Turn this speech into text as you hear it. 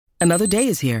Another day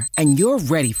is here, and you're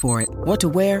ready for it. What to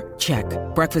wear? Check.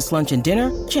 Breakfast, lunch, and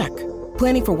dinner? Check.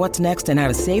 Planning for what's next and how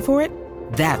to save for it?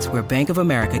 That's where Bank of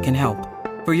America can help.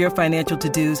 For your financial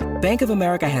to-dos, Bank of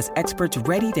America has experts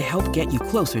ready to help get you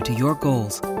closer to your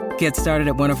goals. Get started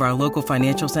at one of our local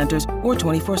financial centers or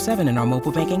 24/7 in our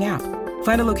mobile banking app.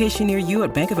 Find a location near you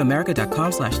at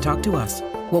bankofamerica.com/talktous.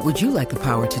 What would you like the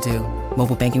power to do?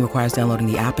 Mobile banking requires downloading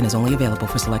the app and is only available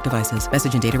for select devices.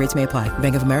 Message and data rates may apply.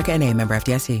 Bank of America N.A., member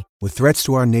FDIC. With threats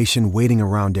to our nation waiting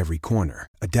around every corner,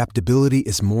 adaptability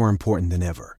is more important than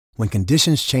ever. When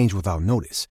conditions change without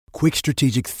notice, quick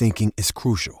strategic thinking is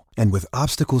crucial. And with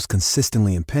obstacles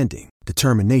consistently impending,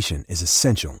 determination is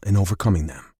essential in overcoming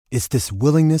them. It's this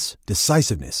willingness,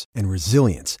 decisiveness, and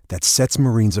resilience that sets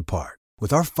Marines apart.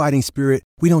 With our fighting spirit,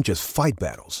 we don't just fight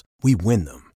battles, we win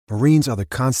them. Marines are the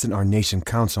constant our nation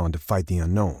counts on to fight the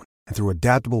unknown. And through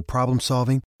adaptable problem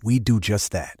solving, we do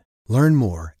just that. Learn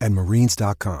more at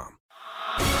marines.com.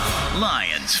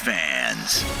 Lions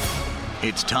fans,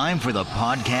 it's time for the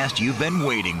podcast you've been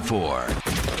waiting for.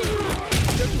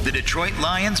 The Detroit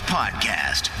Lions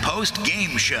Podcast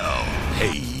post-game show.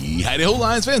 Hey, howdy-ho,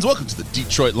 Lions fans. Welcome to the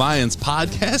Detroit Lions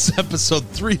Podcast, episode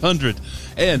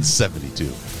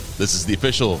 372. This is the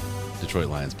official Detroit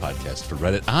Lions Podcast for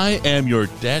Reddit. I am your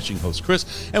dashing host, Chris,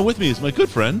 and with me is my good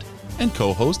friend and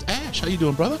co-host, Ash. How you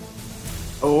doing, brother?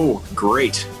 Oh,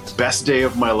 great. Best day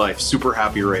of my life. Super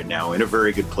happy right now. In a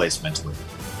very good place mentally.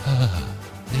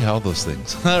 Yeah, all those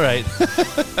things. All right.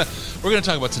 We're going to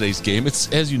talk about today's game.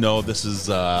 It's, as you know, this is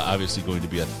obviously going to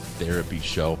be a therapy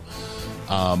show.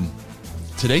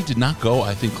 Today did not go,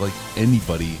 I think, like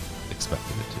anybody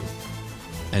expected it to.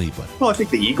 Anybody. Well, I think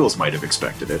the Eagles might have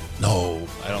expected it. No,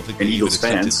 I don't think and they Eagles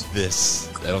expected fans. this.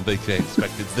 I don't think they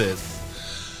expected this.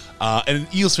 And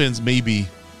Eagles fans may be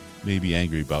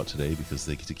angry about today because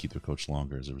they get to keep their coach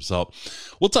longer as a result.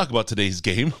 We'll talk about today's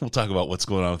game. We'll talk about what's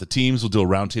going on with the teams. We'll do a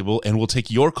roundtable, and we'll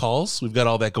take your calls. We've got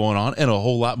all that going on and a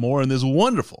whole lot more in this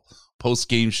wonderful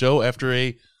post-game show after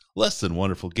a less than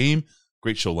wonderful game.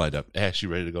 Great show lined up. Ash, you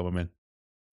ready to go, my man?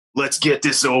 Let's get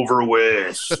this over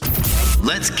with.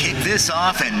 Let's kick this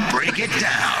off and break it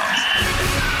down.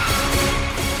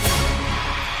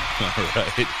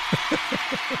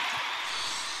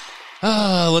 All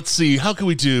right. Let's see. How can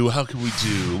we do?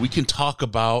 We can talk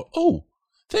about... Oh,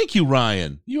 thank you,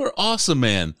 Ryan. You are awesome,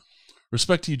 man.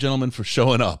 Respect to you, gentlemen, for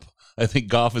showing up. I think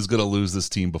Goff is going to lose this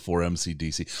team before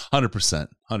MCDC.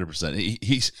 100%.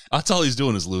 He's that's all he's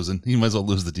doing is losing. He might as well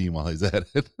lose the team while he's at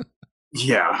it.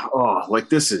 Yeah. Oh, like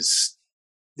this is...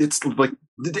 It's like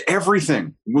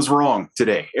everything was wrong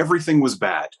today. Everything was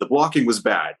bad. The blocking was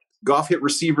bad. Goff hit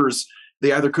receivers.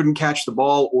 They either couldn't catch the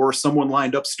ball or someone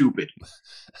lined up stupid.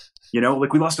 You know,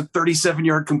 like we lost a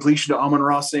 37-yard completion to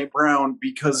Amon-Ra St. Brown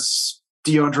because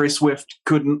DeAndre Swift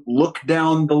couldn't look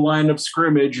down the line of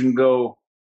scrimmage and go,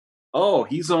 oh,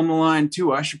 he's on the line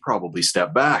too. I should probably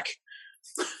step back.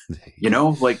 You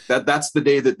know, like that's the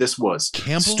day that this was.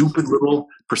 Campbell? Stupid little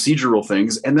procedural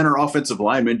things. And then our offensive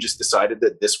lineman just decided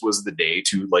that this was the day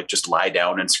to like just lie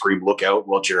down and scream look out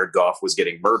while Jared Goff was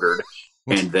getting murdered.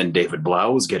 And then David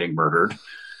Blau was getting murdered.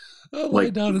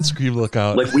 Lie down and scream look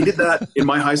out. Like we did that in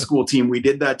my high school team. We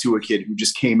did that to a kid who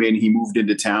just came in. He moved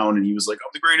into town and he was like,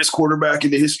 I'm the greatest quarterback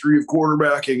in the history of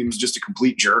quarterbacking. And was just a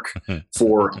complete jerk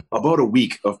for about a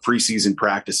week of preseason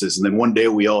practices. And then one day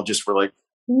we all just were like,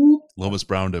 Lomas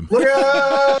Browned him.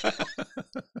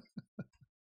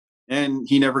 And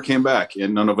he never came back.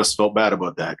 And none of us felt bad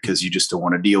about that because you just don't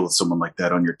want to deal with someone like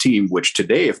that on your team, which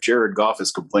today, if Jared Goff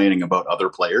is complaining about other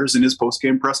players in his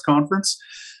post-game press conference,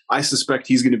 I suspect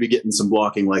he's going to be getting some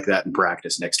blocking like that in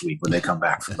practice next week when they come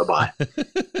back from the bye.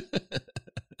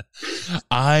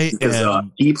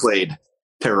 He played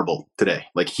terrible today.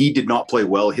 Like he did not play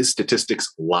well. His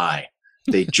statistics lie.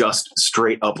 They just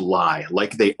straight up lie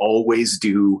like they always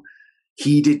do.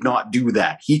 He did not do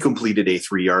that. He completed a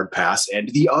 3-yard pass and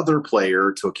the other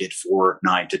player took it for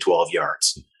 9 to 12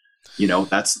 yards. You know,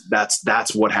 that's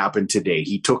what happened today.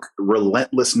 He took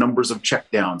relentless numbers of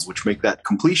checkdowns, which make that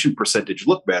completion percentage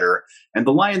look better. And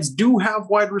the Lions do have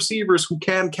wide receivers who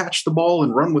can catch the ball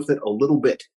and run with it a little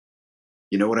bit.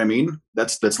 You know what I mean?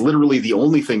 That's literally the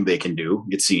only thing they can do,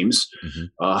 it seems.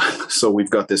 Mm-hmm. So we've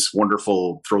got this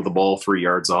wonderful throw the ball 3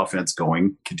 yards offense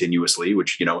going continuously,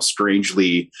 which, you know,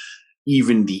 strangely,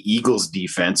 even the Eagles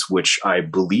defense, which I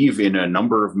believe in a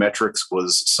number of metrics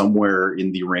was somewhere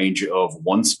in the range of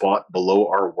one spot below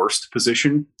our worst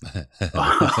position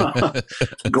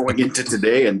going into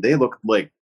today. And they looked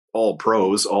like all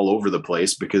pros all over the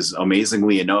place because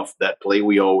amazingly enough, that play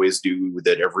we always do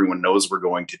that everyone knows we're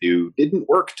going to do didn't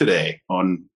work today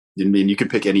I mean, you can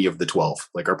pick any of the 12.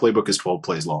 Like our playbook is 12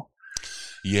 plays long.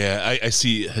 Yeah, I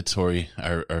see Hattori,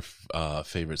 our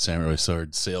favorite samurai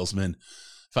sword salesman,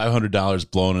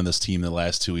 $500 blown on this team in the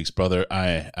last 2 weeks, brother.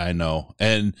 I know,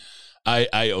 and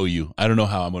I owe you. I don't know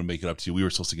how I'm going to make it up to you. We were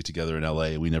supposed to get together in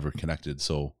LA. We never connected,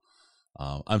 so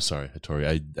I'm sorry,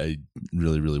 Hattori. I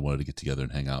really wanted to get together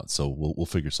and hang out, so we'll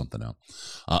figure something out.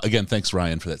 Again, thanks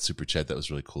Ryan for that super chat. That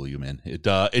was really cool of you, man. It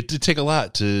did take a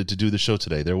lot to do the show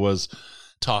today. There was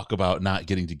talk about not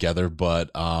getting together,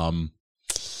 but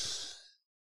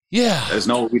yeah, that's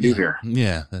not what we do here.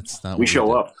 Yeah, that's not. We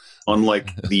show up,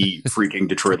 unlike the freaking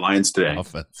Detroit Lions today.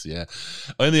 Offense, yeah,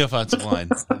 and the offensive line.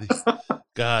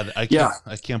 God, I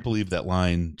can't believe that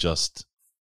line just.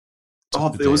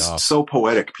 It was so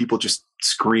poetic. People just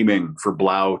screaming for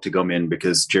Blau to come in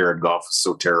because Jared Goff is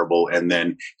so terrible, and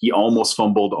then he almost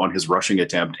fumbled on his rushing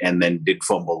attempt, and then did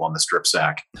fumble on the strip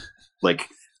sack. Like,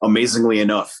 amazingly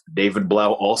enough, David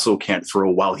Blau also can't throw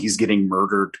while he's getting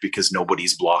murdered because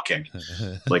nobody's blocking.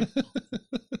 Like,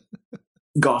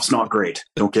 Goff's not great.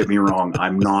 Don't get me wrong.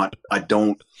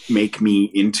 Don't make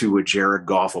me into a Jared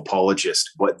Goff apologist,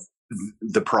 but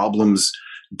the problems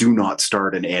do not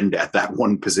start and end at that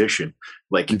one position.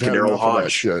 Like Kadero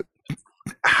Hodge.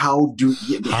 How do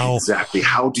you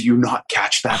not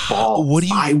catch that ball?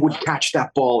 I would catch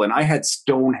that ball, and I had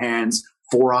stone hands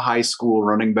for a high school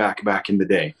running back in the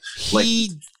day. Like,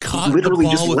 he caught literally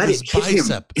the ball just with let his it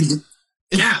bicep. In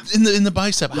the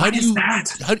bicep. How do you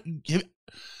that? How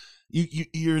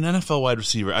you're an NFL wide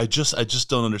receiver. I just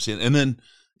don't understand. And then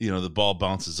the ball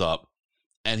bounces up,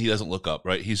 and he doesn't look up.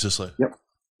 Right? He's just like, yep.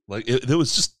 Like it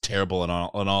was just terrible on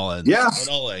all ends, on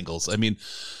all angles. I mean,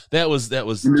 that was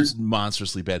just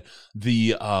monstrously bad.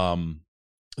 The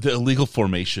illegal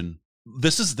formation.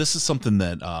 This is something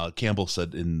that Campbell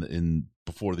said in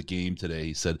before the game today.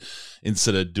 He said,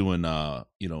 instead of doing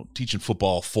teaching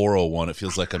football 401, it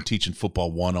feels like I'm teaching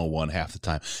football 101 half the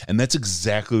time, and that's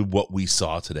exactly what we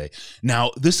saw today.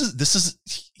 Now this is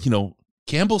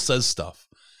Campbell says stuff,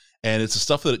 and it's the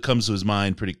stuff that comes to his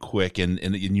mind pretty quick, and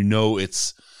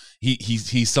it's.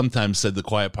 He sometimes said the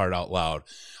quiet part out loud.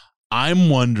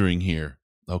 I'm wondering here,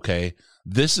 okay,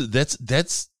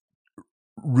 that's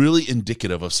really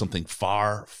indicative of something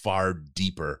far, far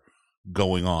deeper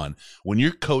going on. When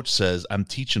your coach says, I'm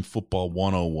teaching football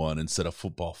 101 instead of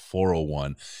football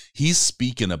 401, he's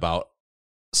speaking about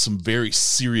some very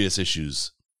serious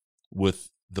issues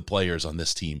with the players on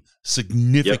this team,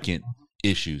 significant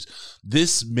issues.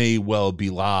 This may well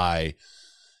belie.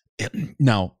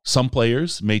 Now, some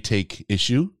players may take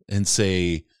issue and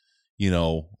say,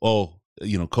 coach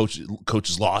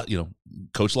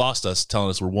lost us, telling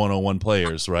us we're 101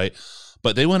 players, right?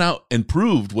 But they went out and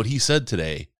proved what he said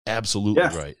today. Absolutely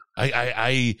right.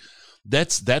 I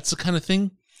that's the kind of thing.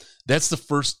 That's the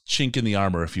first chink in the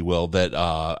armor, if you will, that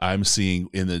I'm seeing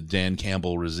in the Dan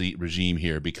Campbell regime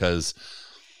here, because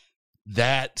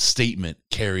that statement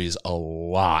carries a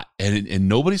lot, and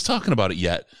nobody's talking about it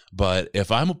yet. But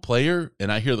if I'm a player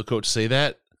and I hear the coach say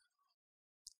that,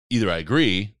 either I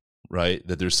agree, right,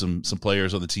 that there's some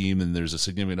players on the team and there's a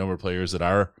significant number of players that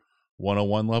are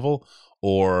 101 level,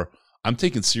 or I'm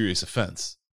taking serious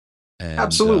offense. And,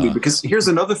 absolutely, because here's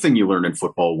another thing you learn in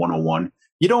football 101.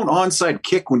 You don't onside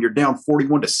kick when you're down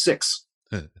 41-6.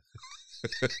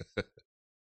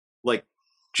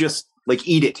 Just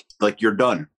eat it. Like, you're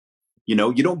done.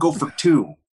 You don't go for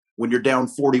 2 when you're down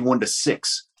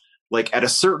 41-6. Like, at a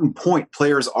certain point,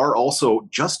 players are also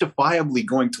justifiably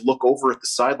going to look over at the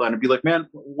sideline and be like, man,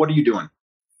 what are you doing?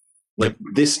 Like,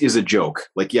 this is a joke.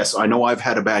 Like, yes, I know I've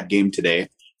had a bad game today,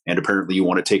 and apparently you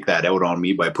want to take that out on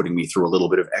me by putting me through a little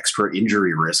bit of extra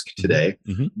injury risk today.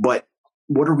 Mm-hmm. But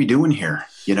what are we doing here?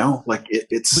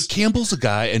 It's. But Campbell's a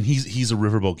guy, and he's a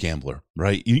riverboat gambler,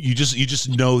 right? You just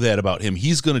know that about him.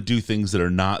 He's going to do things that are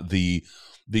not the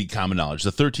common knowledge.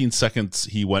 The 13 seconds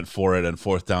he went for it on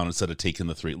fourth down instead of taking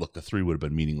the 3. Look, the 3 would have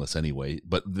been meaningless anyway.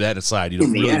 But that aside, you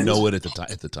don't really know it at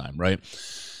the time, right?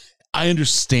 I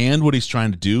understand what he's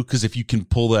trying to do, because if you can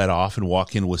pull that off and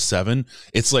walk in with 7,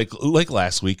 it's like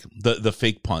last week, the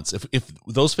fake punts. If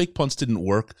those fake punts didn't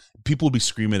work, people would be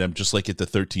screaming at him, just like at the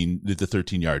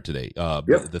 13 yard today,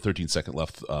 the 13 second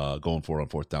left going for it on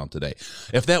fourth down today.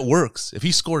 If that works, if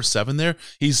he scores 7 there,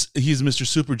 he's Mr.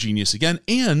 Super Genius again,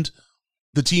 and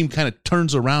the team kind of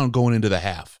turns around going into the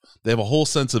half. They have a whole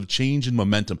sense of change and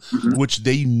momentum, which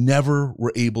they never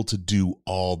were able to do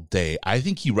all day. I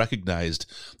think he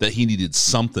recognized that he needed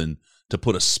something to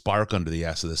put a spark under the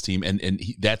ass of this team, and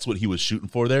that's what he was shooting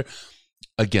for there.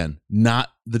 Again, not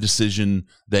the decision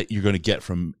that you're going to get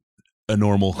from a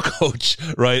normal coach,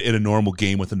 right, in a normal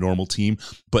game with a normal team,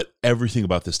 but everything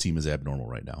about this team is abnormal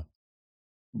right now.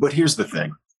 But here's the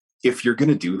thing. If you're going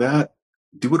to do that,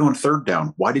 Do it on third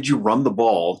down. Why did you run the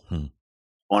ball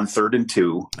on 3rd and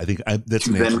 2? I think that's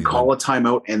to then call a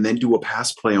timeout and then do a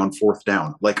pass play on 4th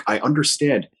down. Like, I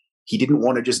understand he didn't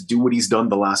want to just do what he's done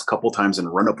the last couple times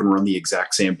and run up and run the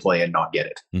exact same play and not get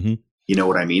it. Mm-hmm. You know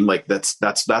what I mean? Like, that's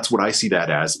what I see that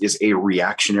as, is a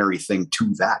reactionary thing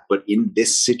to that. But in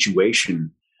this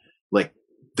situation, like,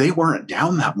 they weren't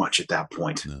down that much at that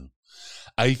point. No.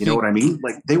 You know what I mean?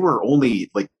 Like, they were only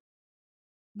like,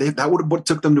 that would have what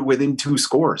took them to within 2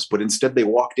 scores, but instead they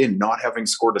walked in not having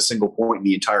scored a single point in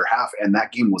the entire half, and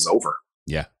that game was over.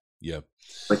 Yeah.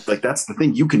 Like that's the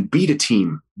thing. You can beat a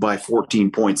team by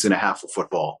 14 points in a half of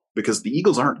football because the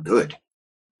Eagles aren't good.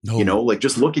 No. You know, like,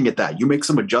 just looking at that, you make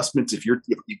some adjustments. If you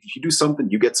do something,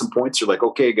 you get some points. You're like,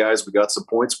 okay, guys, we got some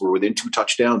points. We're within 2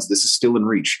 touchdowns. This is still in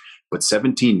reach. But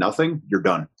 17-0, you're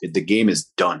done. The game is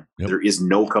done. Yep. There is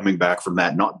no coming back from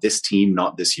that. Not this team.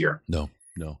 Not this year. No.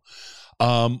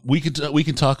 We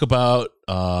can talk about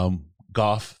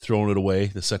Goff throwing it away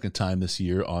the second time this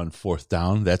year on 4th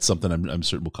down. That's something I'm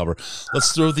certain we'll cover.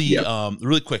 Let's throw the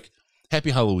really quick.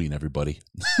 Happy Halloween, everybody.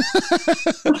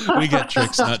 We got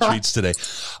tricks, not treats today.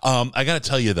 I got to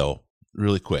tell you though,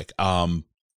 really quick. Do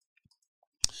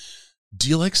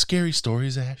you like scary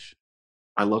stories, Ash?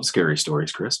 I love scary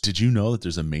stories, Chris. Did you know that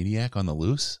there's a maniac on the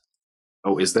loose?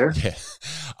 Oh, is there? Yeah.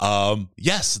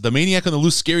 Yes, the Maniac on the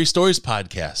Loose Scary Stories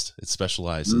podcast. It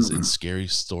specializes in scary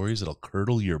stories that'll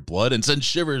curdle your blood and send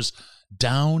shivers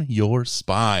down your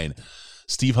spine.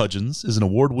 Steve Hudgens is an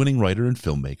award-winning writer and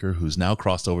filmmaker who's now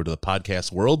crossed over to the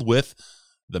podcast world with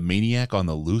the Maniac on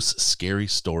the Loose Scary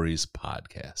Stories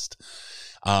podcast.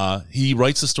 He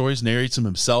writes the stories, narrates them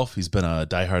himself. He's been a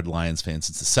diehard Lions fan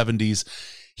since the 70s.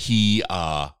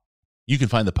 You can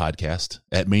find the podcast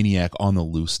at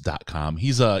maniacontheloose.com.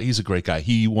 He's a great guy.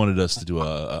 He wanted us to do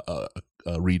a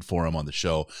read for him on the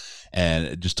show,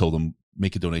 and just told him,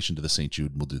 make a donation to the St.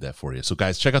 Jude, and we'll do that for you. So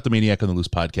guys, check out the Maniac on the Loose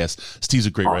podcast. Steve's a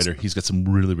great writer. He's got some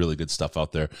really, really good stuff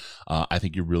out there. I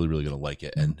think you're really, really going to like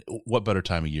it. And what better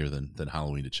time of year than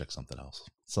Halloween to check something else?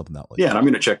 Something that and I'm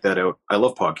going to check that out. I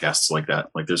love podcasts like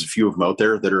that. Like, there's a few of them out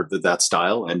there that are that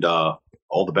style, and all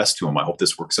the best to them. I hope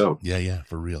this works out. Yeah,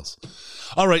 for reals.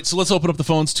 All right, so let's open up the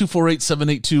phones.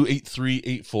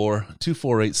 248-782-8384,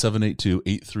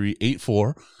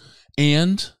 248-782-8384,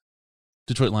 and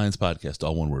Detroit Lions Podcast,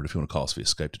 all one word, if you want to call us via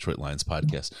Skype, Detroit Lions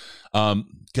Podcast.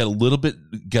 Get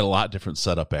a lot different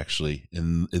setup, actually,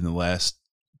 in the last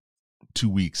 2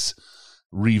 weeks.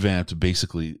 Revamped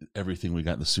basically everything we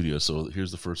got in the studio. So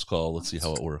here's the first call. Let's see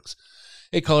how it works.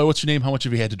 Hey, caller, what's your name? How much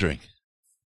have you had to drink?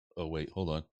 Oh, wait, hold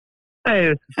on.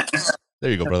 Hey.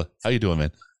 There you go, brother. How you doing,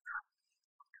 man?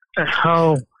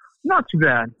 Oh, not too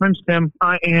bad. I'm Tim.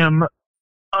 I am,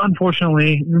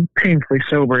 unfortunately, painfully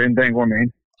sober in Bangor,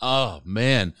 Maine. Oh,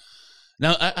 man.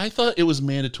 Now, I thought it was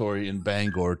mandatory in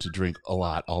Bangor to drink a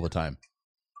lot all the time.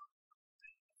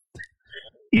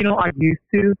 You know, I used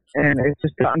to, and it's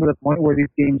just gotten to the point where these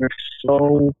games are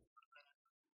so...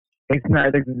 It's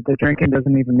not, the drinking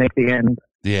doesn't even make the end.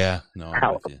 Yeah, no,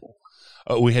 I'm with you.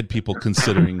 We had people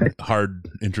considering hard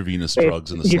intravenous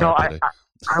drugs in the slot today.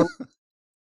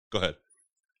 Go ahead.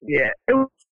 Yeah.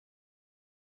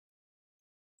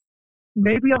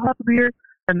 Maybe I'll have a beer,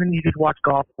 and then you just watch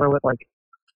Goff throw it, like,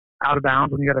 out of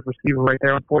bounds when you got a receiver right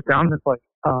there on 4th down. It's like,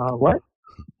 what?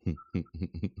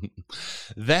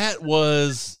 That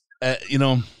was,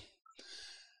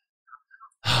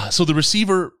 so the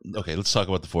receiver, okay, let's talk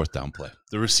about the 4th down play.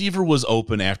 The receiver was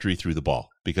open after he threw the ball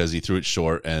because he threw it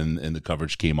short and the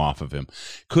coverage came off of him.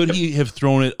 Could he have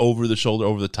thrown it over the shoulder,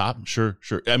 over the top? Sure.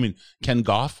 I mean, Ken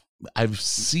Goff, I've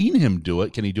seen him do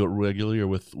it. Can he do it regularly or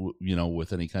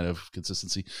with any kind of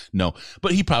consistency? No,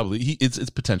 but it's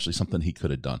potentially something he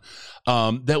could have done.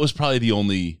 That was probably the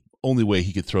only way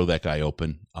he could throw that guy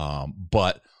open.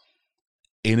 But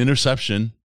an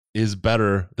interception is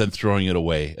better than throwing it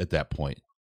away at that point.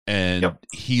 And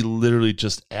he literally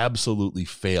just absolutely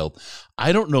failed.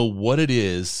 I don't know what it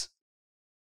is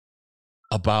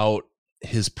about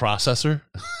his processor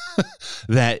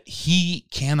that he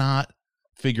cannot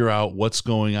figure out what's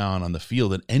going on the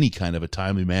field in any kind of a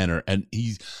timely manner. And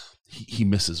he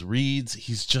misses reads.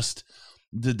 He's just,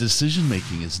 the decision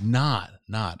making is not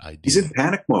ideal. He's in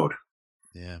panic mode.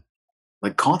 Yeah.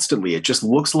 Like, constantly, it just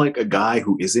looks like a guy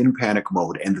who is in panic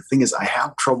mode. And the thing is, I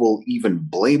have trouble even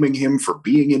blaming him for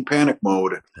being in panic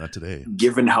mode. Not today.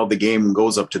 Given how the game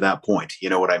goes up to that point. You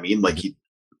know what I mean? Like,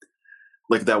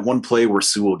 like that one play where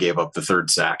Sewell gave up the 3rd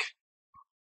sack.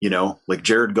 You know, like,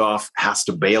 Jared Goff has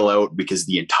to bail out because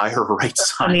the entire right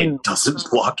side doesn't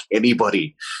block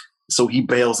anybody. So he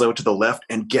bails out to the left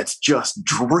and gets just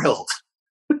drilled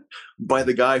by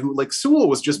the guy who, like, Sewell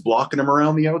was just blocking him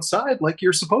around the outside like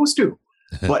you're supposed to.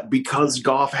 But because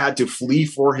Goff had to flee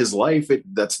for his life,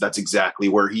 that's exactly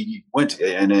where he went.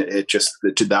 And it just,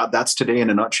 that's today in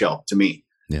a nutshell to me.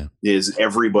 Yeah. Is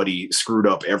everybody screwed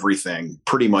up everything,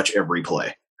 pretty much every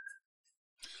play.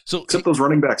 So except those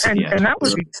running backs at the end. And that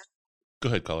would be, go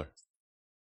ahead, caller.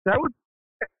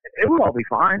 It would all be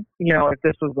fine. You know, if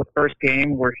this was the first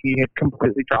game where he had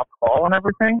completely dropped the ball and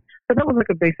everything, but that was like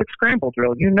a basic scramble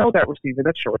drill. You know that receiver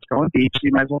that's short's going deep, so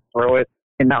you might as well throw it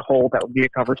in that hole. That would be a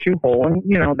cover 2 hole. And,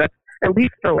 you know, that's at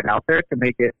least throw it out there to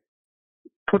make it,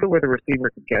 put it where the receiver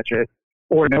can catch it,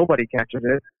 or nobody catches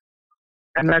it.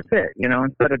 And that's it, you know,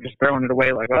 instead of just throwing it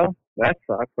away like, oh, that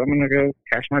sucks. I'm going to go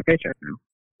cash my paycheck now.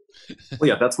 Well,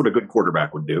 yeah, that's what a good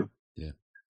quarterback would do. Yeah.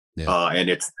 And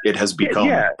it has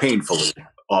become painfully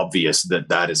obvious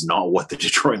that is not what the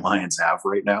Detroit Lions have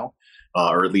right now.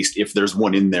 Or at least if there's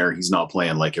one in there, he's not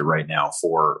playing like it right now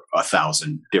for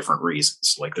 1,000 different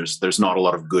reasons. Like there's not a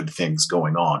lot of good things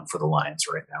going on for the Lions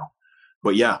right now.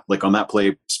 But yeah, like on that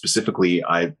play specifically,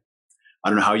 I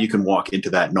don't know how you can walk into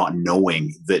that not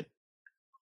knowing that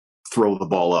throw the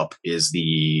ball up is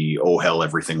the, oh hell,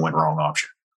 everything went wrong option,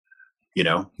 you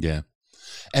know? Yeah.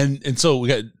 And so we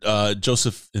got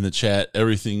Joseph in the chat.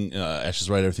 Everything, Ash is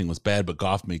right. Everything was bad, but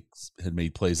Goff had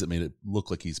made plays that made it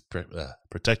look like he's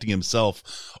protecting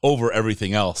himself over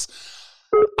everything else.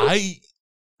 All right,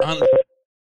 caller,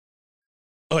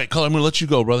 I'm going to let you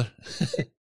go, brother.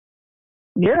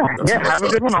 Yeah. Have a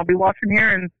good one. I'll be watching here,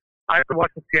 and I have to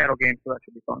watch the Seattle game, so that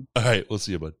should be fun. All right, we'll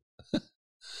see you, bud.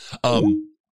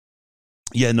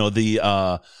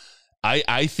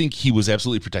 I think he was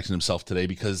absolutely protecting himself today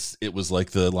because it was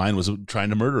like the line was trying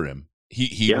to murder him.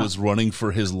 He was running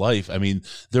for his life. I mean,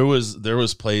 there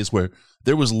was plays where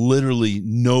there was literally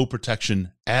no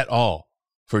protection at all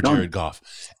for Jared Goff.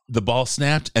 The ball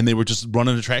snapped and they were just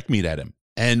running a track meet at him.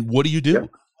 And what do you do? Yeah.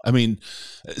 I mean,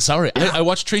 sorry, I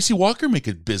watched Tracy Walker make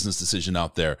a business decision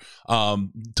out there.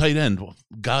 Tight end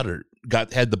Goddard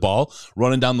had the ball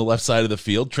running down the left side of the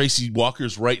field. Tracy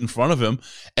Walker's right in front of him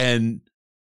and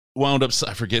wound up,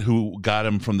 I forget who got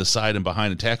him from the side and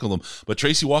behind and tackled him, but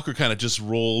Tracy Walker kind of just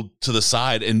rolled to the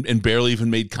side and barely even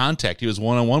made contact. He was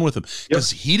one-on-one with him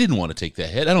because he didn't want to take that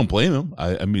hit. I don't blame him.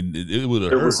 I mean, it would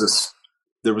have hurt.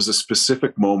 There was a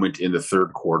specific moment in the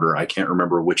third quarter. I can't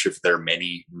remember which of their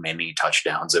many, many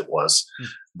touchdowns it was,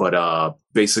 but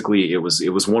basically it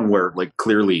was one where like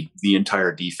clearly the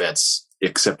entire defense,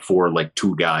 except for like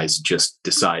 2 guys, just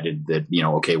decided that, you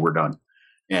know, okay, we're done.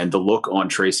 And the look on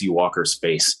Tracy Walker's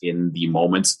face in the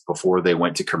moments before they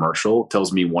went to commercial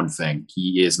tells me one thing.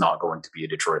 He is not going to be a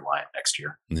Detroit Lion next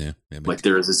year. Yeah, like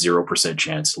there is a 0%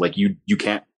 chance. Like you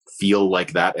can't feel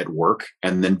like that at work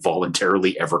and then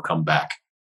voluntarily ever come back.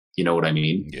 You know what I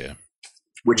mean? Yeah.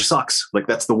 Which sucks. Like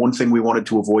that's the one thing we wanted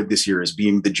to avoid this year is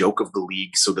being the joke of the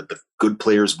league so that the good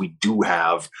players we do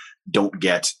have don't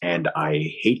get, and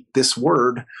I hate this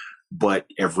word, but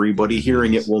everybody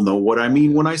hearing it will know what I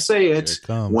mean when I say it.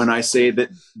 When I say that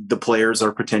the players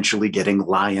are potentially getting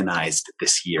lionized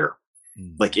this year.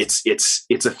 Like it's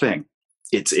a thing.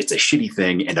 It's a shitty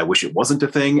thing, and I wish it wasn't a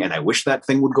thing, and I wish that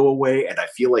thing would go away, and I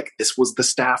feel like this was the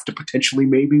staff to potentially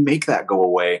maybe make that go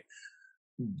away.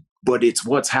 But it's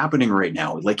what's happening right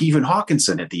now. Like even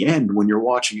Hawkinson at the end, when you're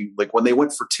watching, like when they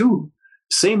went for 2,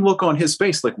 same look on his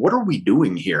face. Like, what are we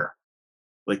doing here?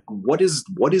 Like, what is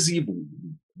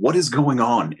going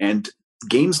on? And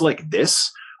games like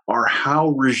this are how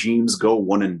regimes go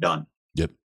one and done. Yep.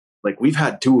 Like we've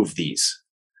had 2 of these.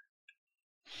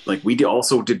 Like we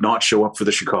also did not show up for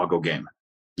the Chicago game.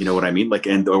 You know what I mean? Like,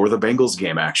 or the Bengals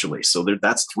game actually. So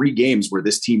that's 3 games where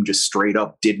this team just straight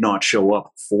up did not show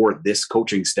up for this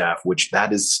coaching staff, which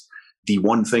that is the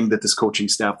one thing that this coaching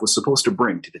staff was supposed to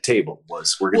bring to the table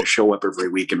was we're going to show up every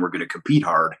week and we're going to compete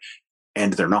hard.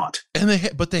 And they're not. And they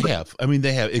have. I mean,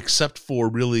 they have, except for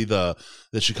really the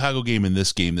Chicago game and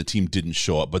this game, the team didn't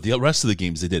show up. But the rest of the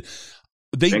games they did.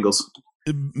 Bengals.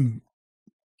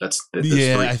 That's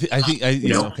yeah. I think.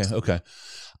 Okay.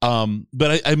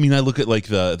 But I mean, I look at like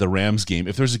the Rams game.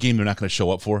 If there's a game they're not going to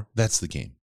show up for, that's the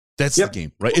game. That's the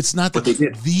game, right? It's not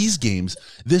these games.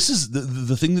 This is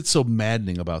the thing that's so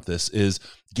maddening about this is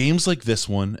games like this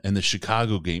one and the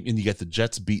Chicago game, and you get the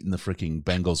Jets beating the freaking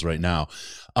Bengals right now.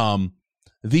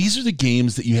 These are the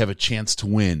games that you have a chance to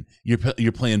win.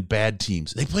 You're playing bad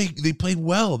teams. They played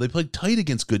well. They played tight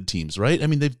against good teams, right? I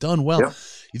mean, they've done well. Yep.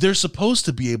 They're supposed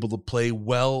to be able to play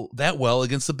well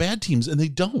against the bad teams, and they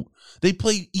don't. They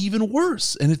play even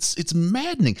worse, and it's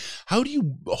maddening. How do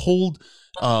you hold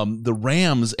the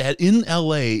Rams in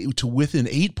LA to within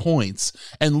 8 points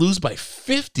and lose by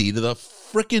 50 to the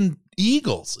freaking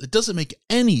Eagles. It doesn't make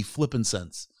any flipping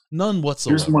sense. None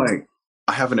whatsoever.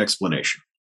 I have an explanation.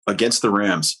 Against the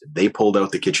Rams, they pulled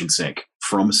out the kitchen sink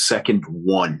from second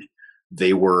one.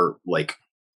 They were like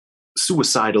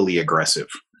suicidally aggressive.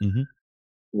 Mm-hmm.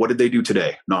 What did they do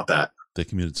today? Not that. They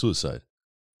committed suicide.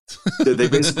 They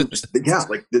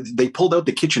basically, they pulled out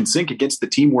the kitchen sink against the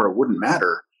team where it wouldn't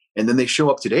matter. And then they show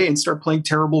up today and start playing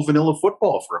terrible vanilla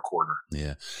football for a quarter.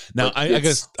 Yeah. Now, I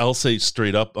guess I'll say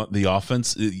straight up on the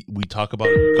offense, we talk about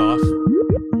Goff.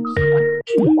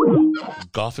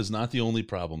 Goff is not the only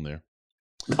problem there.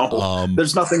 No,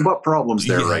 there's nothing but problems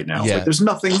there right now. Yeah. Like, there's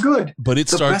nothing good. But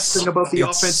the best thing about the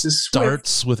offense is Swift.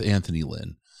 Starts with Anthony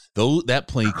Lynn. Though that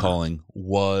play calling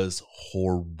was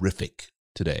horrific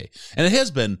today, and it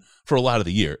has been for a lot of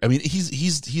the year. I mean,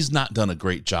 he's not done a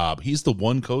great job. He's the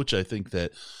one coach I think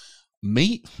that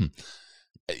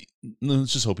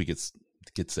let's just hope he gets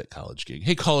that college gig.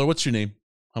 Hey, caller, what's your name?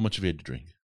 How much have you had to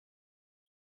drink?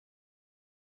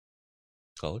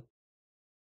 Caller?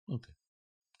 Okay.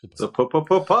 The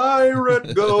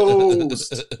pirate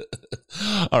ghost.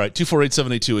 All right,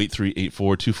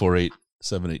 248-782-8384,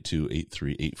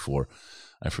 248-782-8384.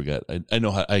 I forgot. I know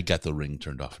how. I got the ring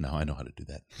turned off now. I know how to do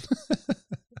that.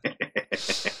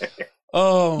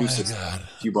 Oh my God! A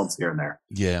few bumps here and there.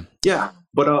 Yeah.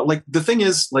 But like the thing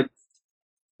is, like,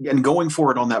 and going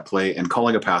for it on that play and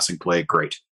calling a passing play,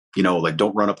 great. You know, like,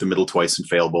 don't run up the middle twice and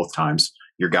fail both times.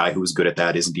 Your guy who was good at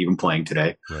that isn't even playing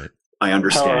today. Right. I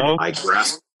understand. Hello? I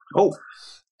grasp. Oh,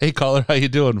 hey caller, how you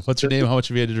doing? What's your name? How much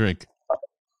have you had to drink?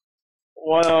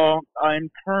 Well,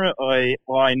 I'm currently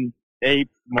 8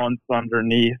 months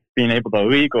underneath being able to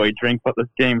legally drink, but this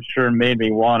game sure made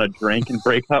me want to drink and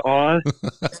break that law.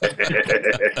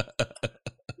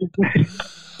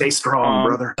 Stay strong,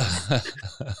 brother.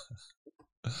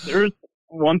 There's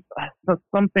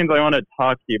some things I want to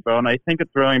talk to you about, and I think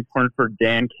it's really important for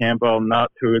Dan Campbell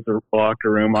not to use the locker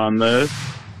room on this.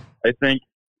 I think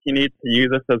he needs to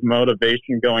use this as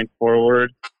motivation going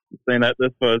forward, saying that this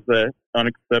was an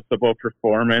unacceptable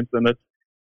performance, and this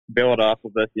build off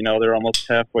of this. You know, they're almost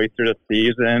halfway through the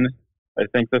season. I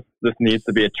think this needs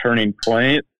to be a turning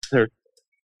point. I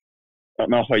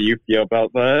don't know how you feel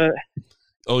about that.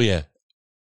 Oh, yeah.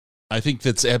 I think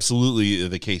that's absolutely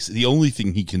the case. The only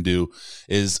thing he can do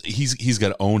is he's got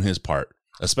to own his part,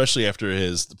 especially after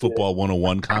his football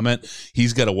 101 comment.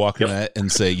 He's got to walk in that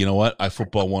and say, you know what, I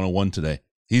football 101 today.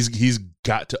 He's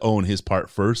got to own his part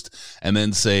first, and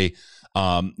then say,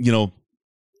 you know,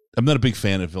 I'm not a big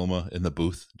fan of Vilma in the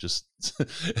booth, just,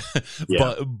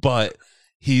 but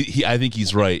he I think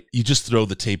he's right. You just throw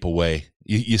the tape away.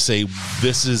 You say,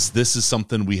 this is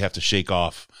something we have to shake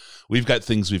off. We've got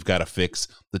things we've got to fix.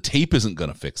 The tape isn't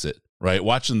going to fix it, right?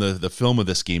 Watching the film of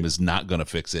this game is not going to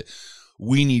fix it.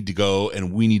 We need to go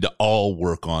and we need to all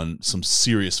work on some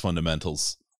serious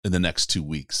fundamentals in the next 2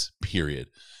 weeks, period,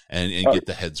 and get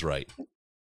the heads right.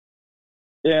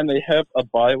 Yeah, and they have a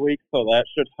bye week, so that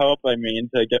should help. I mean,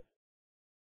 to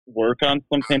work on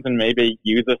some things and maybe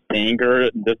use this anger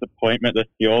and disappointment to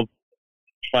fuel,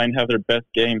 try and have their best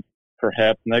game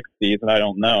perhaps next season. I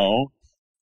don't know.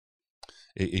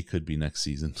 It could be next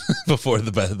season before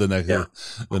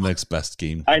the next best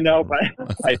game. I know, but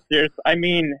I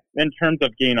mean, in terms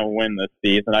of getting a win this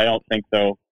season, I don't think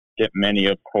they'll get many,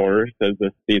 of course, as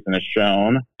this season has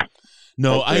shown.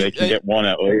 No, they can get one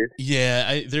at least.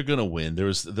 Yeah, they're gonna win. There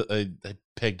was I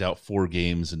pegged out 4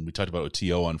 games, and we talked about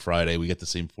OTO on Friday. We get the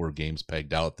same 4 games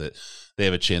pegged out that they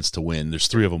have a chance to win. There's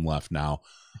 3 of them left now.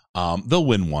 They'll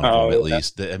win one of them at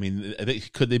least. I mean,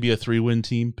 could they be a 3-win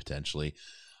team potentially?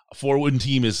 A 4-win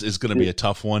team is going to be a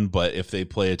tough one, but if they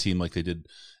play a team like they did,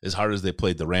 as hard as they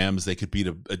played the Rams, they could beat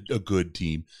a good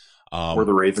team. Or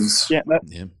the Ravens. Yeah,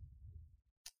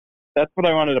 that's what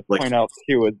I wanted to point out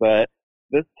too, is that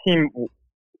this team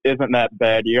isn't that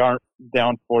bad. You aren't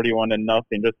down 41-0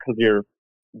 just because you're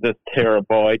this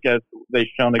terrible. I guess they've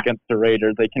shown against the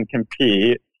Raiders they can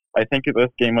compete. I think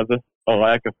this game was just a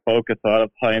lack of focus a lot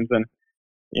of times, and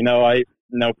you know, I'm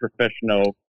no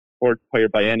professional sports player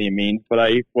by any means, but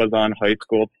I was on high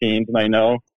school teams, and I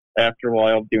know after a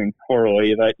while doing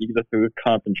poorly that you just lose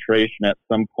concentration at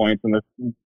some points and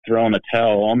just throwing a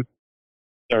towel and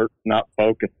start not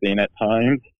focusing at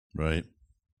times. Right.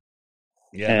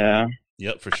 Yeah.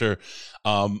 Yep, for sure.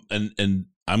 And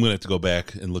I'm gonna have to go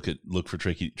back and look for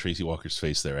Tracy Walker's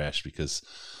face there, Ash, because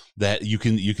that you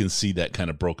can see that kind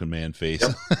of broken man face.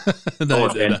 Yep.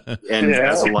 and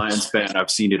as a Lions fan,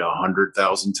 I've seen it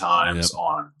 100,000 times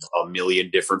on a million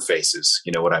different faces.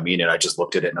 You know what I mean? And I just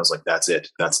looked at it and I was like, "That's it.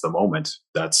 That's the moment.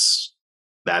 That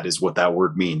is what that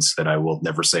word means that I will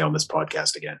never say on this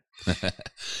podcast again."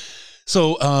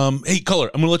 So, hey, caller,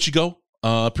 I'm gonna let you go.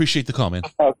 Appreciate the call, man.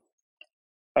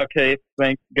 Okay,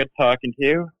 thanks. Good talking to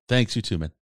you. Thanks, you too,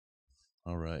 man.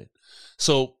 All right.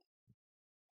 So,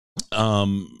 I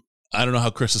don't know how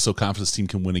Chris is so confident this team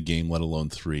can win a game, let alone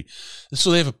 3.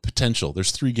 So they have a potential.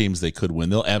 There's 3 games they could win.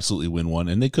 They'll absolutely win 1,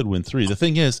 and they could win 3. The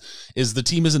thing is the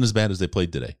team isn't as bad as they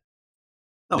played today.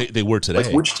 No. They were today.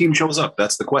 Like, which team shows up?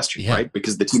 That's the question, right?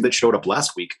 Because the team that showed up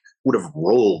last week would have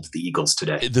rolled the Eagles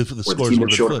today. The team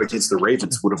that showed up against the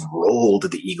Ravens would have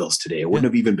rolled the Eagles today. It wouldn't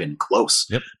have even been close.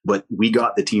 Yep. But we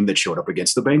got the team that showed up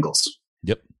against the Bengals.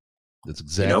 Yep. That's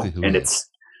exactly who. And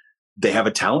they have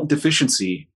a talent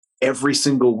deficiency every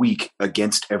single week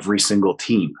against every single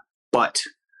team. But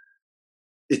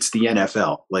it's the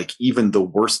NFL. Like, even the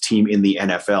worst team in the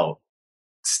NFL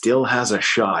still has a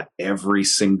shot every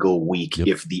single week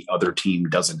if the other team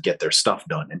doesn't get their stuff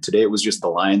done. And today it was just the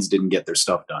Lions didn't get their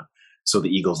stuff done. So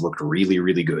the Eagles looked really,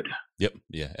 really good. Yep.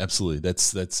 Yeah, absolutely.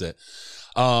 That's it.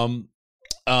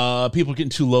 People getting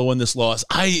too low on this loss.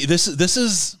 This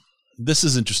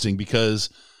is interesting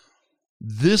because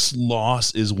this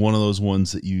loss is one of those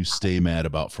ones that you stay mad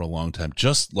about for a long time,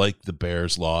 just like the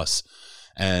Bears loss,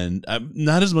 and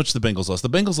not as much the Bengals loss. The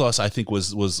Bengals loss, I think,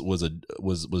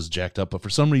 was jacked up, but for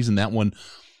some reason that one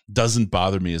doesn't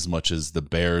bother me as much as the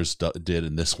Bears did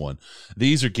in this one.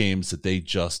 These are games that they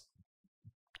just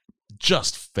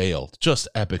failed, just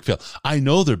epic fail. I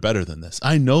know they're better than this.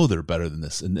 I know they're better than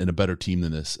this and a better team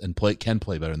than this and can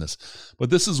play better than this. But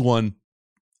this is one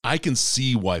I can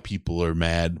see why people are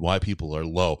mad, why people are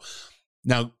low.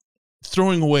 Now,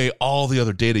 throwing away all the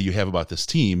other data you have about this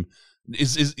team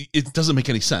is it doesn't make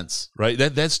any sense, right?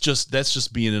 That's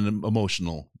just being an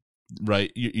emotional,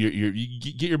 right? You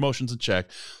get your emotions in check.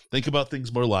 Think about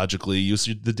things more logically. Use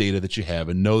the data that you have,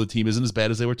 and know the team isn't as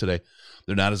bad as they were today.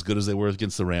 They're not as good as they were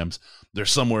against the Rams. They're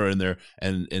somewhere in there,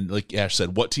 and like Ash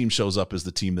said, what team shows up is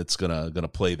the team that's gonna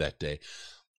play that day.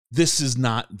 This is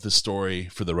not the story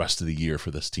for the rest of the year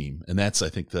for this team, and that's, I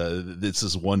think, this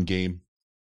is one game.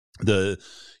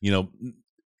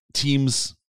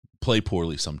 Teams play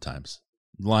poorly sometimes.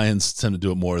 Lions tend to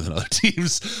do it more than other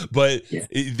teams, but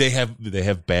they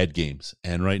have bad games.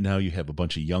 And right now you have a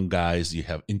bunch of young guys. You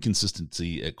have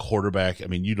inconsistency at quarterback. I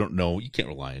mean, you can't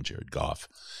rely on Jared Goff.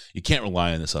 You can't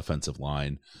rely on this offensive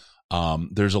line.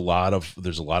 There's a lot of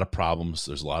problems.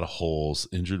 There's a lot of holes.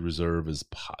 Injured reserve is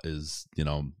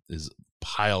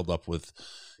piled up with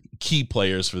key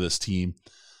players for this team.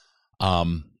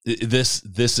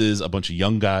 This is a bunch of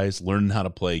young guys learning how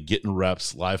to play, getting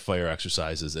reps, live fire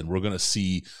exercises, and we're going to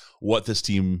see what this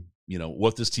team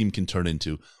can turn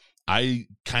into. I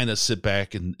kind of sit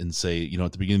back and say,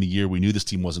 at the beginning of the year, we knew this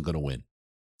team wasn't going to win.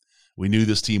 We knew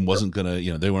this team wasn't going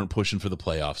to, they weren't pushing for the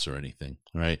playoffs or anything,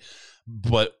 right?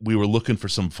 But we were looking for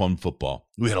some fun football.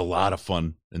 We had a lot of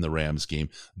fun in the Rams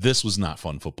game. This was not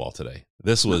fun football today.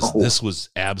 This was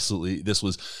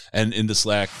and in the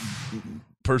Slack,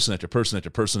 person after person after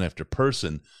person after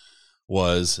person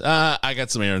was, I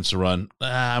got some errands to run.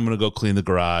 I'm going to go clean the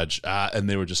garage. And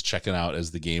they were just checking out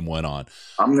as the game went on.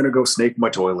 I'm going to go snake my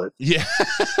toilet. Yeah.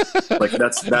 Like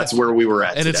that's where we were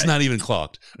at. And today. It's not even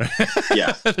clogged.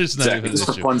 Yeah. There's exactly. not even Just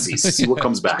for funsies. See what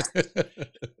comes back.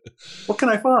 What can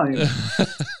I find?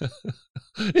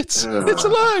 It's a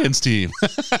Lions team.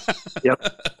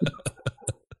 Yep.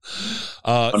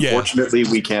 Unfortunately,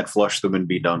 we can't flush them and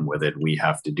be done with it. We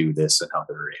have to do this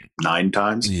another 9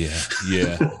 times.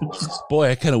 Yeah. Boy,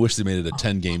 I kind of wish they made it a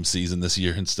 10-game season this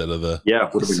year instead of the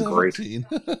it would have been 17.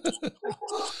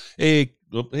 Great.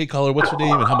 Hey, caller, what's your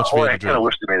name and how much? I kind of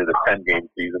wish they made it a 10-game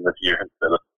season this year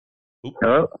instead of.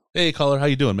 Hello? Hey, caller, how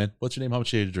you doing, man? What's your name? How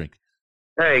much you had to drink?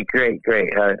 Hey, great.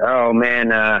 Oh man,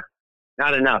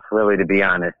 not enough, really, to be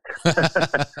honest.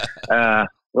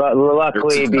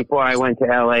 Luckily, before I went to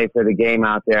LA for the game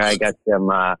out there, I got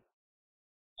some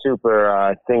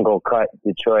super single cut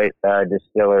Detroit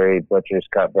distillery Butcher's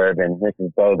Cut bourbon. This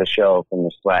is Bo the Show from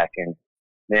the Slack, and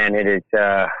man, it's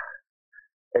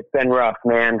been rough,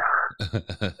 man.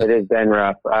 It has been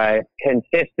rough.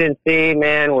 Consistency,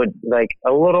 man,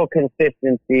 a little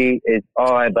consistency is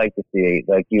all I'd like to see.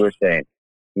 Like you were saying,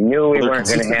 you knew we weren't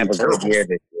going to have a good year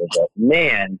this year, but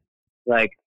man,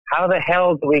 how the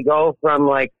hell do we go from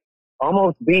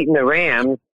almost beating the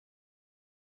Rams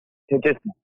to just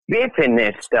biffing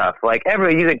this stuff? You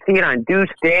could see it on Deuce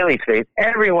Staley's face.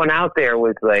 Everyone out there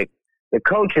was the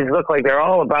coaches look like they're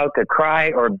all about to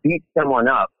cry or beat someone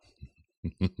up.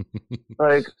 It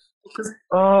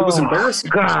was embarrassing.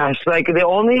 Gosh, the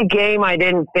only game I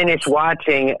didn't finish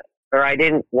watching or I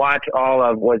didn't watch all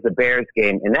of was the Bears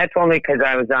game. And that's only because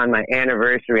I was on my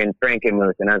anniversary in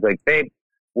Frankenmuth. And I was like, babe,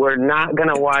 we're not going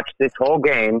to watch this whole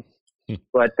game.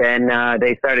 But then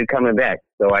they started coming back.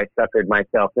 so I suckered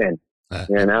myself in.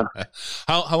 You know,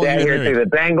 how long you been married? Through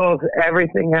the Bengals,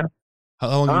 everything. How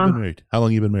long have you been married? How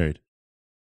long you been married?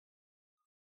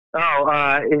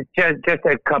 Oh, it's just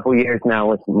a couple years now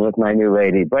with my new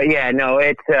lady. But yeah, no,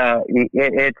 it's oh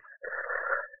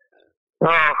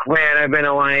man, I've been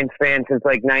a Lions fan since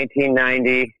like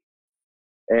 1990,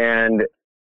 and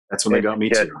that's when they got me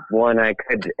too. When I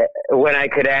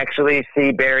could actually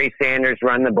see Barry Sanders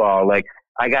run the ball. Like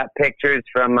I got pictures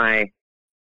from I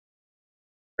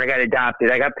got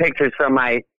adopted. I got pictures from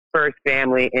my first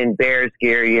family in Bears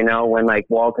gear, you know, when like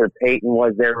Walter Payton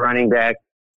was their running back.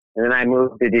 And then I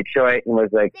moved to Detroit and was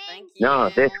like, no,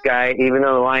 this guy, even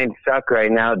though the Lions suck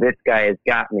right now, this guy has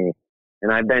got me.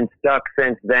 And I've been stuck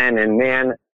since then. And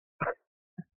man,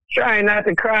 trying not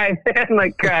to cry, man.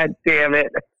 Like, God damn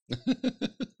it.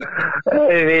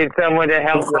 I need someone to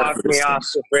help walk me off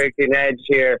the freaking edge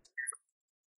here.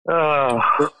 Oh.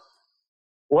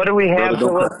 What do we have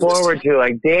to look forward to?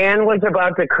 Like, Dan was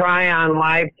about to cry on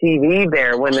live TV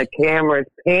there when the cameras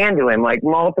panned to him. Like,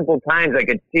 multiple times I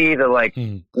could see the, like,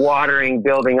 watering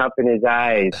building up in his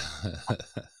eyes.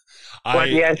 But,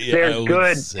 yes, they're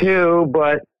good, too,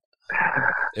 but...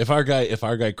 If our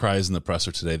guy cries in the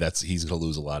presser today, he's going to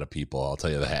lose a lot of people. I'll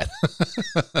tell you that.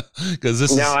 Because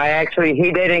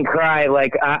he didn't cry.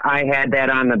 Like, I had that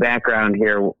on the background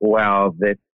here while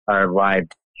our live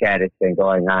chat has been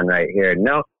going on right here.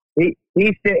 No, he's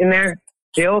sitting there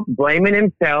still blaming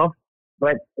himself,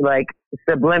 but like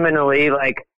subliminally,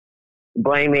 like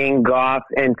blaming Goff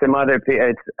and some other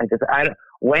people.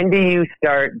 When do you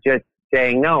start just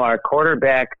saying, no, our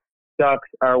quarterback sucks,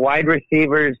 our wide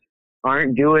receivers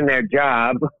aren't doing their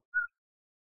job?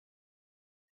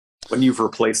 When you've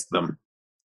replaced them.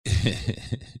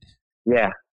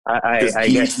 Yeah, I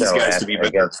guess so. I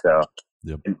guess so.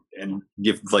 Yep. And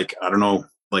give, like, I don't know,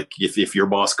 like if your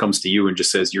boss comes to you and just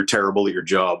says you're terrible at your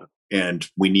job and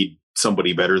we need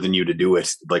somebody better than you to do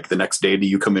it, like the next day do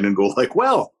you come in and go like,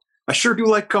 well, I sure do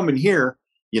like coming here,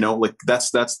 you know? Like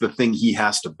that's the thing he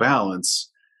has to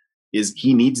balance, is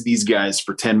he needs these guys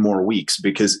for 10 more weeks,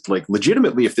 because like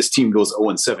legitimately if this team goes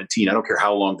 0-17, I don't care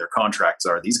how long their contracts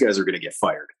are, these guys are going to get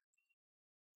fired.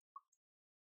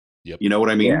 Yep. You know what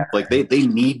I mean? Yeah. Like they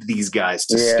need these guys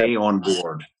to stay on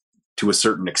board to a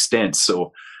certain extent.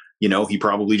 So, you know, he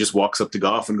probably just walks up to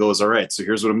Goff and goes, all right, so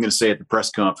here's what I'm going to say at the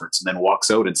press conference, and then walks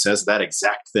out and says that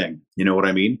exact thing. You know what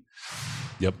I mean?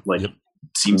 Yep. Like,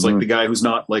 seems like the guy who's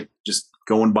not like just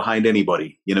going behind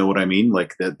anybody. You know what I mean?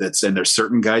 Like that's, and there's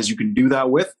certain guys you can do that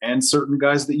with and certain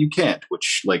guys that you can't,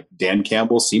 which like Dan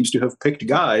Campbell seems to have picked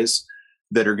guys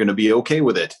that are going to be okay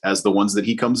with it as the ones that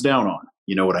he comes down on.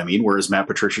 You know what I mean? Whereas Matt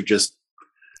Patricia just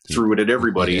threw it at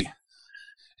everybody.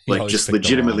 Like just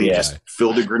legitimately just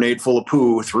filled a grenade full of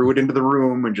poo, threw it into the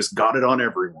room, and just got it on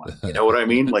everyone. You know what I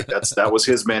mean? Like that was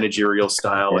his managerial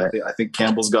style. I think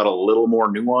Campbell's got a little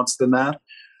more nuance than that.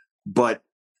 But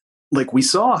like we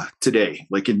saw today,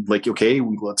 okay,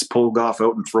 let's pull Goff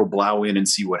out and throw Blau in and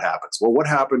see what happens. Well, what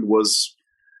happened was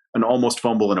an almost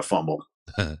fumble and a fumble.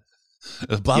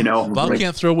 Blau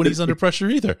can't throw when he's under pressure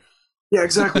either. Yeah,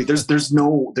 exactly. There's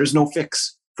no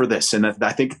fix for this. And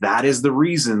I think that is the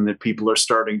reason that people are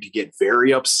starting to get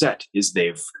very upset, is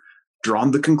they've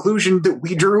drawn the conclusion that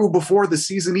we drew before the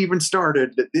season even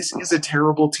started, that this is a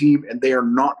terrible team and they are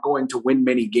not going to win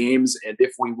many games. And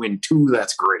if we win 2,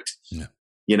 that's great. Yeah.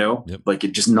 You know, like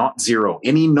it just not 0.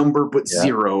 Any number but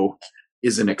 0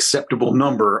 is an acceptable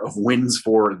number of wins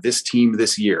for this team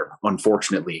this year,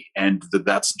 unfortunately. And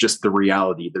that's just the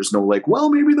reality. There's no like, well,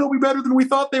 maybe they'll be better than we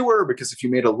thought they were, because if you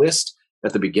made a list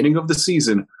at the beginning of the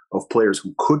season of players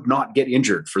who could not get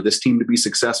injured for this team to be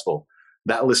successful,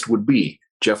 that list would be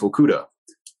Jeff Okudah,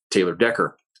 Taylor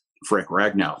Decker, Frank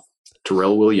Ragnow,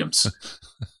 Terrell Williams,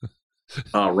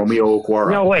 Romeo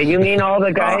Okwara. No way, you mean all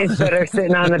the guys that are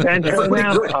sitting on the bench right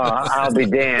now? Oh, I'll be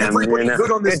damned.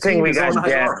 Good thing we got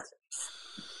Jeff.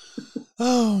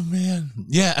 Oh man,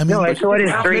 yeah. I mean, no, it's what is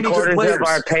 3/4 of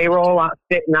our payroll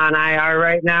sitting on IR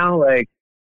right now. Like,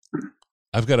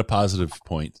 I've got a positive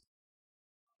point.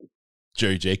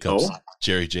 Jerry Jacobs. Oh.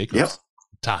 Jerry Jacobs. Yep.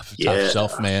 Top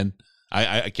shelf man.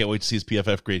 I can't wait to see his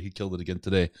PFF grade. He killed it again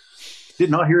today.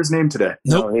 Did not hear his name today.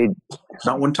 Nope. No,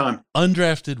 not one time.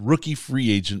 Undrafted rookie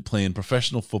free agent playing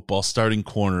professional football, starting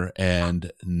corner,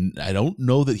 and I don't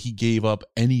know that he gave up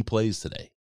any plays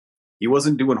today. He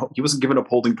wasn't giving up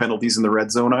holding penalties in the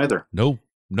red zone either. No.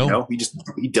 You know,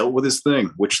 he dealt with his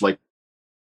thing, which like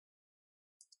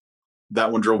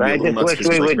that one drove me a little nuts. I just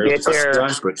wish we would get there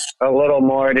a little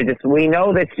more to just, we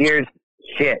know this year's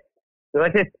shit. So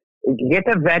let's just get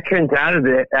the veterans out of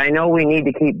it. I know we need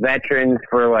to keep veterans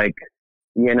for like,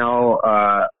 you know,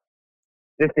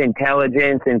 just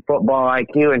intelligence and football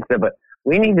IQ and stuff, but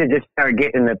we need to just start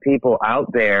getting the people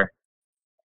out there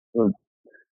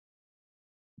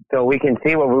so we can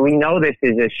see what we know. This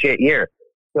is a shit year.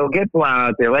 So get Blau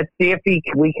out there. Let's see if we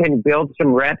can build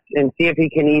some reps and see if he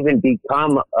can even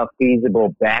become a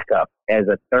feasible backup as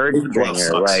a third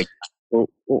stringer. Like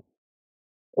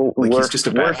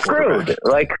we're screwed.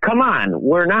 Like, come on,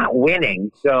 we're not winning.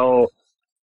 So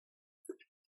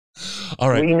all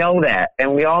right, we know that,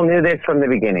 and we all knew this from the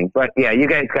beginning. But yeah, you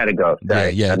guys got to go.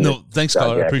 Sorry. Yeah. No, thanks,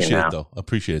 caller.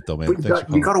 Appreciate it, though, man.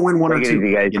 You got to win one or two.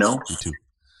 You know, me too.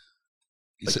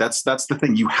 Like that's the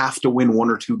thing. You have to win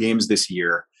one or two games this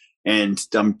year. And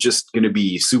I'm just going to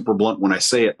be super blunt when I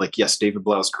say it. Like, yes, David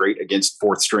Blau's great against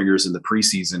fourth stringers in the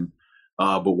preseason.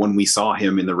 But when we saw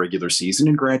him in the regular season,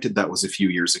 and granted that was a few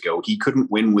years ago, he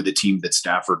couldn't win with a team that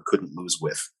Stafford couldn't lose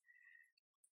with.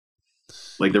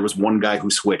 Like, there was one guy who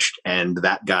switched, and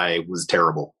that guy was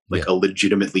terrible. Like, a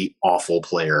legitimately awful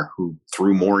player who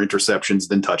threw more interceptions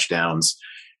than touchdowns.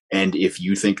 And if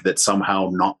you think that somehow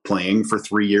not playing for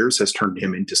 3 years has turned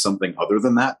him into something other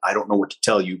than that, I don't know what to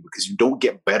tell you, because you don't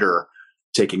get better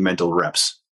taking mental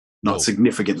reps. Not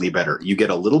significantly better. You get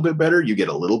a little bit better. You get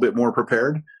a little bit more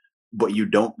prepared, but you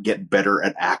don't get better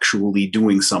at actually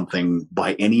doing something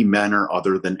by any manner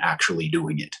other than actually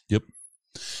doing it. Yep.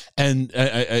 And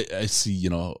I see,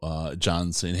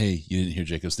 John saying, hey, you didn't hear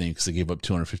Jacob's name because they gave up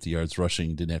 250 yards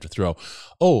rushing, didn't have to throw.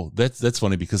 Oh, that's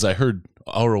funny, because I heard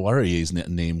Aruarie's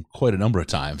name quite a number of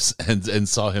times and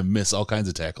saw him miss all kinds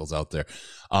of tackles out there.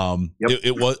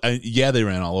 They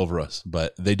ran all over us,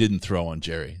 but they didn't throw on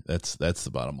Jerry. That's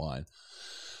the bottom line.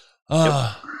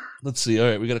 Let's see. All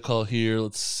right, we got a call here.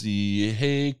 Let's see.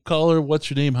 Hey, caller, what's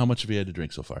your name? How much have you had to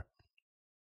drink so far?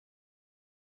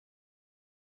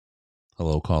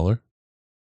 Hello, caller.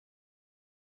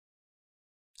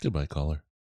 Goodbye, caller.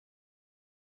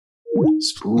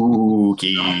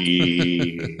 Spooky.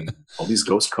 All these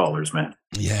ghost callers, man.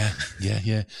 Yeah.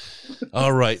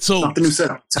 All right. So not the new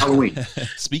setup. It's Halloween.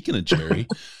 Speaking of Jerry,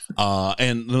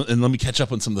 and let me catch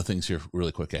up on some of the things here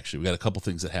really quick. Actually, we got a couple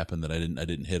things that happened that I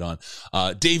didn't hit on.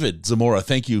 David Zamora,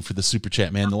 thank you for the super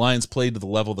chat, man. The Lions played to the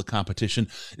level of the competition.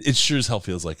 It sure as hell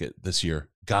feels like it this year.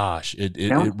 Gosh, it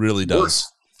really does. Worse.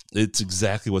 It's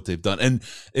exactly what they've done, and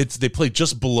they play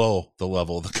just below the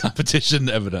level of the competition,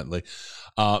 evidently.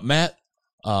 Matt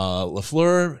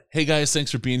LaFleur, hey guys,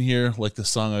 thanks for being here. Like the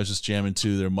song I was just jamming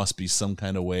to, there must be some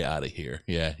kind of way out of here.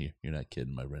 Yeah, you're not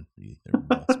kidding, my friend. There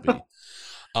must be.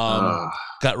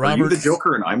 Got Robert. Are you the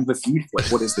Joker and I'm the thief? Like,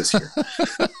 what is this here?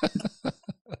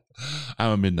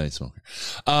 I'm a midnight smoker.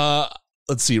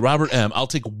 Let's see, Robert M. I'll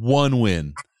take one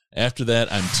win. After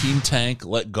that, I'm Team Tank.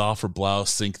 Let Goff or Blau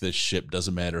sink this ship.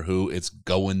 Doesn't matter who. It's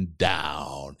going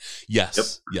down.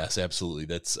 Yes,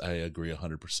 absolutely. I agree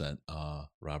 100%,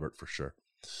 Robert, for sure.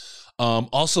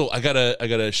 Also, I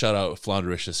gotta shout out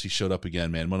Floundericious. He showed up again,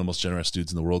 man. One of the most generous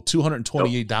dudes in the world.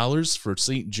 $228 for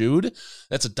St. Jude.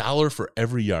 That's $1 for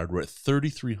every yard. We're at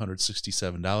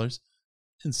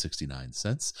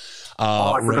 $367.69.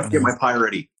 I forgot to get my pie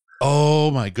ready. Oh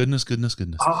my goodness.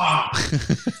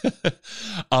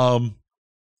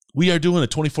 We are doing a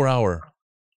 24-hour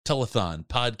telethon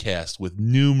podcast with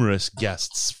numerous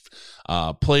guests,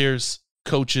 players,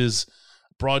 coaches,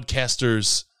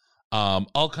 broadcasters,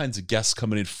 all kinds of guests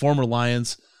coming in, former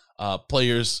Lions,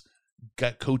 players.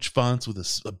 Got Coach Fonts with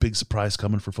a big surprise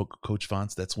coming for Coach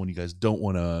Fonts. That's one you guys don't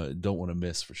want to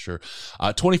miss for sure.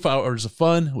 24 hours of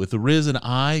fun with the Riz and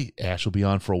I. Ash will be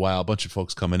on for a while. A bunch of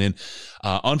folks coming in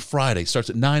on Friday.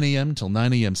 Starts at 9 a.m. until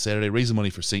 9 a.m. Saturday. Raising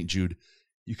money for St. Jude.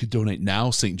 You can donate now,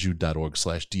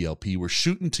 stjude.org/DLP. We're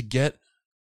shooting to get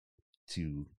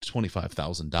to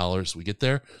 $25,000. We get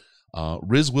there.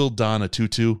 Riz will don a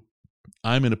tutu.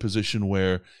 I'm in a position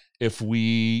where if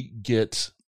we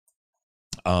get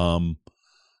to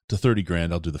 30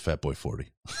 grand, I'll do the Fat Boy 40.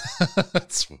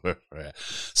 That's where we're at.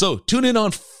 So tune in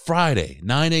on Friday,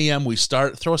 9 a.m. We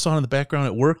start. Throw us on in the background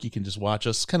at work. You can just watch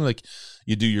us, kind of like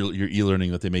you do your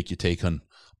e-learning that they make you take on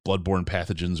bloodborne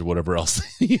pathogens or whatever else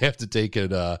you have to take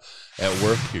at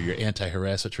work. Your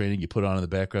anti-harassment training, you put it on in the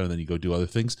background, and then you go do other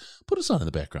things. Put us on in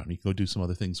the background. You can go do some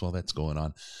other things while that's going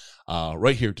on.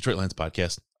 Right here, Detroit Lions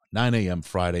Podcast, 9 a.m.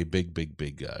 Friday.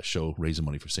 Big show, raising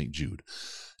money for St. Jude.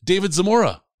 David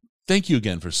Zamora, thank you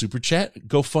again for Super Chat.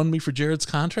 GoFundMe for Jared's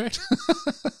contract.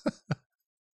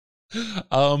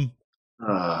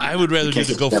 I would rather do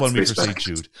the GoFundMe for St.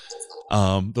 Jude.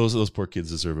 Those poor kids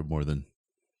deserve it more than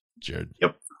Jared.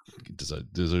 Yep.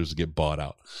 Deserves to get bought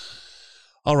out.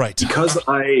 All right. Because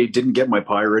I didn't get my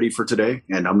pie ready for today,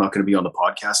 and I'm not going to be on the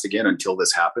podcast again until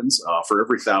this happens, for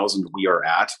every 1,000 we are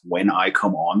at, when I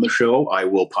come on the show, I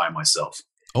will pie myself.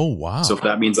 Oh, wow. So if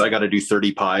that means I got to do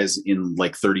 30 pies in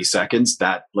like 30 seconds,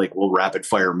 that like will rapid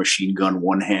fire machine gun,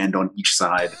 one hand on each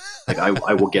side. Like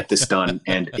I will get this done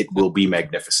and it will be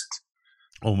magnificent.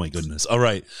 Oh my goodness. All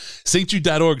right.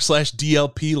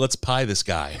 stjude.org/DLP. Let's pie this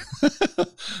guy.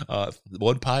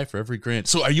 1 pie for every grant.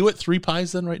 So are you at 3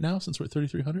 pies then right now since we're at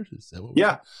 3,300? Is that what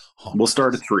we'll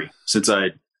start at 3 since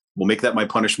we'll make that my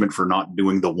punishment for not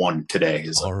doing the 1 today.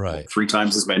 Is all right. 3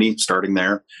 times as many starting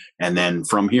there. And then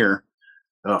from here,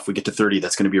 if we get to 30,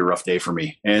 that's going to be a rough day for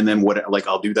me. And then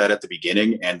I'll do that at the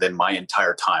beginning. And then my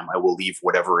entire time, I will leave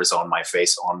whatever is on my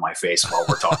face while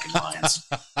we're talking Lions.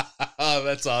 Oh,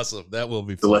 that's awesome. That will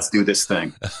be fun. So let's do this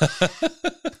thing.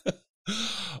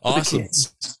 Awesome.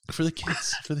 For the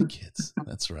kids.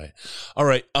 That's right. All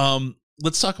right.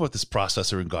 Let's talk about this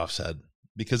processor in Goff's head,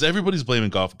 because everybody's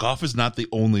blaming Goff. Goff is not the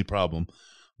only problem,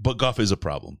 but Goff is a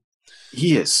problem.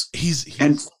 He is. He's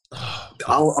and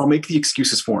I'll make the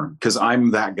excuses for him because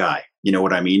I'm that guy. You know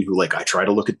what I mean? Who I try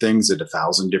to look at things at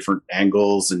 1,000 different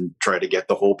angles and try to get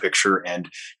the whole picture. And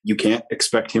you can't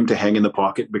expect him to hang in the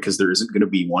pocket because there isn't going to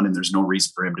be one, and there's no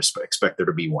reason for him to expect there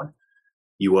to be one.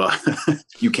 You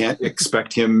can't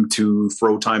expect him to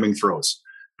throw timing throws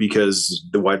because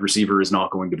the wide receiver is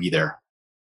not going to be there.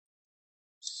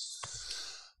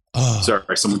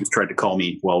 Sorry, someone just tried to call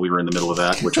me while we were in the middle of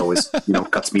that, which always,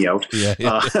 cuts me out.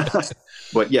 Yeah.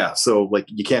 But yeah, so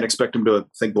you can't expect him to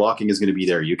think blocking is going to be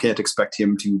there. You can't expect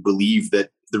him to believe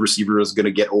that the receiver is going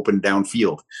to get open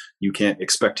downfield. You can't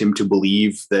expect him to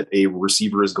believe that a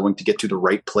receiver is going to get to the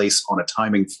right place on a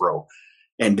timing throw.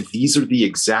 And these are the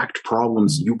exact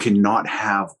problems you cannot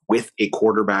have with a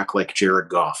quarterback like Jared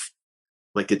Goff.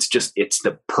 It's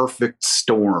the perfect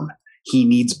storm. He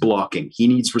needs blocking. He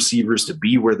needs receivers to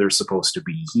be where they're supposed to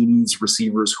be. He needs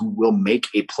receivers who will make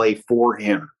a play for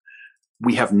him.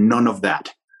 We have none of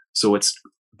that. So it's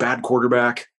bad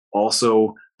quarterback,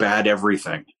 also bad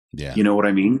everything. Yeah. You know what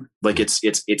I mean? It's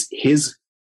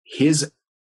his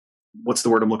what's the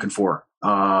word I'm looking for?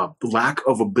 Lack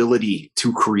of ability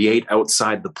to create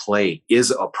outside the play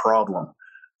is a problem,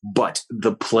 but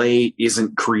the play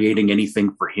isn't creating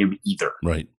anything for him either.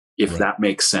 Right. If that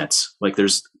makes sense.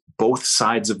 There's both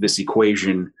sides of this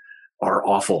equation are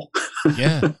awful.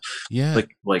 Yeah. Yeah.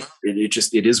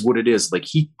 It is what it is.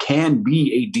 He can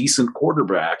be a decent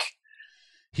quarterback.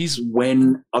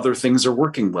 When other things are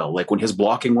working well, when his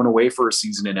blocking went away for a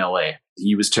season in LA,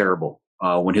 he was terrible.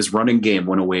 When his running game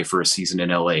went away for a season in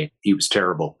LA, he was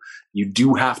terrible. You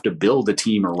do have to build a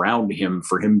team around him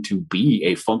for him to be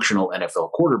a functional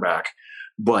NFL quarterback.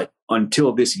 But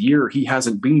until this year, he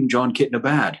hasn't been John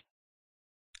Kitna-Bad.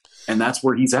 And that's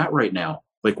where he's at right now.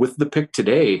 With the pick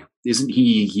today, isn't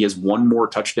he has 1 more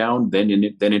touchdown than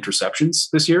interceptions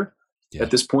this year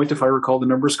at this point, if I recall the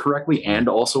numbers correctly, and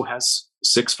also has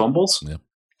 6 fumbles. Yeah.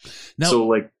 Now,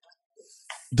 so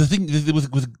the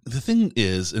thing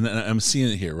is, and I'm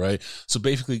seeing it here, right? So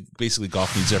basically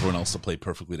Goff needs everyone else to play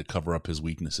perfectly to cover up his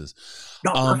weaknesses.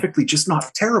 Not perfectly, just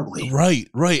not terribly.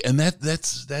 Right. And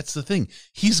that's the thing.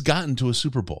 He's gotten to a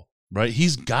Super Bowl, right?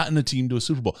 He's gotten a team to a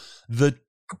Super Bowl.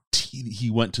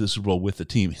 He went to the Super Bowl with the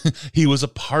team. He was a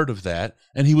part of that,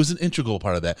 and he was an integral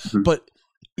part of that. Mm-hmm. But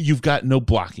you've got no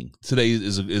blocking. Today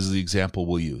is the example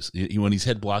we'll use. When he's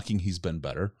had blocking, he's been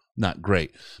better. Not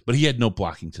great, but he had no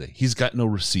blocking today. He's got no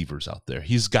receivers out there.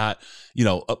 He's got,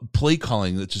 a play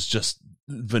calling that is just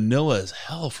vanilla as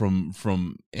hell from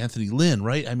Anthony Lynn,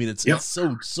 right? I mean, it's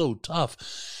so tough.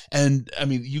 And I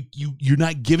mean, you're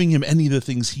not giving him any of the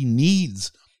things he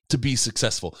needs to be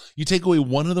successful. You take away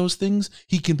one of those things,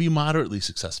 he can be moderately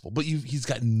successful, but he's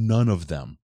got none of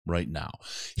them right now.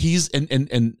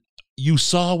 And you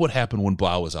saw what happened when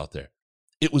Blau was out there.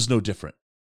 It was no different,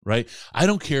 right? I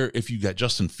don't care if you got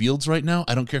Justin Fields right now.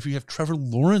 I don't care if you have Trevor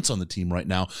Lawrence on the team right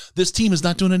now. This team is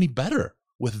not doing any better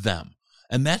with them.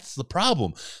 And that's the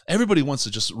problem. Everybody wants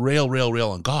to just rail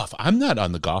on Goff. I'm not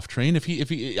on the Goff train.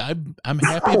 I'm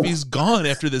happy if he's gone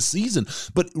after this season.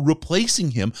 But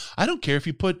replacing him, I don't care if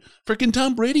you put freaking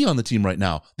Tom Brady on the team right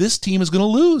now. This team is going to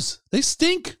lose. They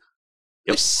stink.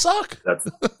 They suck. That's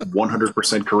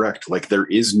 100% correct. There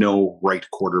is no right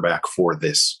quarterback for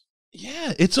this.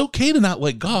 Yeah, it's okay to not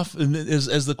like Goff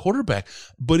as the quarterback,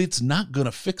 but it's not going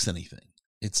to fix anything.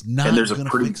 It's not going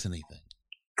to fix anything.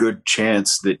 Good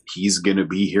chance that he's going to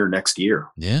be here next year.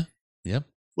 Yeah. Yep.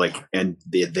 And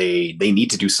they need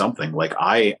to do something.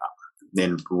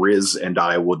 And Riz and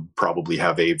I would probably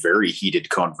have a very heated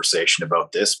conversation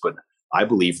about this, but I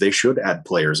believe they should add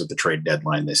players at the trade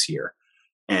deadline this year.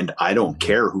 And I don't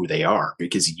care who they are,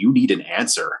 because you need an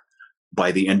answer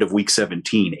by the end of week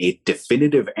 17, a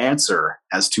definitive answer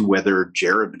as to whether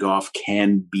Jared Goff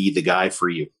can be the guy for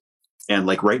you. And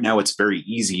like right now, it's very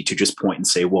easy to just point and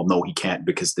say, well, no, he can't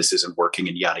because this isn't working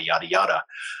and yada, yada, yada.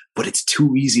 But it's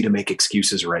too easy to make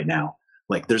excuses right now.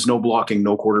 Like there's no blocking,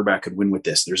 no quarterback could win with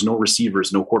this. There's no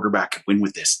receivers, no quarterback could win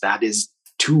with this. That is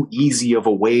too easy of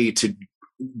a way to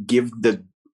give the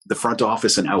front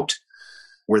office an out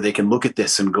where they can look at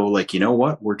this and go like, you know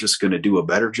what, we're just going to do a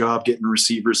better job getting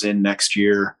receivers in next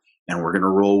year. And we're going to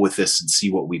roll with this and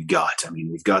see what we've got. I mean,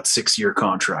 we've got 6-year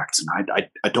contracts and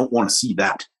I don't want to see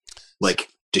that. Like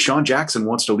Deshaun Jackson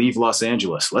wants to leave Los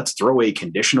Angeles. Let's throw a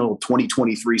conditional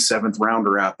 2023 7th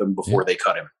rounder at them before they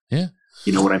cut him. Yeah.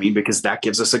 You know what I mean? Because that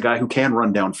gives us a guy who can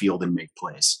run downfield and make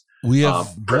plays. We have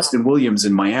Preston Williams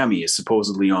in Miami is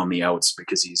supposedly on the outs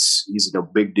because he's a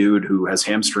big dude who has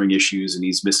hamstring issues and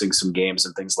he's missing some games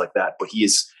and things like that. But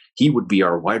he would be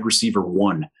our wide receiver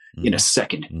 1 in a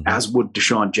second, as would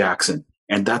Deshaun Jackson.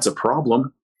 And that's a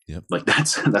problem. Yep. Like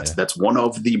that's one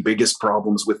of the biggest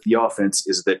problems with the offense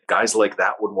is that guys like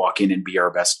that would walk in and be our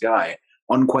best guy.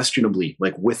 Unquestionably,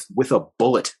 like with a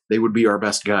bullet, they would be our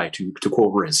best guy, to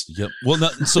quote Riz. Yep. Well,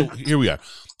 so here we are.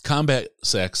 Combat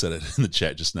Sack said it in the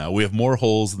chat just now. We have more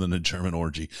holes than a German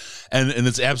orgy. And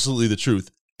it's absolutely the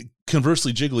truth.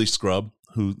 Conversely, Jiggly Scrub,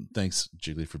 who thanks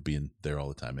Jiggly for being there all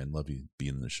the time, man. Love you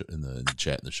being in the show, in the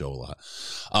chat and the show a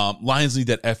lot. Lions need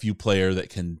that FU player that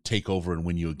can take over and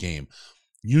win you a game.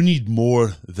 You need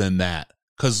more than that.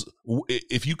 Because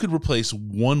if you could replace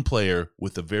one player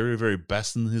with the very, very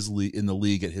best in the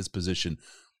league at his position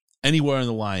anywhere in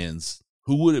the Lions,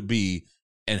 who would it be,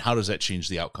 and how does that change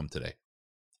the outcome today?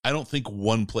 I don't think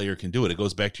one player can do it. It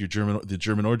goes back to the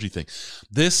German orgy thing.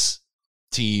 This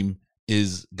team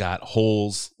is got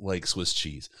holes like Swiss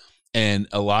cheese, and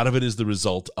a lot of it is the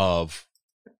result of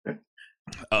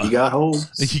you got holes.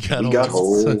 You got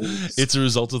holes. It's a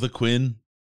result of the Quinn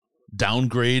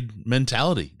downgrade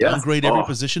mentality. Downgrade every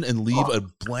position and leave a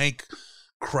blank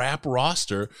crap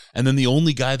roster, and then the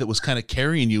only guy that was kind of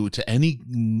carrying you to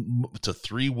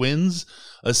 3 wins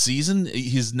a season,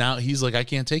 he's like, I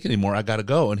can't take it anymore, I gotta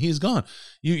go, and he's gone.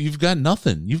 You've got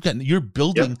nothing. You're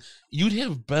building. You'd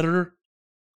have better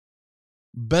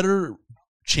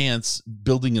chance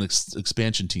building an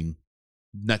expansion team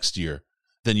next year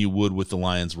than you would with the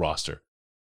Lions roster.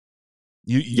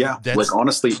 Like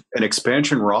honestly, an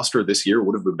expansion roster this year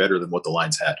would have been better than what the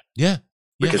Lions had.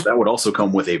 Because that would also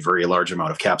come with a very large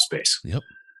amount of cap space. Yep.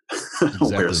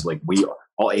 Exactly. Whereas like we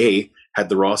all had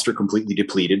the roster completely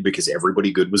depleted because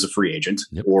everybody good was a free agent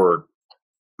or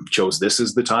chose this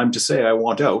as the time to say I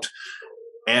want out.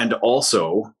 And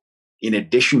also, in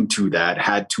addition to that,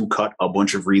 had to cut a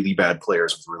bunch of really bad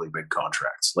players with really big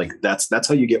contracts. Like that's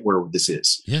how you get where this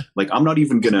is. Yeah. Like I'm not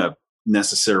even gonna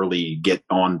necessarily get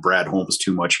on Brad Holmes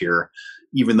too much here,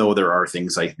 even though there are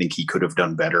things I think he could have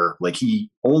done better. Like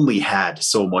he only had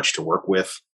so much to work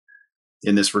with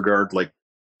in this regard. Like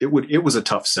it was a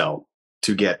tough sell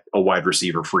to get a wide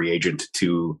receiver free agent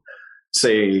to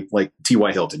say like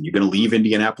T.Y. Hilton, you're going to leave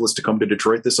Indianapolis to come to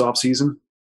Detroit this offseason?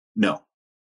 No.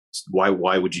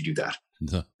 Why would you do that?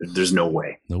 No. There's no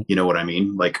way. Nope. You know what I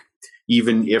mean? Like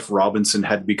even if Robinson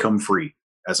had become free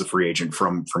as a free agent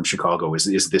from Chicago,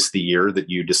 is this the year that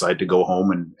you decide to go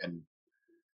home and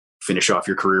finish off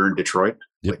your career in Detroit?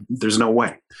 Yep. Like, there's no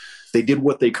way. They did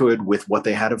what they could with what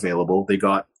they had available. They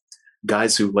got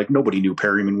guys who, like, nobody knew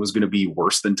Perryman was going to be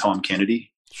worse than Tom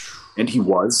Kennedy. And he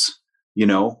was,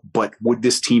 but would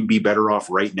this team be better off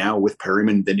right now with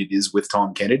Perryman than it is with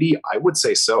Tom Kennedy? I would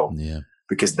say so. Yeah.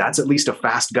 Because that's at least a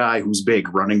fast guy who's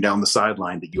big running down the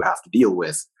sideline that you have to deal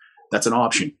with. That's an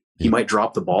option. He might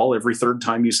drop the ball every third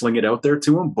time you sling it out there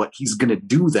to him, but he's going to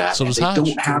do that. So does Hodge. They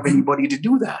don't have anybody to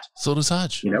do that. So does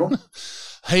Hodge.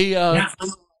 Hey,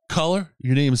 caller,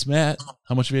 your name's Matt.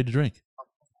 How much have you had to drink?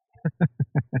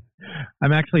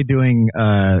 I'm actually doing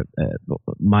I'm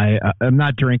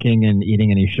not drinking and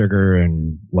eating any sugar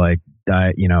and like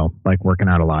diet, like working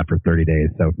out a lot for 30 days.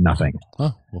 So nothing.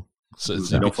 Oh, well. So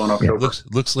no fun October.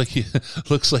 Looks like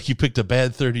you picked a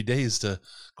bad 30 days to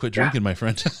quit drinking, my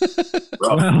friend.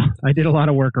 Well, I did a lot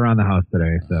of work around the house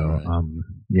today, so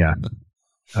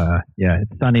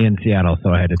it's sunny in Seattle, so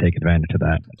I had to take advantage of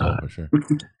that. For sure.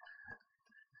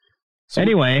 So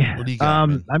anyway, what do you got,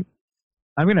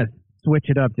 I'm gonna switch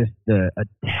it up just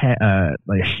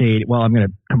like a shade. Well, I'm gonna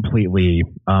completely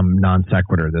non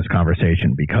sequitur this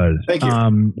conversation because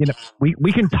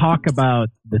we can talk about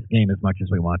this game as much as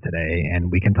we want today,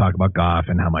 and we can talk about Goff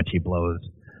and how much he blows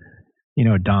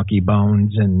donkey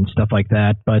bones and stuff like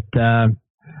that. But the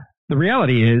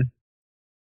reality is,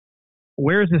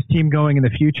 where is this team going in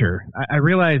the future? I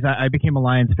realize I became a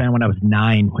Lions fan when I was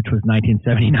 9, which was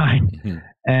 1979. Mm-hmm.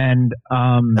 And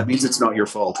that means it's not your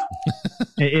fault.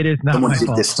 It is not Someone my did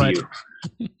fault. This to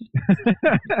you.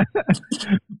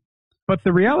 But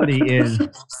the reality is,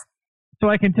 so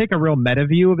I can take a real meta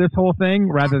view of this whole thing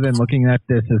rather than looking at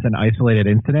this as an isolated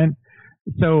incident.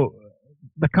 So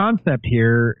the concept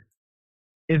here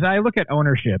is I look at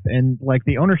ownership, and like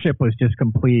the ownership was just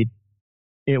complete.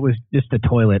 It was just a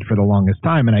toilet for the longest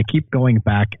time. And I keep going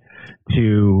back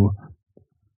to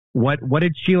what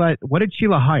did Sheila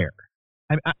hire?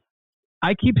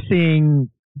 I keep seeing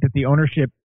that the ownership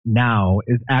now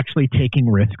is actually taking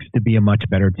risks to be a much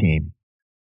better team.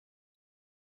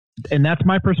 And that's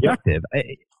my perspective. Yep.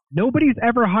 Nobody's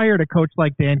ever hired a coach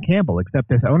like Dan Campbell except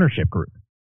this ownership group.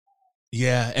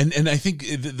 Yeah, and I think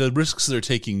the risks they're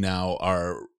taking now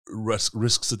are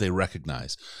risks that they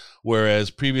recognize. Whereas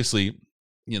previously,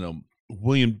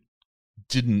 William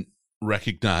didn't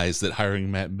recognize that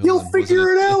hiring Matt Millen You'll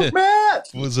figure it out, Matt!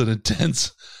 was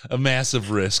a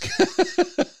massive risk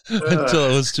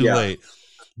until it was too late.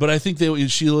 But I think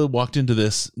Sheila walked into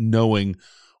this knowing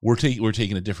we're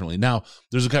taking it differently. Now,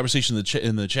 there's a conversation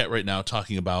in the chat right now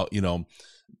talking about,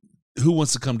 who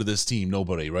wants to come to this team?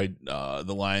 Nobody, right?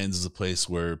 The Lions is a place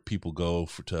where people go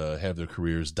to have their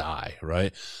careers die,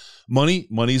 right?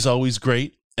 Money's always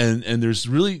great, and there's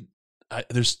really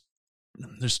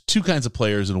there's two kinds of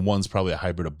players, and one's probably a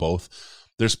hybrid of both.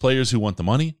 There's players who want the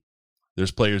money,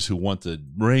 there's players who want the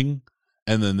ring,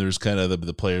 and then there's kind of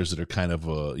the players that are kind of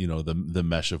the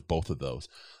mesh of both of those.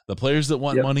 The players that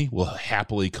want money will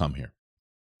happily come here.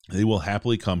 They will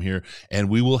happily come here, and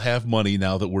we will have money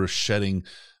now that we're shedding.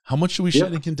 How much are we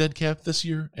shedding in dead cap this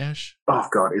year, Ash? Oh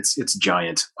God, it's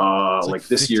giant. Like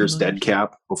this year's million? Dead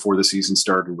cap before the season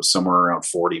started was somewhere around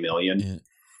 40 million. Yeah.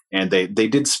 And they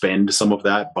did spend some of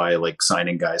that by like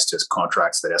signing guys to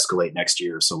contracts that escalate next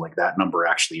year. So like that number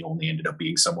actually only ended up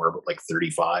being somewhere about like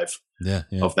 35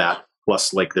 of that.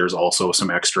 Plus like there's also some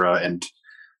extra, and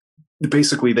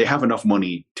basically they have enough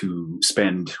money to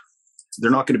spend.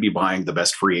 They're not going to be buying the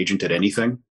best free agent at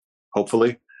anything,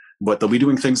 hopefully, but they'll be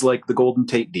doing things like the Golden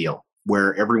Tate deal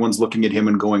where everyone's looking at him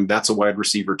and going, that's a wide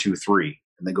receiver 2-3.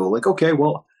 And they go like, okay,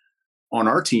 well, on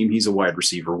our team, he's a wide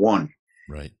receiver 1.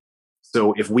 Right.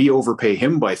 So if we overpay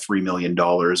him by $3 million,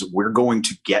 we're going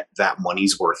to get that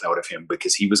money's worth out of him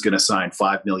because he was going to sign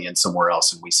 $5 million somewhere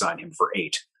else and we sign him for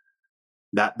 $8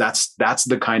 million. That's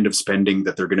the kind of spending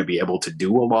that they're going to be able to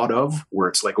do a lot of, where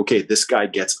it's like, okay, this guy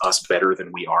gets us better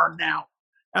than we are now,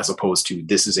 as opposed to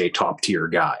this is a top tier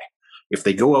guy. If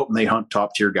they go out and they hunt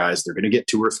top tier guys, they're going to get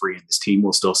 2 or 3 and this team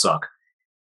will still suck,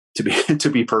 to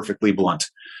be perfectly blunt.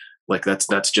 Like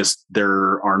that's just,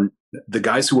 there are the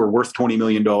guys who are worth $20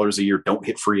 million a year don't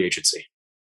hit free agency.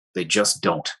 They just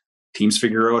don't. Teams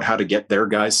figure out how to get their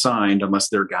guys signed unless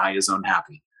their guy is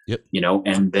unhappy,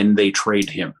 and then they trade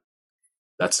him.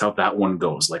 That's how that one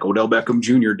goes. Like Odell Beckham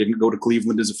Jr. didn't go to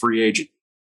Cleveland as a free agent.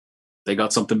 They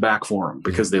got something back for him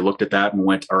because they looked at that and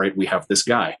went, all right, we have this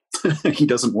guy. He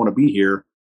doesn't want to be here.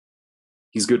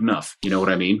 He's good enough. You know what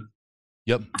I mean?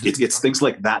 Yep. It's things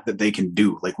like that they can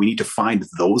do. Like we need to find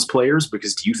those players,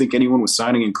 because do you think anyone was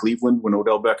signing in Cleveland when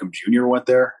Odell Beckham Jr. went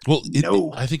there? Well,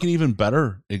 no. I think an even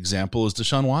better example is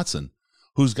Deshaun Watson,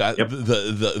 who's got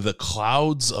the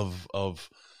clouds of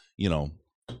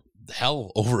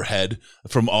hell overhead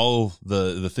from all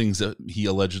the things that he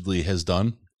allegedly has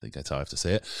done. I think that's how I have to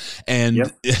say it.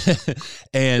 And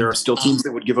and there are still teams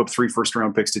that would give up 3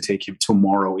 first-round picks to take him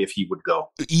tomorrow if he would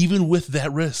go. Even with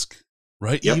that risk,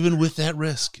 right? Yep. Even with that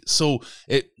risk. So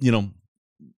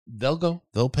they'll go,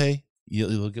 they'll pay.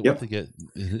 You'll get what they get.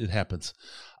 It happens.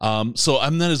 So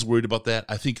I'm not as worried about that.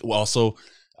 I think also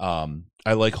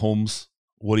I like Holmes,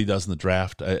 what he does in the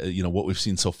draft. What we've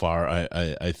seen so far,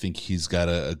 I think he's got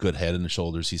a good head and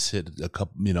shoulders. He's hit a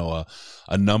couple,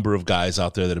 a number of guys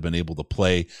out there that have been able to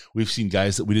play. We've seen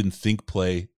guys that we didn't think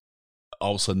play.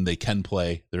 All of a sudden they can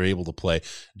play. They're able to play.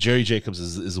 Jerry Jacobs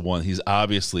is the one. He's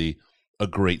obviously a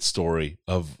great story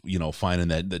of, finding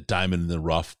that diamond in the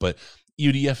rough. But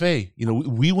UDFA,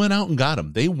 we went out and got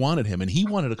him. They wanted him, and he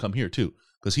wanted to come here too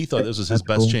because he thought this was his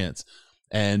best chance.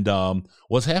 And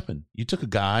what's happened? You took a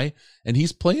guy, and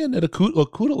he's playing at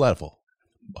Okudah level.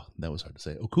 That was hard to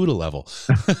say. Okudah level.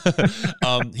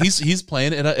 He's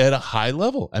playing at a high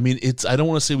level. I mean, I don't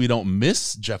want to say we don't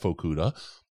miss Jeff Okudah,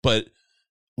 but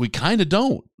we kind of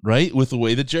don't, right? With the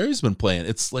way that Jerry's been playing,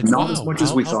 it's like not as much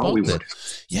as we thought we would.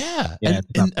 Yeah, and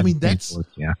I mean that's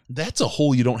a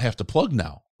hole you don't have to plug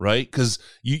now, right? Because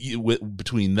you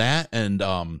between that and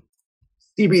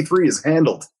CB3 is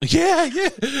handled. Yeah.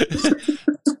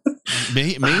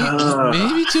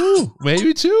 maybe two,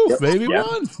 yep, maybe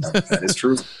one. That is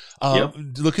true.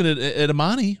 Looking at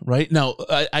Amani right now,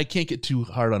 I can't get too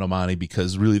hard on Amani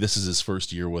because really this is his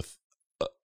first year with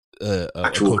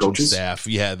coaching coaches? staff,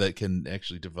 that can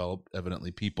actually develop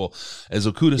evidently people. As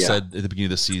Okuda said at the beginning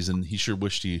of the season, he sure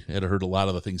wished he had heard a lot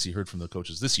of the things he heard from the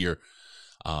coaches this year,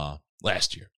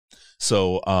 last year.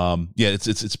 So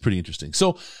it's pretty interesting.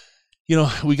 So,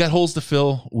 we got holes to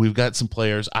fill. We've got some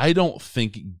players. I don't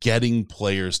think getting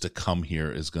players to come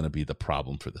here is going to be the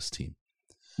problem for this team.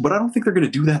 But I don't think they're going to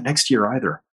do that next year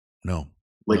either. No.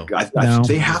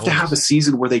 They have to have a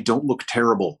season where they don't look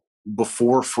terrible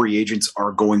before free agents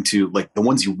are going to, like, the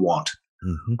ones you want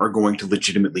are going to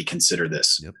legitimately consider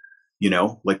this. Yep.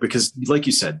 Because like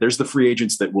you said, there's the free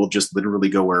agents that will just literally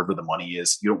go wherever the money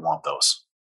is. You don't want those.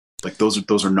 Like,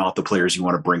 those are not the players you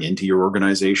want to bring into your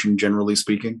organization, generally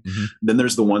speaking. Then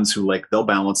there's the ones who, like, they'll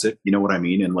balance it. You know what I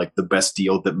mean? And, like, the best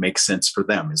deal that makes sense for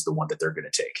them is the one that they're going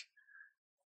to take.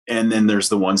 And then there's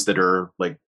the ones that are,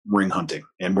 like, ring hunting,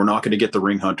 and we're not going to get the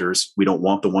ring hunters. We don't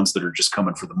want the ones that are just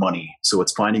coming for the money. So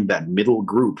it's finding that middle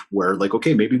group where, like,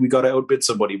 okay, maybe we got to outbid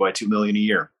somebody by $2 million a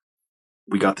year.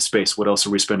 We got the space. What else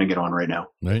are we spending it on right now?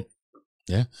 Right.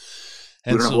 Yeah.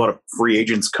 And we don't have a lot of free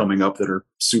agents coming up that are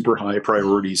super high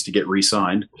priorities to get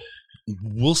re-signed.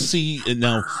 We'll see.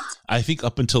 Now, I think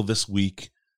up until this week,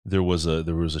 there was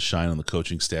a shine on the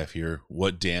coaching staff here.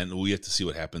 We have to see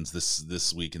what happens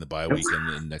this week in the bye week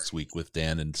and next week with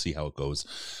Dan and see how it goes.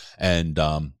 And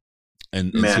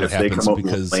see what happens,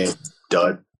 because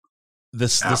dud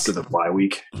this after the bye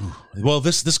week. Well,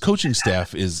 this coaching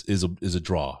staff is a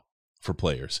draw for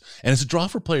players, and it's a draw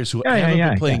for players who haven't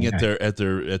been playing at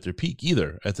their peak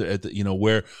either, at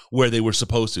the where they were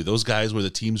supposed to. Those guys where the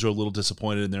teams are a little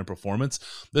disappointed in their performance.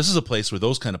 This is a place where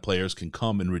those kind of players can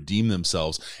come and redeem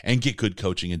themselves and get good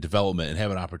coaching and development and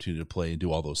have an opportunity to play and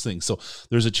do all those things. So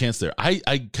there's a chance there.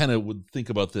 I kind of would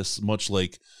think about this much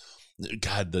like,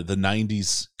 God, the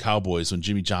 90s Cowboys when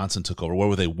Jimmy Johnson took over. Where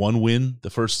were they? 1 win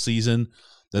the first season.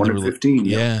 Then 1-15.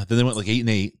 Then they went like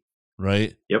 8-8.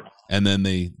 Right. Yep. And then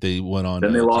they went on.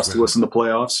 Then they lost to us in the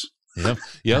playoffs. Yep.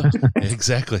 Yeah.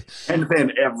 Exactly. And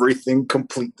then everything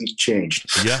completely changed.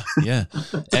 Yeah.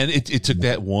 And it took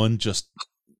that one just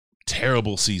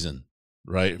terrible season,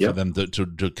 right, for them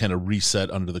to kind of reset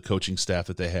under the coaching staff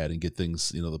that they had and get things,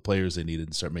 the players they needed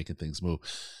and start making things move.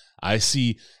 I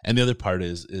see. And the other part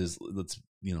is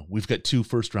we've got 2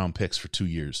 first-round picks for 2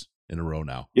 years in a row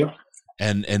now. Yep.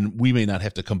 And we may not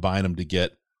have to combine them to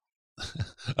get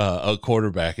a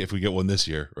quarterback if we get one this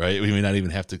year, right? We may not even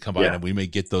have to combine them. We may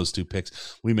get those 2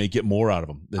 picks. We may get more out of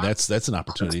them. That's an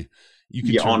opportunity.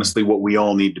 Honestly, what we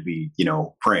all need to be,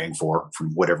 praying for,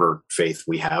 from whatever faith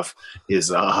we have, is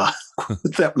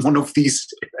that one of these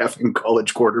effing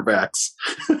college quarterbacks,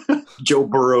 Joe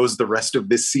Burrow's the rest of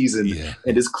this season,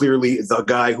 and is clearly the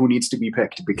guy who needs to be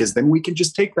picked, because then we can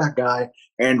just take that guy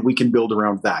and we can build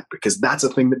around that, because that's a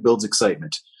thing that builds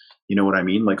excitement. You know what I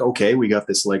mean? Like, okay, we got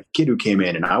this kid who came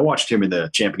in, and I watched him in the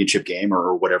championship game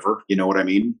or whatever. You know what I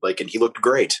mean? And he looked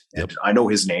great. And I know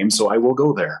his name, so I will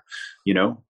go there.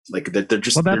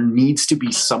 There needs to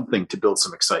be something to build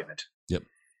some excitement. Yep.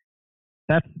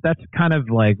 That's kind of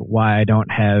like why I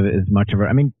don't have as much of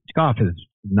Goff has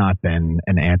not been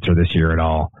an answer this year at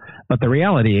all. But the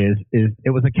reality is it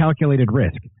was a calculated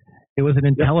risk. It was an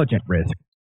intelligent risk.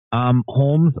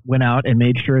 Holmes went out and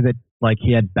made sure that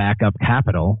he had backup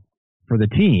capital for the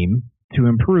team to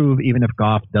improve, even if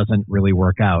Goff doesn't really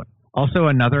work out. Also,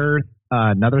 another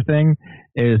thing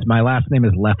is my last name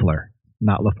is Leffler,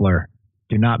 not LaFleur.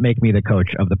 Do not make me the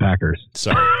coach of the Packers.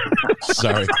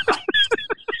 Sorry.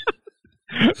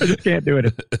 I just can't do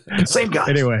it. Same guy.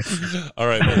 Anyway. All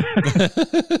right, man.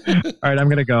 All right, I'm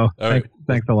going to go.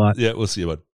 Thanks a lot. Yeah, we'll see you,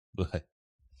 bud. Bye.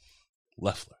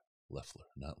 Leffler,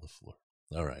 not LaFleur.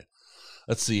 All right.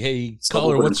 Let's see. Hey,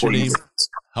 caller, what's your name?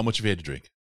 How much have you had to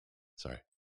drink? Sorry.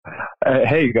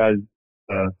 Hey, you guys.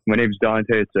 My name's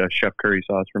Dante. It's Chef Curry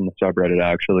Sauce from the subreddit,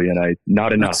 actually, and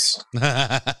not enough.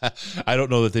 I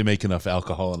don't know that they make enough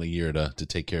alcohol in a year to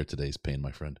take care of today's pain,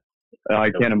 my friend.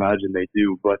 I can't imagine they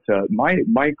do. But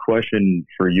my question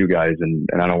for you guys, and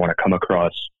I don't want to come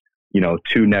across,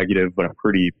 too negative, but I'm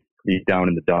pretty down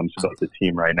in the dumps about the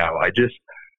team right now.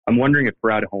 I'm wondering if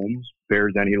Brad Holmes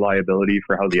bears any liability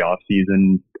for how the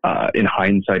offseason, in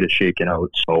hindsight, is shaken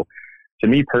out. So, to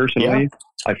me personally,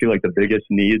 I feel like the biggest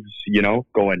needs,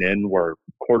 going in were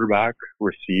quarterback,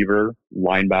 receiver,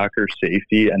 linebacker,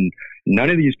 safety, and none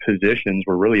of these positions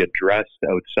were really addressed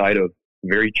outside of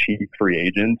very cheap free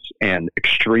agents and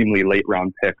extremely late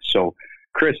round picks. So,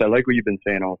 Chris, I like what you've been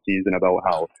saying all season about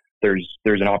how there's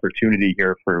an opportunity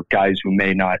here for guys who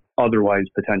may not otherwise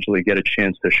potentially get a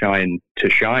chance to shine.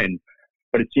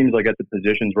 But it seems like at the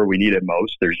positions where we need it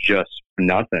most, there's just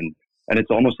nothing. and it's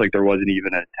almost like there wasn't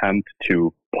even an attempt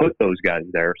to put those guys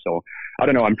there. So I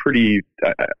don't know. I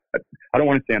don't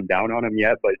want to say I'm down on him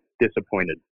yet, but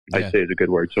disappointed, I'd say, is a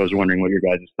good word. So I was wondering what your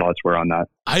guys' thoughts were on that.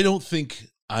 I don't think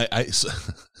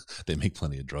they make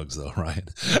plenty of drugs though, Ryan.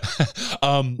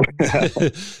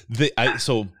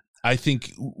 I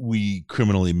think we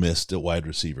criminally missed at wide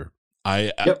receiver.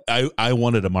 I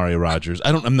wanted Amari Rodgers.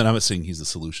 I'm not saying he's the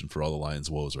solution for all the Lions'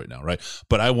 woes right now, right?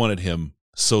 But I wanted him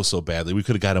so badly. We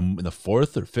could have got him in the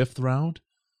 4th or 5th round.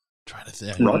 I'm trying to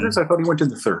think. Rodgers, I thought he went in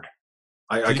the 3rd.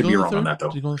 I could be wrong on that, though.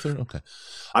 Did he go in the 3rd? Okay.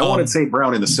 I wanted St.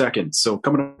 Brown in the 2nd, so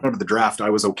coming out of the draft, I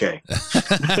was okay.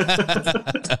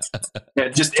 Yeah,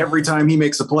 just every time he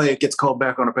makes a play, it gets called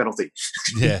back on a penalty.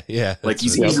 Yeah. Like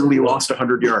he's easily lost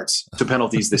 100 yards to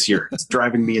penalties this year. It's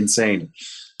driving me insane.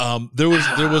 There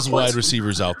was wide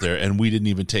receivers out there, and we didn't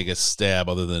even take a stab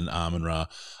other than Amon-Ra.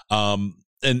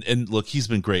 And look, he's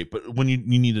been great, but when you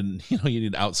need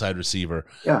an outside receiver,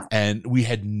 and we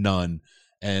had none.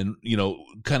 And,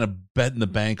 kind of betting the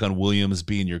bank on Williams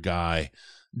being your guy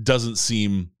doesn't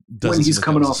seem when he's like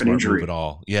coming off an injury at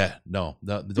all. Yeah, no.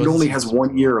 He only has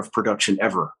 1 year of production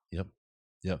ever. Yep.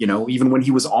 Even when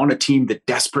he was on a team that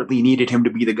desperately needed him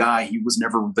to be the guy, he was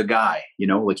never the guy.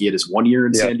 Like he had his 1 year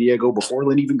in San Diego before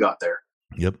Lynn even got there.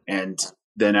 Yep. And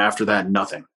then after that,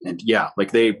 nothing. And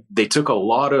like they took a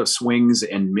lot of swings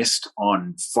and missed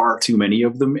on far too many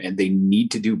of them, and they need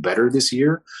to do better this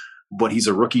year. But he's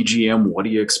a rookie GM. What do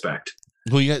you expect?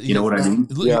 Well, you know what I mean?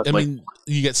 I mean,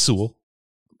 you get Sewell.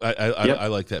 I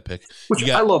like that pick.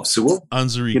 I love Sewell.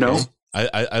 Anzarike.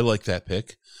 I like that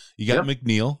pick. You got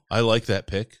McNeil. I like that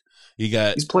pick.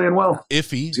 He's playing well.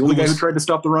 Iffy. He's the only guy who tried to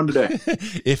stop the run today.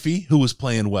 Iffy, who was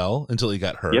playing well until he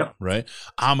got hurt. Right.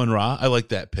 Amon-Ra. I like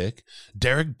that pick.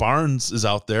 Derek Barnes is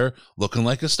out there looking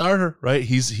like a starter. Right.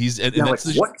 He's and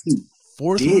that's what he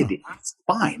 4th did. round. It's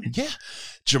fine. Yeah.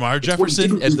 Jamar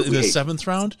Jefferson in the 7th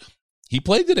round. He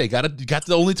played today. Got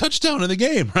the only touchdown in the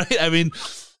game. Right. I mean,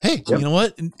 hey, you know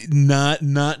what?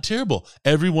 Not terrible.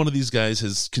 Every one of these guys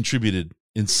has contributed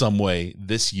in some way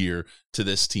this year to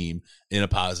this team in a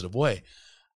positive way.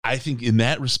 I think in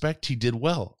that respect, he did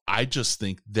well. I just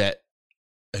think that,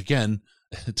 again,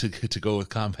 to go with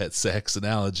Combat Sacks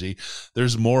analogy,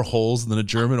 there's more holes than a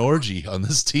German orgy on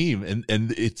this team.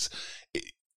 And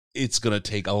it's going to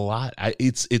take a lot.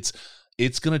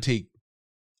 It's going to take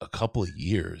a couple of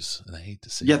years. And I hate to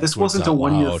say this wasn't a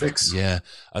 1 year fix. Yeah.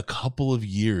 A couple of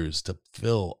years to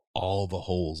fill all the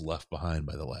holes left behind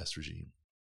by the last regime.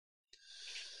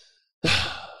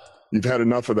 You've had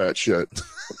enough of that shit.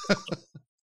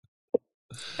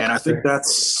 And I think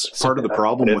that's part of the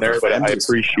problem with there, but I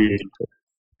appreciate.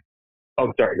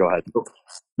 Oh, sorry. Go ahead.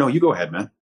 No, you go ahead, man.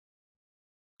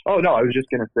 Oh, no, I was just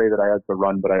going to say that I had to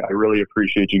run, but I really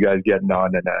appreciate you guys getting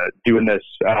on and doing this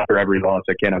after every loss.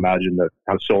 I can't imagine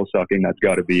how soul-sucking that's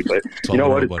got to be. But you know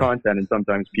what? It's content, and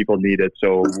sometimes people need it.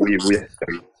 So we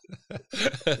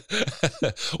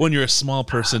when you're a small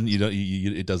person,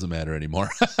 it doesn't matter anymore.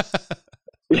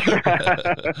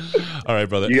 All right,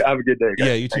 brother. You have a good day, guys.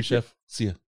 Yeah, you too, Chef. See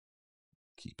ya.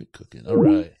 Keep it cooking. All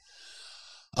right.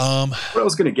 What I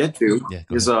was going to get to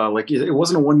is it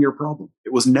wasn't a 1 year problem.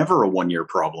 It was never a 1 year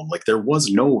problem. Like there was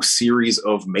no series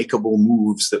of makeable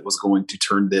moves that was going to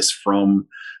turn this from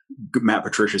Matt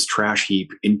Patricia's trash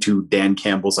heap into Dan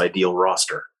Campbell's ideal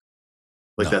roster.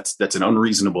 That's an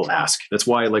unreasonable ask. That's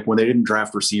why when they didn't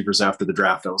draft receivers after the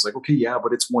draft, I was like, okay, yeah,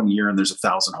 but it's 1 year and there's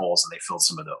 1,000 holes and they filled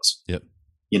some of those. Yep.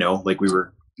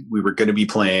 We were going to be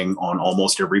playing on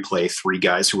almost every play 3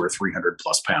 guys who are 300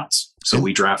 plus pounds. So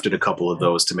we drafted a couple of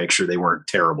those to make sure they weren't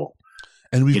terrible.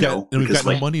 And we've got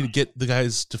no money to get the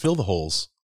guys to fill the holes,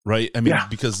 right? I mean,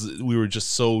 because we were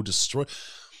just so destroyed.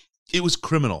 It was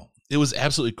criminal. It was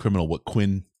absolutely criminal what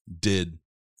Quinn did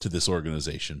to this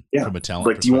organization from a talent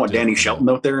perspective. Do you want Danny Shelton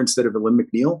out there instead of Lynn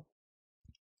McNeil?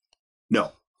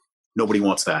 No. Nobody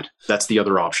wants that. That's the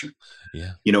other option.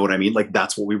 Yeah. You know what I mean?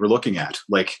 That's what we were looking at.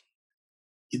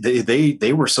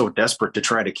 They were so desperate to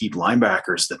try to keep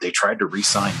linebackers that they tried to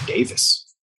re-sign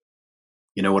Davis.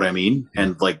 You know what I mean?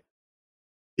 And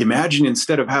imagine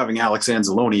instead of having Alex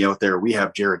Anzalone out there, we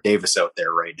have Jared Davis out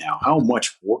there right now. How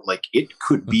much it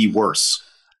could be worse.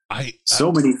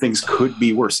 So many things could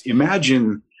be worse.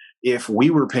 Imagine if we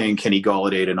were paying Kenny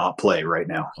Golladay to not play right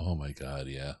now. Oh my God.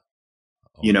 Yeah.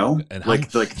 And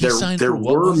there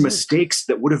were mistakes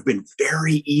that would have been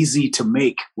very easy to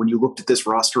make when you looked at this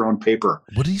roster on paper.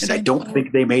 What did he say? I don't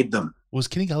think they made them. Was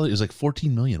Kenny Golladay? It was like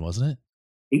 $14 million, wasn't it?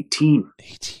 18.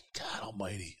 God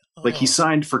almighty. He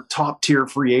signed for top tier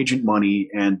free agent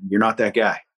money, and you're not that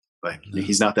guy.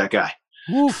 He's not that guy.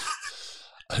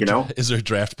 You know, is there a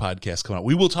draft podcast coming out?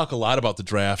 We will talk a lot about the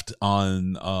draft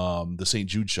on the St.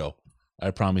 Jude show. I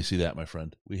promise you that, my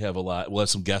friend. We have a lot. We'll have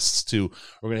some guests too.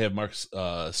 We're going to have Mark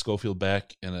Schofield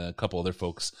back and a couple other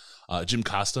folks. Jim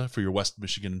Costa for your West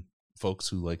Michigan folks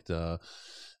who liked the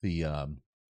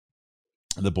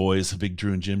boys, the Big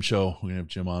Drew and Jim show. We're going to have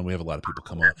Jim on. We have a lot of people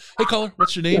come on. Hey, caller,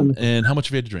 what's your name and how much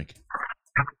have you had to drink?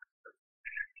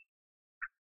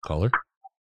 Caller.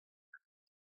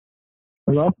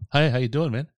 Hello. Hi, how you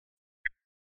doing, man?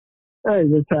 Hey,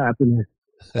 what's happening?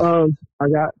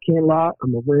 Can't lie,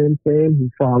 I'm a Rams fan who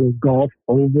follows Goff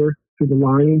over to the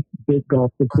Lions, big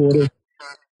Goff supporter.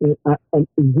 It's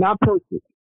not perfect,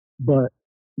 but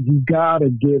you gotta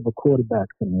give a quarterback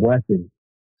some weapons.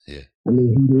 Yeah. I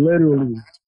mean, he literally,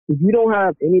 if you don't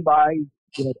have anybody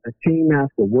that a team has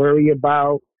to worry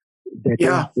about, that they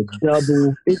have to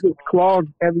double, it just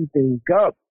clogs everything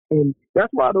up. And that's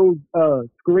why those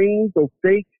screens, those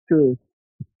fakes to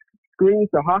screens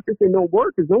to Hockenson don't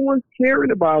work, because no one's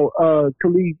caring about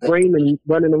Khalid Raymond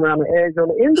running around the edge on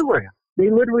the end around. They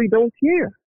literally don't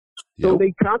care. Yep. So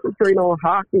they concentrate on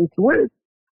Hawk and Swift,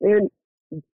 and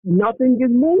nothing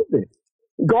gets moving.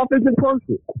 Goff isn't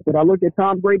perfect, but I look at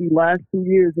Tom Brady last 2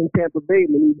 years in Tampa Bay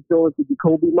when he was throwing to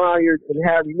Jacoby Myers and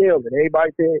Harry Mills, and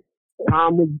everybody said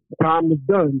Tom was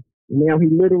done. And now he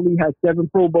literally has 7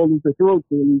 Pro Bowlers to throw to,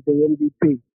 and he's the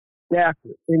MVP.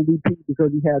 Stafford, MVP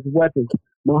because he has weapons.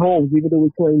 Mahomes, even though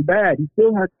he's playing bad, he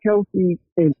still has Kelsey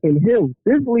and Hill.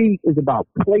 This league is about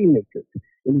playmakers.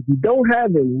 And if you don't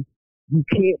have any, you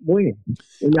can't win.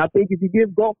 And I think if you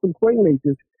give Goff some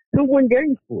playmakers, he'll win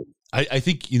games for you. I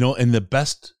think, and the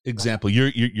best example,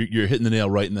 you're hitting the nail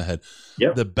right in the head.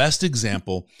 Yep. The best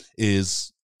example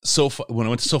is SoFi, when I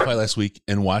went to SoFi last week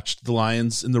and watched the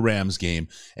Lions and the Rams game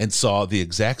and saw the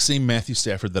exact same Matthew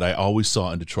Stafford that I always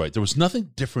saw in Detroit. There was nothing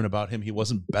different about him. He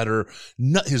wasn't better.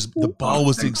 The ball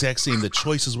was the exact same. The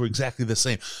choices were exactly the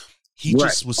same. He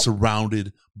just was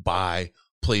surrounded by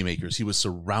playmakers. He was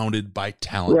surrounded by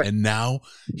talent. Right. And now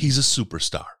he's a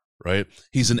superstar, right?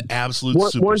 He's an absolute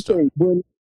superstar. One thing,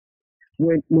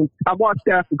 when I watch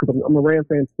Stafford, because I'm a Rams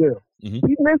fan still,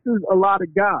 he misses a lot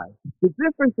of guys. The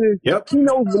difference is he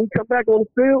knows when he comes back on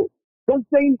the field, those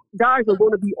same guys are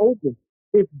going to be open.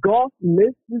 If Goff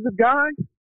misses a guy,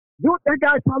 that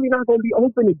guy's probably not going to be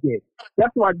open again.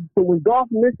 That's why when Goff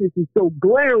misses, it's so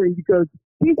glaring because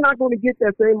he's not going to get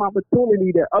that same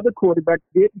opportunity that other quarterbacks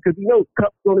get because he knows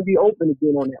Kupp's going to be open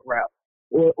again on that route.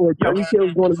 Or Tyreek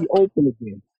Hill's going to be open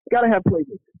again. You got to have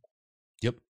playmakers.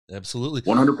 Yep. Absolutely.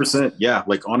 100%. Yeah.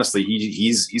 Like, honestly,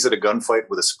 he's at a gunfight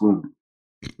with a spoon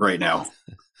right now.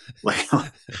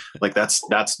 like that's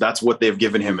what they've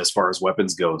given him as far as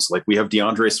weapons goes. Like, we have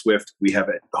DeAndre Swift, we have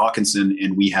Hawkinson,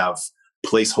 and we have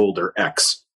placeholder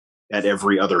X at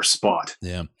every other spot.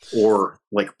 Yeah. Or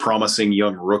like promising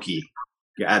young rookie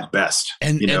at best.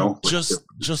 And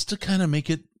just to kind of make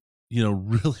it,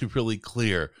 really, really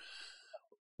clear,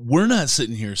 we're not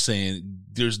sitting here saying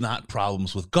there's not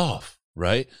problems with Goff.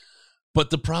 Right. But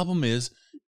the problem is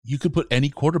you could put any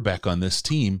quarterback on this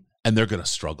team and they're going to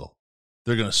struggle.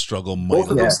 They're going to struggle more.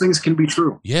 Both of those things can be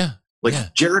true. Yeah.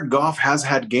 Jared Goff has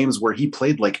had games where he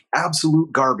played like absolute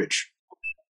garbage,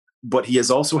 but he has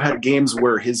also had games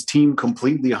where his team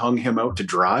completely hung him out to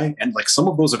dry. And like some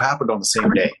of those have happened on the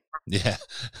same day. Yeah.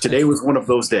 Today was one of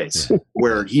those days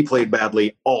where he played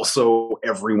badly. Also,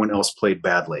 everyone else played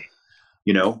badly.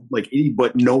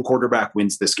 But no quarterback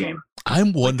wins this game.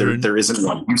 I'm wondering. There isn't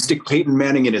one. You stick Peyton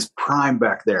Manning in his prime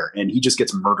back there, and he just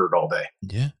gets murdered all day.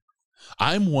 Yeah.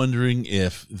 I'm wondering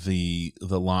if the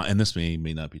line, and this may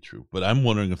not be true, but I'm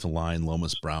wondering if the line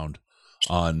Lomas Brown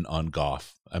on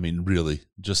Goff. I mean, really,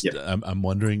 just I'm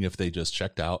wondering if they just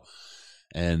checked out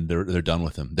and they're done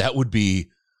with him. That would be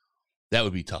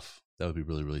tough. That would be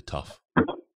really, really tough.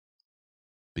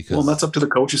 Because that's up to the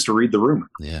coaches to read the room.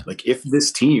 Yeah. Like, if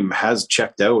this team has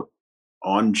checked out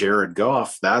on Jared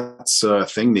Goff, that's a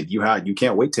thing that you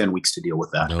can't wait 10 weeks to deal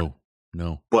with that.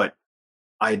 No. But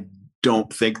I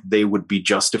don't think they would be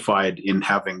justified in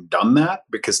having done that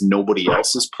because nobody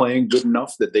else is playing good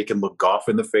enough that they can look Goff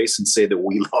in the face and say that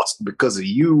we lost because of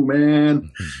you,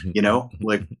 man.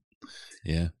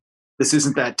 Yeah. This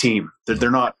isn't that team.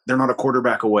 They're not a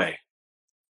quarterback away.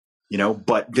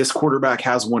 But this quarterback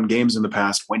has won games in the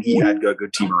past when he had a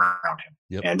good team around him.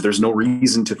 Yep. And there's no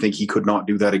reason to think he could not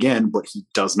do that again, but he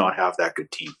does not have that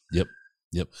good team.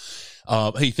 Yep.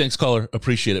 Hey, thanks, caller.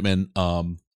 Appreciate it, man.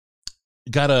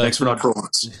 Thanks for not trolling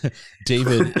us.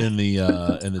 David in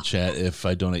the chat, if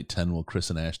I donate 10, will Chris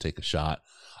and Ash take a shot?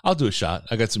 I'll do a shot.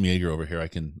 I got some Jaeger over here. I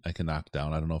can knock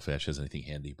down. I don't know if Ash has anything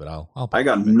handy, but I'll. I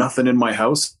got nothing in my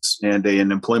house and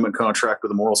an employment contract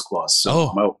with a morals clause. So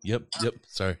I'm out. Yep.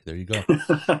 Sorry. There you go.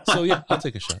 So yeah, I'll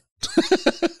take a shot.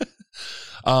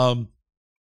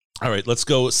 All right, let's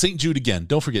go. St. Jude again.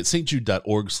 Don't forget, stjude.org/DLP.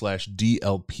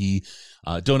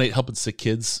 Donate Helping Sick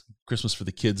Kids. Christmas for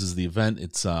the Kids is the event.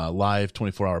 It's a live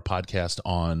 24-hour podcast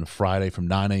on Friday from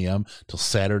 9 a.m. till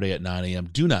Saturday at 9 a.m.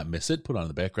 Do not miss it. Put it on in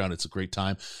the background. It's a great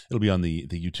time. It'll be on the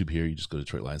YouTube here. You just go to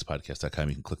DetroitLionsPodcast.com.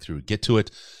 You can click through and get to it.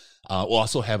 We'll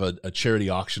also have a charity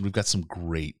auction. We've got some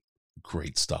great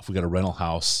stuff. We got a rental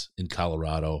house in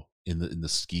Colorado in the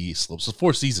ski slopes. So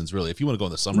 4 seasons, really. If you want to go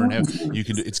in the summer and have, you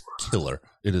can do. It's killer.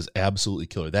 It is absolutely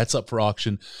killer. That's up for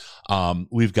auction.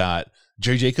 We've got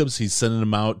Jerry Jacobs. He's sending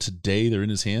them out today. They're in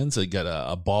his hands. I got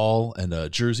a ball and a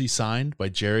jersey signed by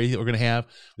Jerry that we're going to have.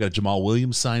 We got a Jamal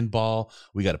Williams signed ball.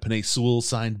 We got a Penei Sewell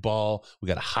signed ball. We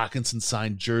got a Hawkinson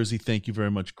signed jersey. Thank you very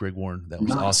much, Greg Warren. That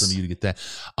was awesome of you to get that.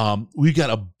 We've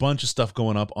got a bunch of stuff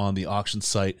going up on the auction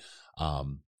site.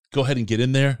 Go ahead and get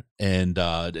in there, and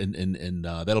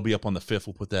that'll be up on the 5th.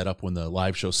 We'll put that up when the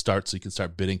live show starts, so you can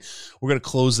start bidding. We're going to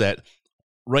close that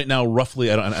right now, roughly.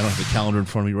 I don't have the calendar in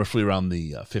front of me. Roughly around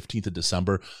the 15th of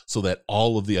December, so that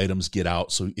all of the items get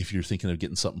out. So if you're thinking of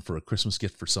getting something for a Christmas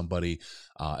gift for somebody,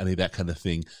 any of that kind of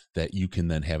thing, that you can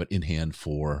then have it in hand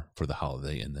for the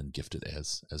holiday and then gift it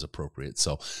as appropriate.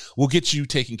 So we'll get you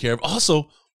taken care of.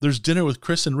 Also, there's dinner with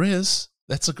Chris and Riz.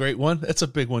 That's a great one. That's a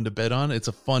big one to bet on. It's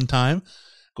a fun time.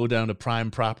 Go down to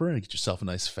Prime Proper and get yourself a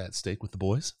nice fat steak with the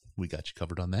boys. We got you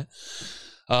covered on that.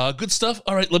 Good stuff.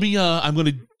 All right, let me,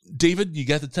 David, you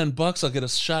got the $10. I'll get a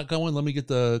shot going. Let me get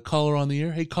the caller on the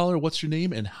air. Hey, caller, what's your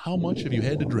name and how much have you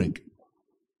had to drink?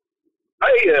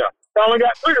 Hey, finally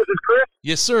got through. This is Chris.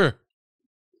 Yes, sir.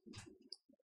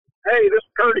 Hey, this is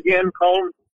Kurt again,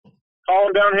 calling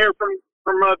down here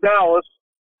from Dallas.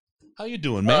 How you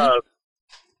doing, man?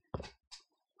 I'm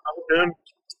doing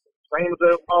same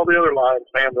as all the other Lions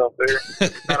fans out there.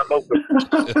 Kind of open.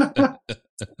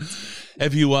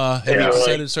 Have you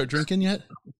decided to start drinking yet?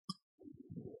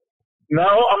 No,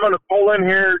 I'm going to pull in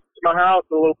here to my house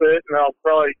a little bit, and I'll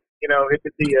probably, hit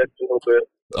the tee edge a little bit.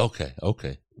 Okay.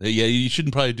 Yeah, you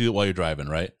shouldn't probably do it while you're driving,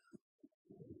 right?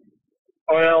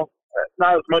 Well,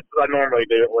 not as much as I normally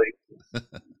do, at least.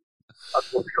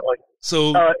 Unfortunately.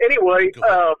 So anyway,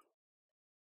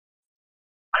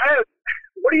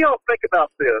 what do y'all think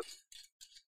about this?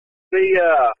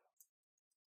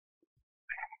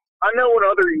 I know in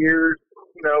other years,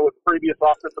 with previous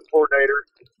offensive coordinators,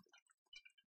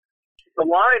 the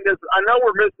line is. I know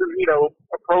we're missing,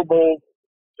 a Pro Bowl,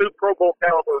 2 Pro Bowl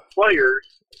caliber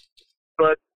players,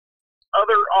 but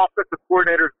other offensive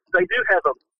coordinators, they do have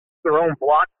their own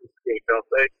blocking scheme, don't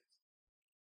they?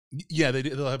 Yeah, they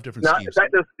do. They'll have different schemes.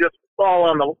 That doesn't just fall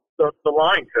on the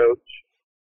line coach.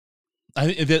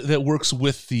 I think that works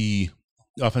with the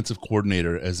offensive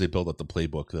coordinator as they build up the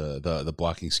playbook. The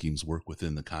blocking schemes work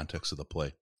within the context of the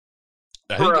play.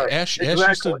 I think Ash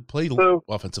used to play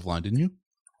offensive line, didn't you?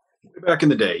 Back in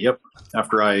the day, yep.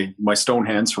 After my stone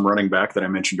hands from running back that I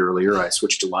mentioned earlier, I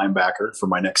switched to linebacker for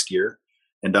my next year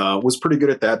and was pretty good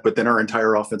at that. But then our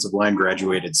entire offensive line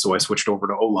graduated, so I switched over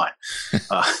to O-line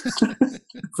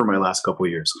for my last couple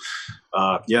of years.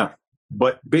 Yeah,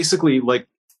 but basically,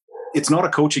 it's not a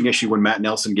coaching issue when Matt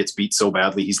Nelson gets beat so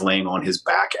badly he's laying on his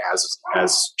back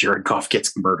as Jared Goff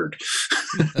gets murdered.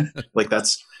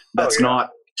 That's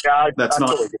not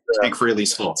Hank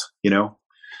Fraley's fault,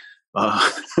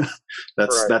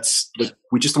 that's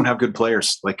we just don't have good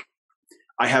players.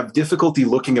 I have difficulty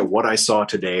looking at what I saw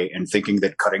today and thinking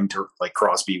that cutting to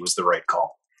Crosby was the right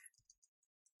call.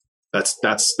 That's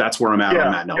where I'm at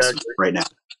on Matt Nelson right now.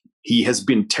 He has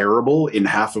been terrible in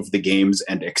half of the games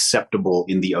and acceptable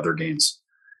in the other games.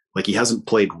 He hasn't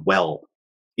played well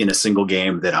in a single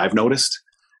game that I've noticed.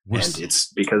 And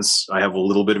it's because I have a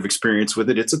little bit of experience with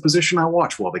it. It's a position I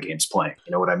watch while the game's playing.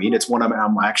 You know what I mean? It's one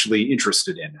I'm actually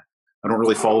interested in. I don't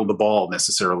really follow the ball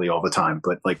necessarily all the time,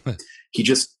 but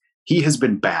he has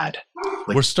been bad.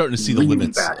 We're starting to see the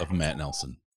limits of Matt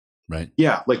Nelson, right?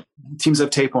 Yeah. Teams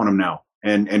have tape on him now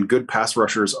and good pass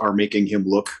rushers are making him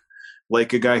look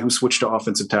like a guy who switched to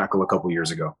offensive tackle a couple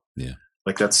years ago. Yeah.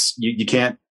 That's, you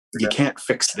can't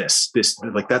fix this. That's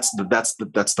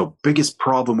the biggest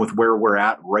problem with where we're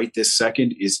at right this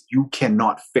second is you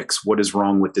cannot fix what is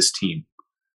wrong with this team,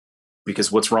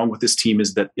 because what's wrong with this team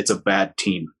is that it's a bad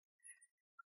team.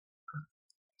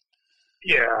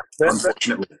 Yeah.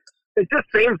 Unfortunately. It just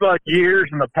seems like years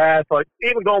in the past,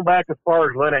 even going back as far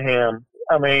as Linehan,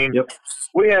 I mean,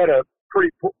 we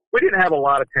didn't have a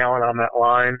lot of talent on that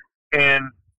line. And,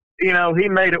 he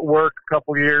made it work a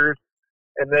couple years.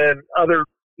 and then other,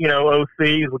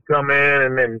 OCs would come in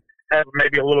and then have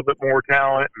maybe a little bit more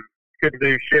talent and couldn't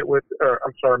do shit with,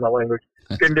 I'm sorry, my language,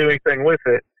 couldn't do anything with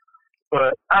it.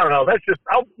 But I don't know.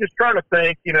 I'm just trying to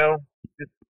think,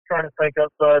 just trying to think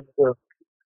outside the,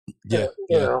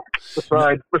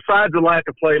 besides the lack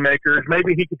of playmakers,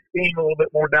 maybe he could scheme a little bit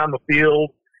more down the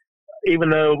field, even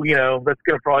though, that's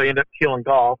going to probably end up killing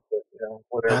Goff, but,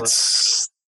 whatever. That's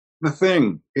the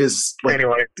thing is,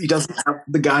 anyway, he doesn't have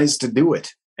the guys to do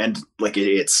it. And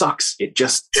it sucks. It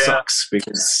just sucks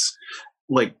because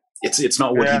it's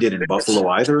not what he did in Buffalo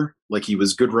either. Like, he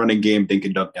was good running game, dink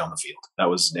and dunk down the field. That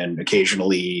was, and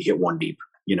occasionally hit one deep,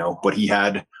 but he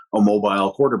had a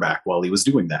mobile quarterback while he was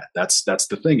doing that. That's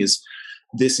the thing is,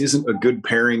 this isn't a good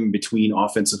pairing between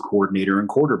offensive coordinator and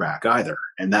quarterback either.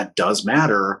 And that does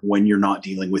matter when you're not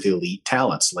dealing with elite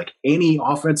talents. Like, any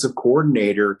offensive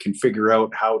coordinator can figure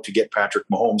out how to get Patrick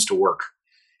Mahomes to work.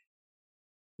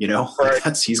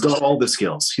 He's got all the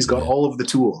skills. He's got all of the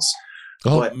tools.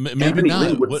 Oh, but maybe Anthony not.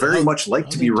 Lynn would very much like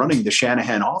to be running the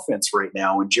Shanahan offense right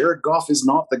now, and Jared Goff is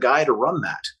not the guy to run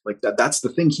that. Like, that's the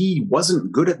thing. He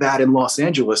wasn't good at that in Los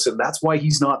Angeles, and that's why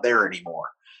he's not there anymore.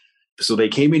 So they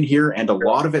came in here, and a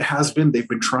lot of it has been they've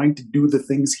been trying to do the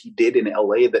things he did in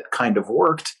LA that kind of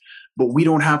worked, but we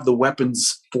don't have the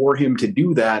weapons for him to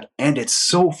do that, and it's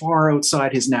so far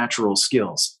outside his natural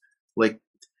skills. Like,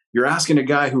 you're asking a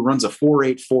guy who runs a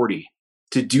 4.8 40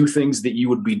 to do things that you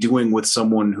would be doing with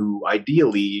someone who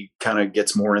ideally kind of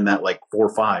gets more in that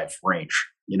 4.5 range.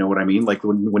 You know what I mean? Like,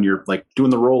 when you're doing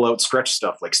the rollout stretch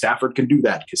stuff, like Stafford can do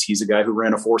that because he's a guy who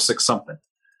ran a 4.6 something.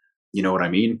 You know what I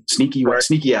mean? Sneaky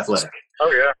athletic.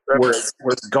 Oh yeah. Whereas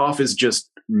Goff is just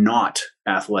not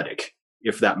athletic,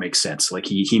 if that makes sense. Like,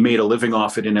 he made a living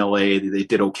off it in LA. They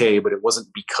did okay, but it wasn't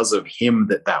because of him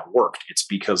that worked. It's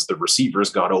because the receivers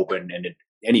got open, and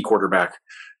any quarterback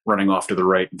running off to the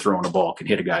right and throwing a ball can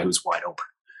hit a guy who's wide open.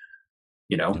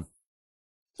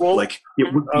 Well, it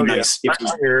would be nice if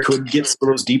we could get some of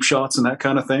those deep shots and that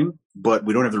kind of thing, but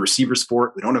we don't have the receivers for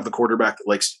it. We don't have the quarterback that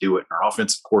likes to do it. And our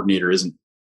offensive coordinator isn't,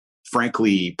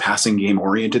 frankly, passing game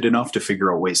oriented enough to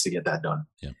figure out ways to get that done.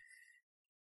 Yeah.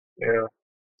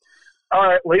 All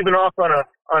right. Leaving off on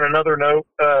another note,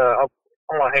 I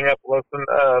want to hang up and listen.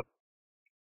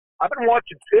 I've been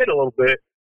watching Pitt a little bit.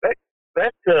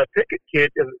 That Pickett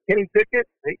kid, Kenny Pickett,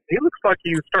 he looks like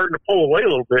he was starting to pull away a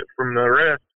little bit from the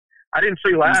rest. I didn't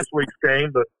see last week's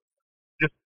game, but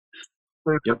just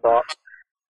food for thought.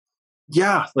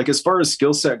 Yeah, as far as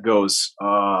skill set goes,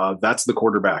 that's the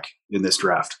quarterback in this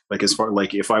draft.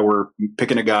 If I were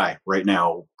picking a guy right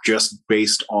now, just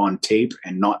based on tape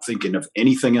and not thinking of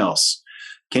anything else,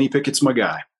 Kenny Pickett's my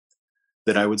guy.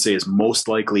 That I would say is most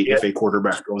likely if a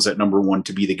quarterback goes at number one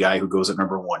to be the guy who goes at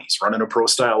number one. He's running a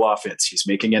pro-style offense. He's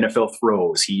making NFL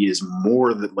throws. He is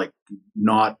more than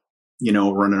not,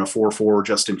 running a 4.4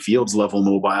 Justin Fields level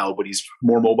mobile, but he's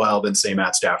more mobile than, say,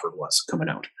 Matt Stafford was coming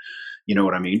out. You know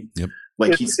what I mean? Yep.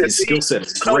 His skill set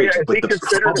is great, but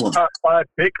the problem. A top 5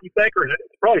 pick, you think, or is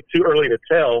it probably too early to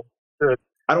tell?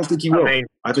 I don't think he will.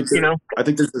 I think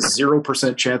there's a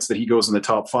 0% chance that he goes in the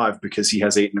top 5 because he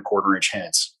has 8.25 inch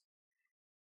hands.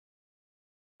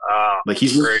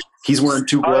 He's wearing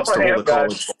 2 gloves to hold the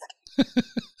college ball.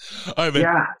 All right, man.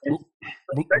 Yeah.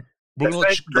 Thanks,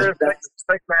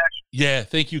 Mash. Yeah,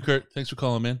 thank you, Kurt. Thanks for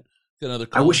calling, man. Got another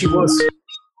call. I wish he was.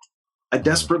 I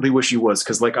desperately wish he was,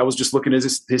 because I was just looking at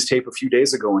his tape a few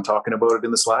days ago and talking about it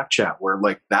in the Slack chat, where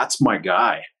that's my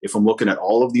guy. If I'm looking at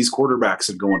all of these quarterbacks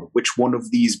and going, which one of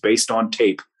these, based on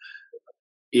tape,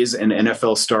 is an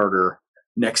NFL starter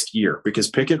next year? Because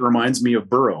Pickett reminds me of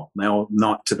Burrow. Now,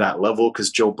 not to that level,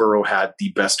 because Joe Burrow had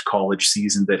the best college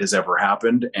season that has ever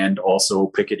happened. And also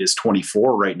Pickett is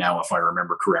 24 right now, if I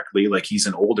remember correctly. He's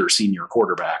an older senior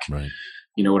quarterback. Right.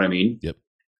 You know what I mean? Yep.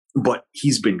 But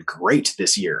he's been great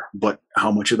this year. But how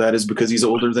much of that is because he's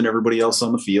older than everybody else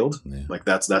on the field? Yeah.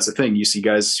 That's the thing. You see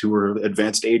guys who are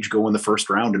advanced age go in the first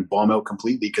round and bomb out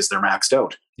completely because they're maxed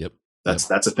out. Yep.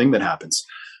 That's a thing that happens.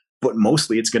 But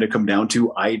mostly it's going to come down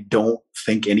to, I don't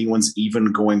think anyone's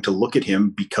even going to look at him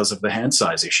because of the hand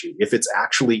size issue. If it's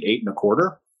actually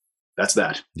 8.25, that's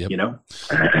that. Yep.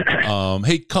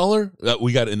 Hey, caller,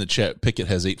 we got it in the chat. Pickett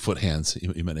has 8-foot hands.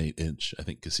 You meant 8 inch, I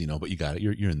think, Casino, but you got it.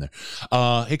 You're in there.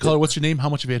 Hey, caller, what's your name? How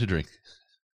much have you had to drink?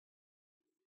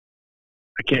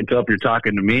 I can't tell if you're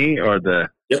talking to me or the.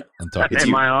 Yep. I'm talking to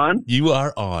you. Am I on? You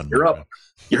are on. You're up.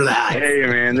 You're live. Hey,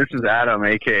 man, this is Adam,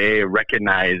 a.k.a.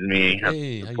 Recognize Me.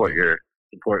 Hey,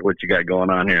 support what you got going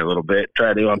on here a little bit. Try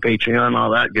to do on Patreon,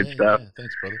 all that good stuff. Yeah,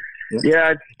 thanks, brother.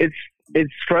 Yeah,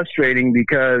 it's frustrating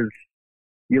because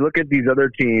you look at these other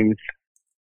teams,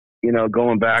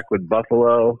 going back with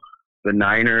Buffalo, the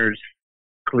Niners,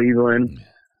 Cleveland.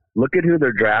 Look at who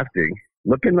they're drafting.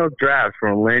 Look in those drafts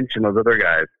from Lynch and those other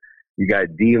guys. You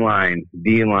got D-line.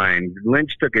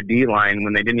 Lynch took a D-line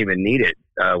when they didn't even need it.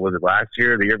 Was it last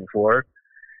year or the year before?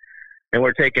 And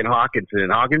we're taking Hawkinson.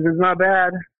 Hawkinson's not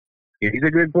bad. He's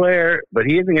a good player, but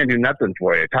he isn't going to do nothing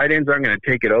for you. Tight ends aren't going to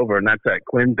take it over, and that's that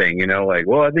Quinn thing, you know, like,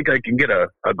 well, I think I can get a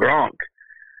Gronk.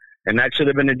 And that should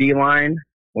have been a D-line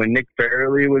when Nick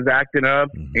Fairley was acting up,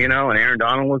 you know, and Aaron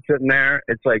Donald was sitting there.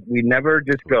 It's like we never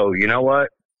just go, you know what,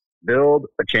 build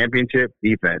a championship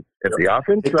defense. If the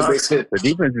offense sucks, the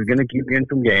defense is going to keep you in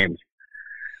some games.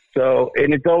 So,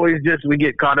 and it's always just we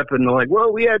get caught up in the like,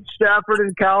 well, we had Stafford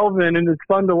and Calvin, and it's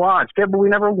fun to watch. Yeah, but we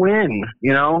never win,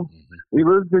 you know. We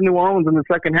lose to New Orleans in the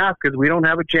second half because we don't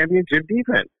have a championship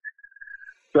defense.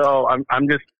 So I'm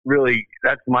just really,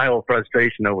 that's my whole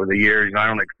frustration over the years. You know, I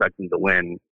don't expect them to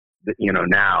win, you know,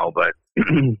 now, but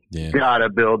gotta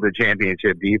build the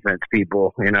championship defense,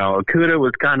 people. You know, Okudah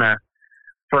was kind of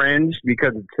fringe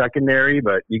because it's secondary,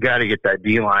 but you got to get that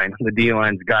D-line. The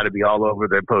D-line's got to be all over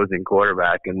the opposing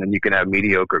quarterback, and then you can have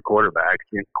mediocre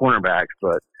cornerbacks.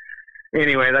 But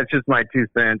anyway, that's just my 2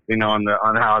 cents, you know,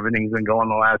 on how everything's been going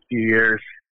the last few years.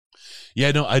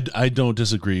 Yeah, no, I don't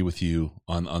disagree with you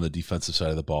on the defensive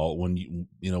side of the ball. When you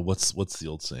know what's the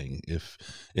old saying?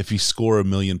 If you score 1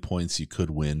 million points, you could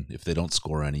win. If they don't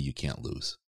score any, you can't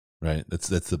lose. Right? That's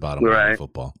the bottom line of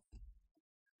football.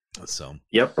 So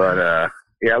yep, but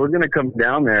yeah, I was going to come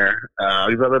down there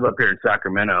because I live up here in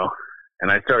Sacramento,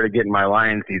 and I started getting my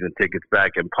Lions season tickets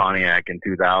back in Pontiac in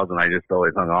 2000. I just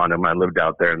always hung on to them. I lived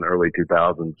out there in the early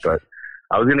 2000s, but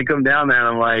I was going to come down there, and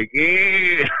I'm like,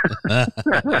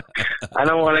 I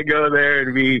don't want to go there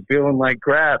and be feeling like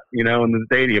crap, you know, in the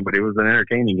stadium, but it was an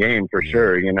entertaining game for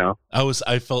sure, you know.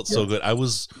 I felt so good. I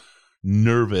was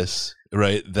nervous,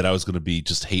 right, that I was going to be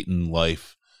just hating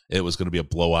life. It was going to be a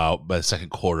blowout. By the second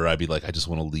quarter, I'd be like, I just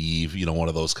want to leave, you know, one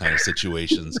of those kind of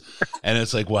situations. And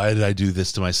it's like, why did I do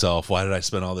this to myself? Why did I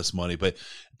spend all this money? But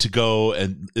to go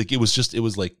and like, they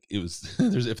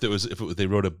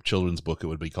wrote a children's book, it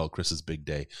would be called Chris's Big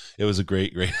Day. It was a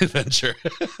great, great adventure.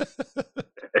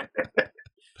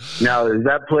 Now, is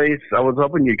that place, I was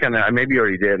hoping you kind of, maybe you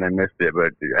already did and I missed it,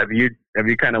 but have you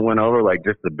kind of went over like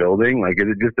just the building? Like, is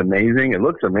it just amazing? It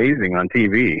looks amazing on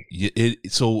TV.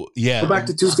 Go back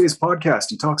to Tuesday's podcast.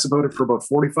 He talks about it for about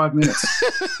 45 minutes.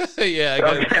 Yeah,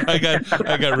 I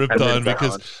got ripped on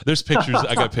because there's pictures.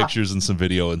 I got pictures and some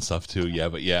video and stuff too. Yeah,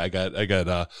 but yeah, I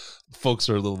got folks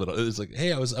are a little bit, it's like,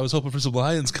 hey, I was hoping for some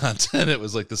Lions content. It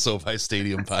was like the SoFi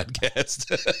Stadium podcast.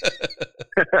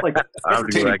 Like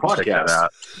entertaining podcast.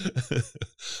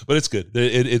 But it's good.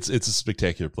 It's a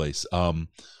spectacular place.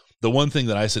 The one thing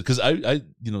that I said, because I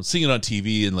you know, seeing it on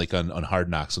TV and like on Hard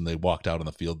Knocks when they walked out on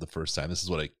the field the first time, this is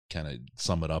what I kind of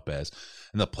sum it up as,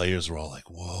 and the players were all like,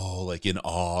 whoa, like in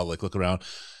awe, like look around.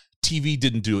 TV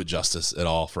didn't do it justice at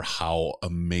all for how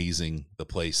amazing the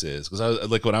place is. Because I was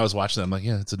like, when I was watching that, I'm like,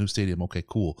 yeah, it's a new stadium. Okay,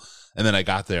 cool. And then I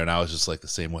got there and I was just like the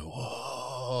same way.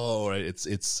 Whoa, right?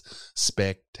 It's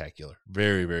spectacular.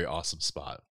 Very, very awesome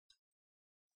spot.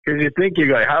 Because you think,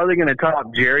 you're like, how are they going to top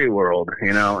Jerry World,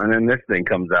 you know? And then this thing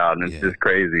comes out, and it's just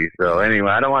crazy. So anyway,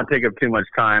 I don't want to take up too much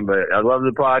time, but I love the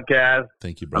podcast.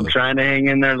 Thank you, brother. I'm trying to hang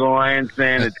in there as a Lions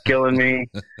fan. It's killing me.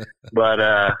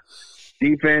 But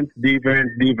defense. Yes,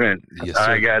 all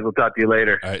right, guys, we'll talk to you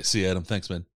later. All right, see you, Adam. Thanks,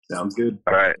 man. Sounds good.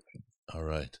 All right.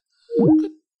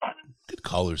 Good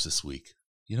callers this week.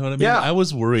 You know what I mean? Yeah. I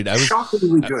was worried. I was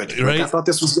shockingly good. Right? Like, I thought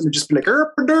this was going to just be like,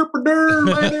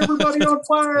 light everybody on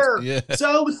fire. Yeah.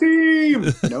 Sell the team.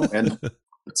 You know, and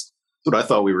that's what I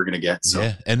thought we were going to get. So.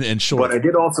 Yeah, and short. But I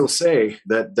did also say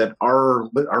that our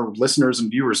listeners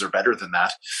and viewers are better than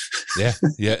that. Yeah,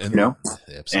 yeah. And, you know,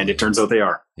 absolutely. And it turns out they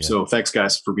are. Yeah. So thanks,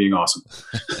 guys, for being awesome.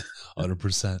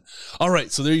 100%. All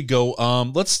right, so there you go.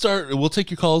 Let's start. We'll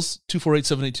take your calls,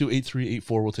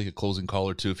 248-782-8384. We'll take a closing call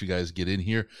or two if you guys get in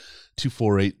here.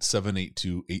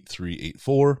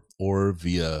 248-782-8384, or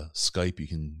via Skype, you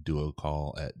can do a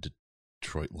call at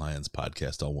Detroit Lions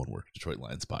Podcast, all one word, Detroit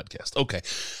Lions Podcast. Okay.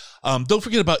 Don't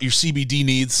forget about your CBD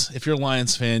needs. If you're a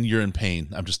Lions fan, you're in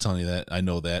pain. I'm just telling you that. I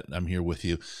know that. I'm here with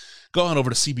you. Go on over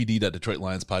to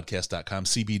cbd.detroitlionspodcast.com,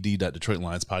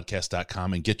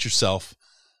 cbd.detroitlionspodcast.com, and get yourself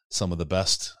some of the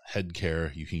best head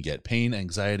care you can get. Pain,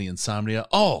 anxiety, insomnia,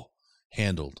 all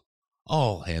handled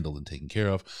and taken care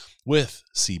of with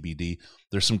CBD.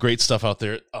 There's some great stuff out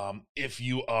there. I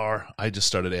just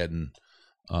started adding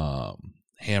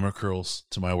hammer curls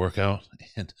to my workout,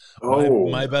 and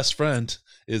my best friend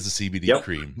is the CBD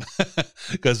cream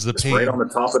because the pain right on the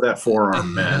top of that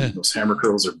forearm, man. Those hammer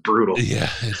curls are brutal. Yeah,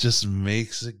 it just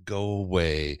makes it go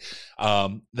away.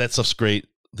 That stuff's great.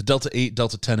 the Delta 8,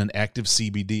 Delta 10, and Active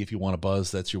CBD. If you want a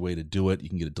buzz, that's your way to do it. You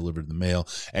can get it delivered in the mail.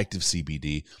 Active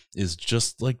CBD is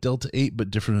just like Delta 8,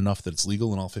 but different enough that it's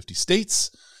legal in all 50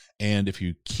 states. And if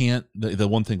you can't, the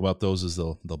one thing about those is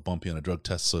they'll bump you on a drug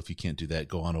test. So if you can't do that,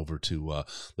 go on over to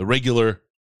the regular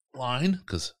line,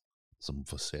 because some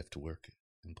of us have to work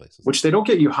in places. Which they don't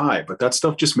get you high, but that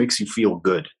stuff just makes you feel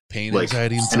good. Pain,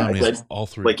 anxiety, insomnia, all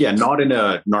three. Like, yeah, not in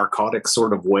a narcotic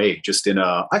sort of way, just in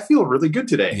a I feel really good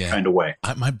today kind of way.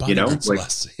 My body hurts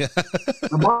less.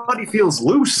 My body feels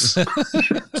loose.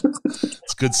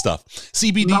 It's good stuff.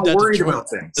 CBD. Not worried about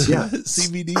things. Yeah.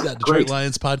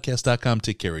 CBD.DetroitLionsPodcast.com.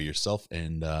 Take care of yourself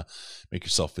and make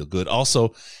yourself feel good.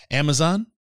 Also, Amazon.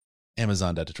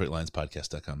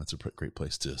 Amazon.DetroitLionsPodcast.com. That's a great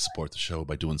place to support the show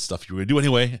by doing stuff you're going to do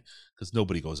anyway, because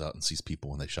nobody goes out and sees people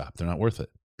when they shop. They're not worth it.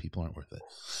 People aren't worth it.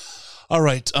 All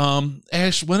right.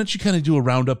 Ash, why don't you kind of do a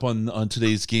roundup on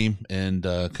today's game and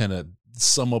kind of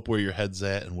sum up where your head's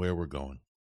at and where we're going?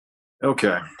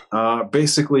 Okay.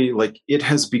 Basically, like, it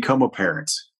has become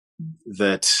apparent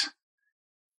that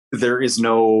there is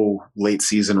no late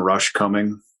season rush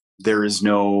coming. There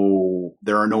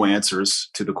are no answers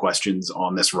to the questions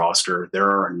on this roster. There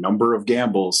are a number of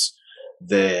gambles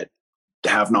that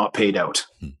have not paid out,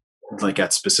 like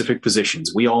at specific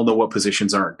positions. We all know what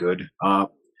positions aren't good.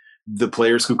 The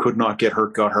players who could not get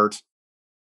hurt got hurt.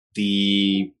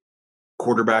 The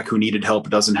quarterback who needed help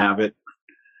doesn't have it.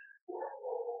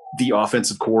 The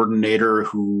offensive coordinator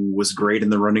who was great in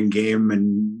the running game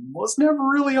and was never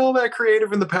really all that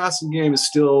creative in the passing game is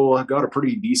still got a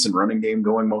pretty decent running game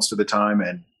going most of the time,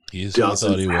 and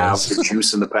doesn't have the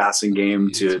juice in the passing game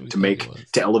to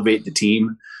elevate the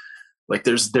team. Like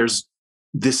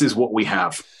this is what we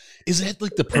have. Is that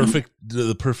like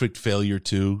the perfect failure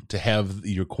to have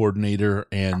your coordinator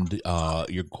and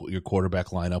your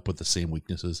quarterback line up with the same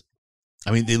weaknesses?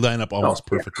 I mean, they line up almost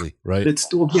perfectly, right? It's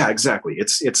still, exactly.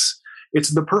 It's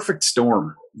the perfect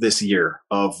storm this year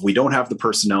of we don't have the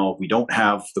personnel, we don't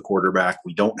have the quarterback,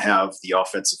 we don't have the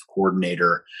offensive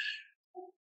coordinator.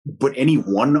 But any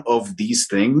one of these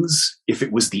things, if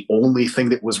it was the only thing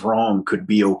that was wrong, could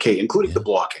be okay, including the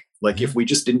blocking. Like if we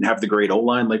just didn't have the great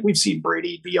O-line, like we've seen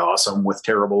Brady be awesome with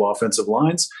terrible offensive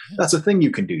lines. That's a thing you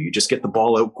can do. You just get the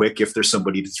ball out quick if there's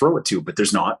somebody to throw it to, but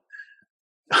there's not.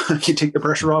 You take the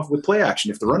pressure off with play action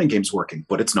if the running game's working,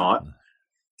 but it's not.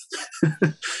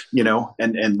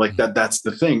 And like that's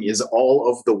the thing, is all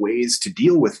of the ways to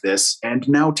deal with this. And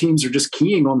now teams are just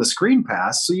keying on the screen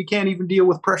pass. So you can't even deal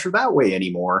with pressure that way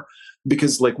anymore,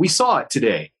 because like we saw it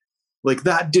today, like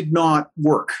that did not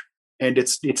work. And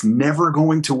it's never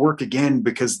going to work again,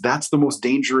 because that's the most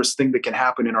dangerous thing that can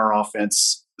happen in our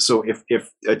offense. So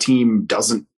if a team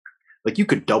doesn't, like, you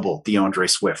could double DeAndre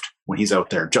Swift when he's out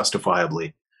there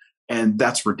justifiably. And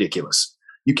that's ridiculous.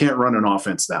 You can't run an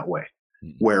offense that way,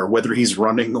 where whether he's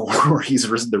running or he's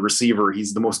the receiver,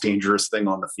 he's the most dangerous thing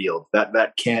on the field.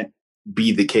 That can't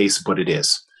be the case, but it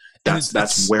is.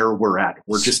 That's where we're at.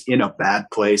 We're just in a bad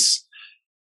place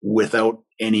without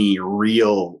any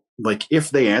real, like,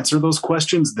 if they answer those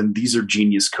questions, then these are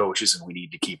genius coaches and we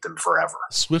need to keep them forever.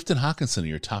 Swift and Hockenson are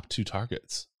your top two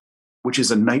targets, which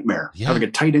is a nightmare. Yeah. Having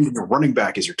a tight end and a running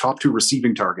back as your top two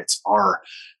receiving targets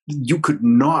you could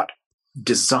not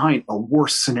design a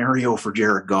worse scenario for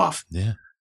Jared Goff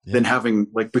than having,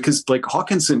 because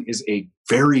Hockenson is a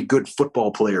very good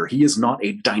football player. He is not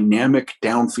a dynamic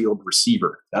downfield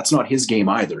receiver. That's not his game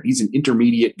either. He's an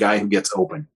intermediate guy who gets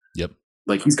open. Yep.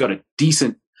 Like, he's got a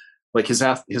decent, like, his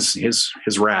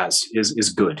RAS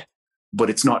is good, but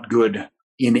it's not good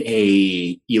in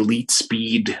a elite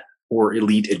speed or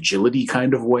elite agility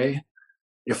kind of way,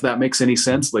 if that makes any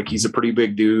sense. Like, he's a pretty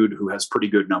big dude who has pretty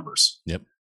good numbers. Yep.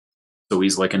 So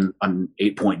he's like an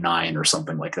 8.9 or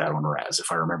something like that on RAS,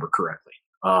 if I remember correctly.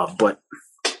 But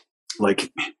like,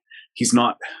 he's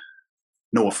not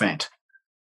Noah Fant,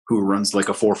 who runs like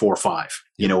a 4.45.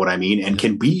 You know what I mean? And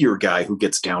can be your guy who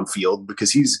gets downfield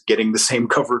because he's getting the same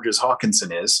coverage as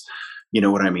Hockenson is. You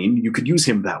know what I mean? You could use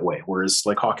him that way. Whereas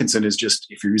like Hockenson is just,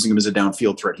 if you're using him as a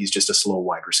downfield threat, he's just a slow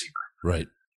wide receiver. Right.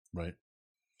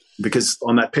 Because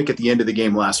on that pick at the end of the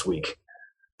game last week,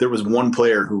 there was one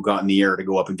player who got in the air to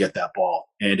go up and get that ball,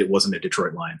 and it wasn't a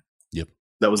Detroit Lion. Yep.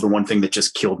 That was the one thing that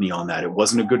just killed me on that. It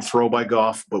wasn't a good throw by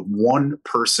Goff, but one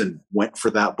person went for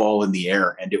that ball in the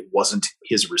air, and it wasn't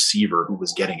his receiver who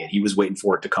was getting it. He was waiting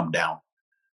for it to come down,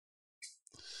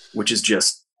 which is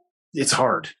just, it's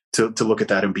hard to look at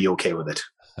that and be okay with it.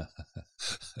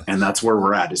 And that's where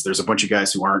we're at, is there's a bunch of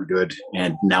guys who aren't good,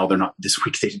 and now they're not. This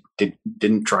week they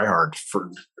didn't try hard,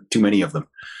 for too many of them.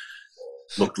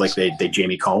 looked like they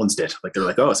Jamie Collins did. Like they're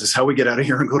like, oh, is this how we get out of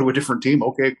here and go to a different team?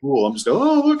 Okay, cool. I'm just going,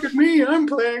 oh, look at me. I'm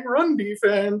playing run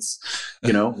defense.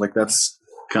 Like that's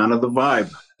kind of the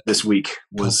vibe this week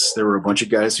was there were a bunch of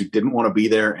guys who didn't want to be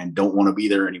there and don't want to be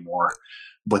there anymore,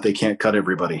 but they can't cut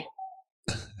everybody.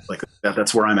 Like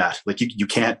that's where I'm at. Like you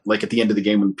can't, like at the end of the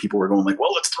game when people were going like,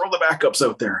 well, let's throw the backups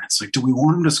out there. And it's like, do we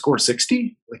want them to score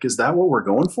 60? Like, is that what we're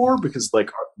going for? Because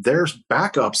like their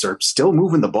backups are still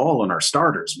moving the ball on our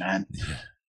starters, man.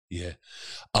 Yeah.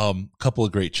 Couple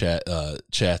of great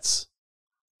chats.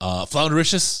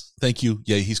 Floundericious, thank you.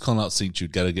 Yeah, he's calling out St.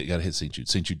 Jude. Gotta hit St. Jude.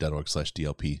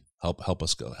 stjude.org/DLP. Help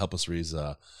us raise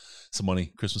some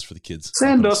money. Christmas for the kids.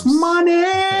 Send us money.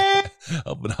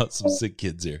 Helping out some sick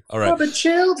kids here. All right. For the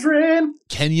children.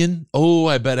 Kenyon. Oh,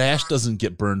 I bet Ash doesn't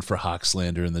get burned for hawk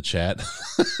slander in the chat.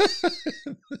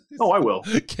 Oh, I will.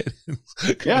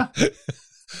 Yeah.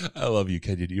 I love you,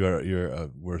 Kenyon. You're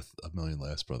worth $1 million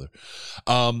less, brother.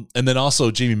 And then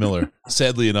also Jamie Miller.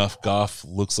 Sadly enough, Goff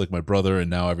looks like my brother, and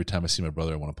now every time I see my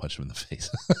brother, I want to punch him in the face.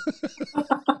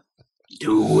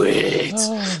 Do it.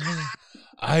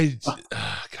 I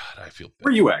feel bad.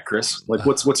 Where are you at, Chris? Like,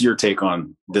 what's your take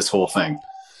on this whole thing?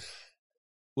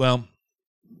 Well,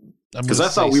 because I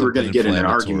thought we were going to get in an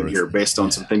argument here based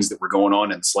on some things that were going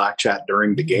on in Slack chat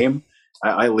during the game.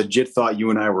 I legit thought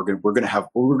you and I were going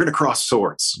to cross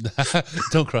swords.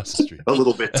 Don't cross the street. A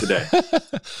little bit today.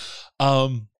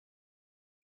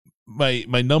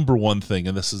 My number one thing,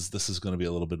 and this is going to be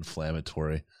a little bit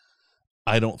inflammatory.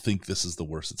 I don't think this is the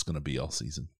worst it's going to be all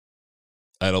season.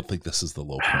 I don't think this is the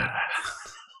low point.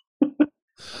 I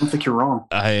don't think you're wrong.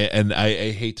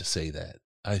 I hate to say that.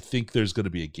 I think there's going to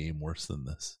be a game worse than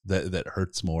this that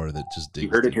hurts more. That just digs.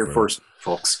 You heard it here first,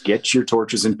 folks. Get your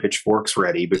torches and pitchforks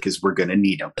ready because we're going to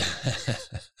need them.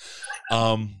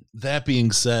 That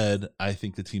being said, I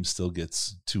think the team still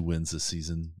gets 2 wins this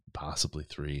season, possibly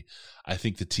 3. I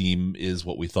think the team is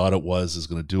what we thought it was, is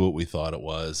going to do what we thought it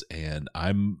was, and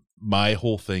my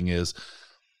whole thing is,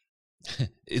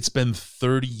 it's been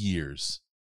 30 years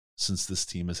since this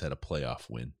team has had a playoff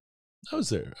win. I was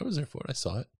there for it. I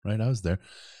saw it, right? I was there.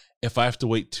 If I have to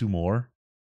wait 2 more,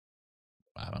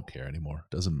 I don't care anymore.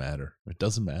 It doesn't matter. It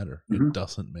doesn't matter. Mm-hmm. It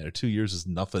doesn't matter. 2 years is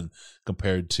nothing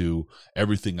compared to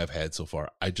everything I've had so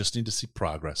far. I just need to see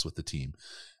progress with the team.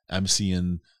 I'm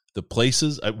seeing the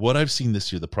places, what I've seen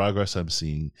this year, the progress I'm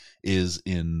seeing is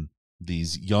in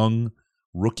these young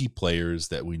rookie players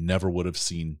that we never would have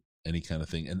seen any kind of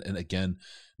thing. And again,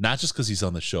 not just because he's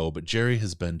on the show, but Jerry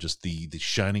has been just the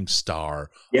shining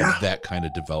star of that kind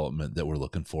of development that we're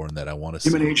looking for and that I want to see.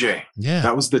 Him and AJ. Yeah.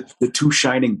 That was the 2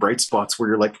 shining bright spots where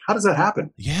you're like, how does that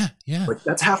happen? Yeah. Like,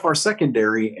 that's half our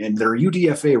secondary, and they're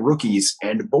UDFA rookies,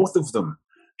 and both of them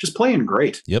just playing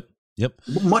great. Yep.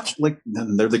 Much like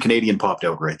they're the Canadian popped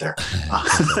out right there.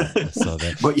 I saw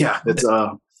that. But yeah, it's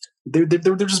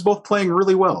they're just both playing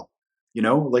really well,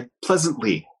 like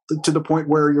pleasantly, to the point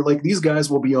where you're like, these guys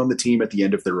will be on the team at the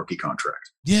end of their rookie contract.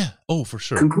 Yeah. Oh, for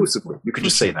sure. Conclusively. You can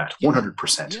just say that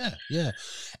 100%. Yeah.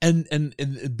 And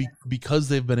because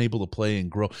they've been able to play and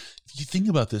grow, if you think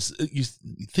about this, you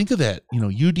think of that,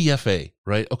 UDFA,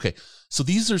 right? Okay. So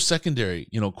these are secondary,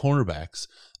 cornerbacks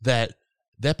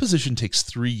that position takes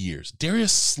 3 years.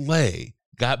 Darius Slay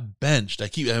got benched.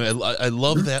 I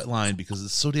love that line because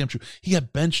it's so damn true. He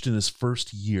got benched in his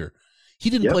first year. He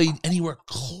didn't play anywhere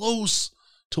close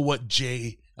to what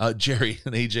Jerry and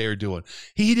AJ are doing.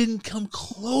 He didn't come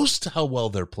close to how well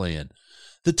they're playing.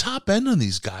 The top end on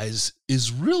these guys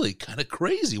is really kind of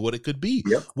crazy what it could be,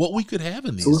 what we could have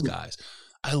in these guys.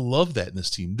 I love that in this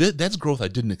team. That's growth I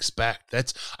didn't expect.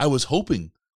 I was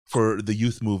hoping for the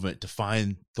youth movement to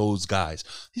find those guys.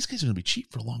 These guys are going to be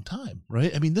cheap for a long time,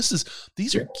 right? I mean,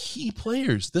 these are key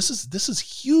players. This is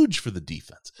huge for the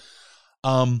defense.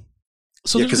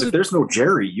 So because if there's no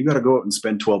Jerry, you got to go out and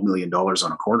spend $12 million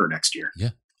on a corner next year. Yeah,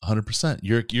 100%.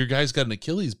 Your guy's got an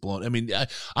Achilles blown. I mean,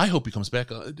 I hope he comes back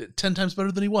 10 times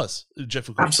better than he was. Jeff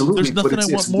Okudah. Absolutely. There's nothing I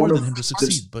want more than him to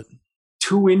succeed. But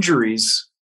 2 injuries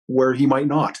where he might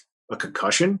not: a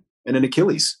concussion and an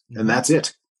Achilles, and that's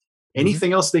it.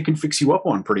 Anything else they can fix you up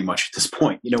on pretty much at this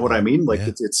point. You know what I mean? Like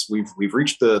it's we've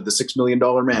reached the $6 million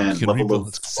man level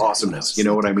of awesomeness. You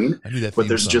know what I mean? But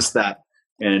there's just that.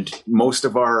 And most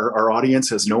of our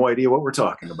audience has no idea what we're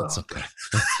talking about. That's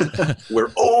okay. We're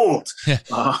old.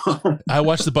 I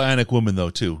watched The Bionic Woman,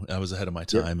 though, too. I was ahead of my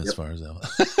time as far as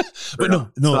that. But no.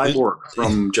 Cyborg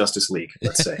from Justice League,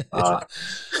 let's say. But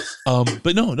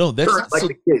no. That's like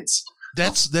the kids.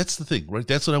 That's the thing, right?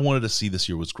 That's what I wanted to see this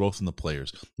year was growth in the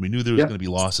players. We knew there was going to be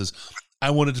losses. I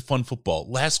wanted fun football.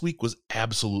 Last week was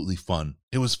absolutely fun.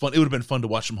 It was fun. It would have been fun to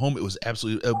watch from home. It was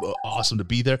absolutely awesome to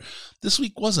be there. This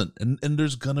week wasn't. And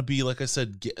there's going to be, like I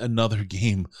said, another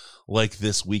game like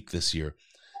this week this year.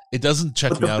 It doesn't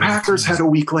check me out. The Packers had a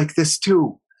week like this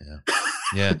too.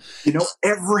 Yeah.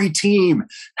 Every team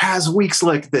has weeks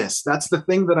like this. That's the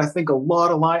thing that I think a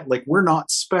lot of we're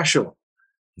not special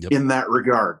in that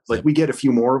regard. We get a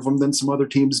few more of them than some other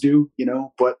teams do,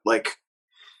 but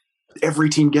every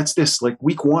team gets this.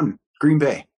 Week 1, Green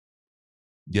Bay.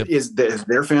 Is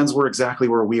their fans were exactly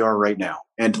where we are right now.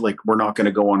 And we're not going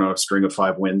to go on a string of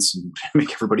 5 wins and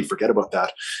make everybody forget about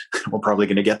that. We're probably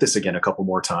going to get this again a couple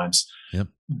more times.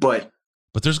 But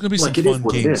there's going to be some fun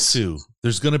games too.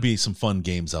 There's going to be some fun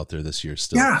games out there this year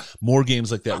still. Yeah. More games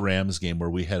like that Rams game where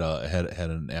we had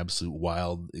an absolute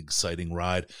wild, exciting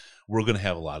ride. We're going to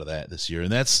have a lot of that this year.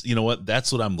 And that's,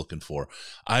 that's what I'm looking for.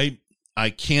 I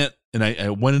can't, and I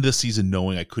went into the season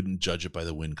knowing I couldn't judge it by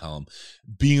the win column.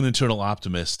 Being an eternal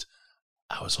optimist,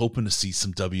 I was hoping to see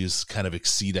some W's kind of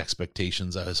exceed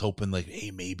expectations. I was hoping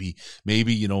hey, maybe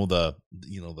the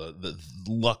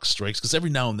luck strikes, because every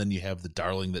now and then you have the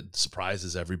darling that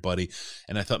surprises everybody,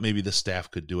 and I thought maybe the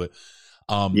staff could do it.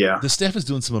 The staff is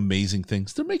doing some amazing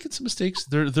things. They're making some mistakes.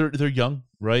 They're young,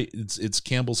 right? It's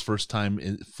Campbell's first time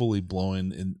in a full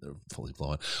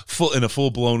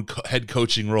blown head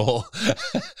coaching role,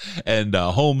 and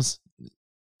Holmes.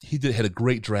 He had a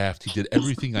great draft. He did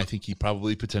everything I think he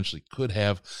probably potentially could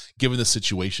have, given the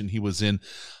situation he was in.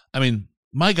 I mean,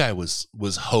 my guy was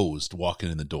hosed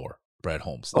walking in the door. Brad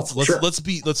Holmes. Let's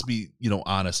be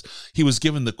honest. He was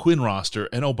given the Quinn roster,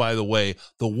 and oh, by the way,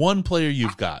 the one player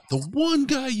you've got, the one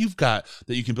guy you've got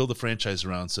that you can build a franchise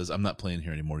around says, "I'm not playing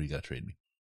here anymore. You got to trade me."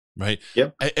 Right?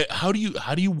 Yep. How do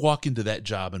you walk into that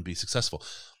job and be successful?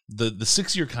 The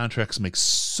 6-year contracts make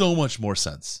so much more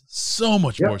sense. So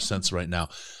much more sense right now.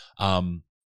 And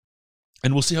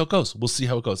we'll see how it goes.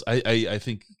 I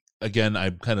think, again,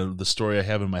 the story I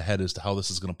have in my head as to how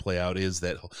this is going to play out is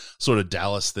that sort of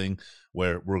Dallas thing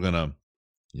where we're going to,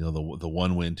 the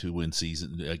 1-win, 2-win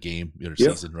season, a game or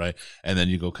season, right? And then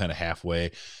you go kind of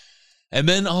halfway. And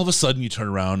then all of a sudden you turn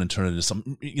around and turn it into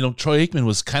some, Troy Aikman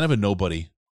was kind of a nobody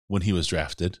when he was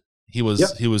drafted. He was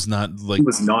not he was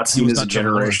not seen as a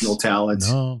generational talent.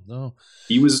 No.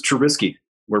 He was Trubisky,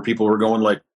 where people were going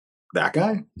that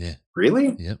guy? Yeah.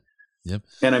 Really? Yep.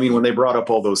 And I mean, when they brought up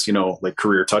all those,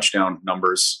 career touchdown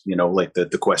numbers,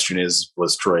 the question is,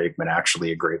 was Troy Aikman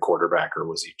actually a great quarterback, or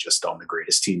was he just on the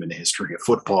greatest team in the history of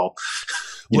football?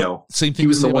 Same thing he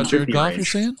was the one Jared Goff, you're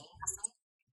saying?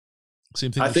 Same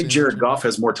thing. I think Jared Goff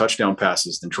has more touchdown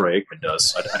passes than Troy Aikman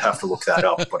does. I'd have to look that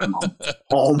up, but I'm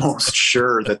almost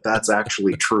sure that that's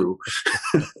actually true,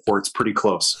 or it's pretty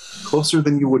closer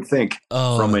than you would think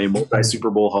from a multi-Super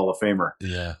Bowl Hall of Famer.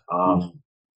 Yeah.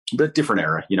 But different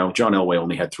era. John Elway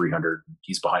only had 300.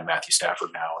 He's behind Matthew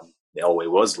Stafford now, and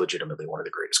Elway was legitimately one of the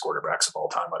greatest quarterbacks of all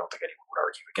time. I don't think anyone would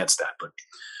argue against that. But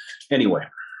anyway,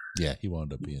 yeah, he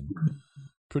wound up being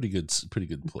pretty good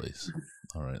place.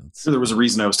 All right. So there was a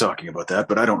reason I was talking about that,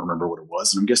 but I don't remember what it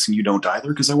was, and I'm guessing you don't either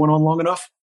because I went on long enough.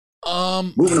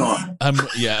 Moving on. I'm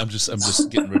just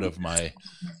getting rid of my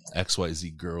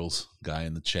XYZ girls guy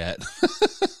in the chat.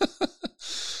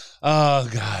 Oh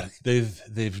God, they've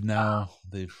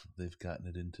gotten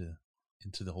it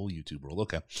into the whole YouTube world.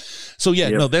 Okay, so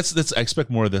no, that's. I expect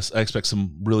more of this. I expect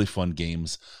some really fun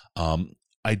games.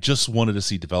 I just wanted to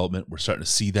see development. We're starting to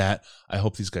see that. I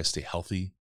hope these guys stay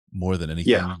healthy more than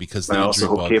anything, because I also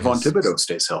hope Kayvon Thibodeau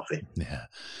stays healthy. Yeah,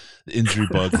 the injury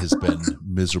bug has been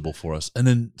miserable for us. And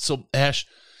then, so Ash,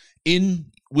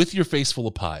 with your face full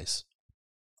of pies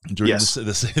during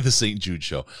the St. Jude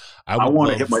show, I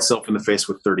want to hit myself in the face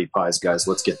with 30 pies, guys.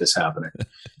 Let's get this happening.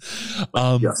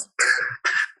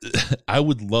 I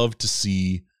would love to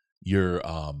see your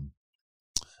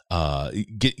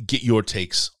get your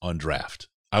takes on draft.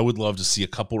 I would love to see a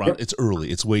couple rounds. It's early.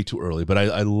 It's way too early. But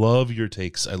I love your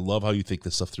takes. I love how you think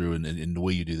this stuff through and the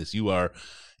way you do this. You are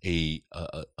a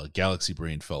galaxy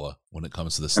brain fella when it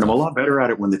comes to this and stuff. I'm a lot better at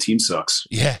it when the team sucks.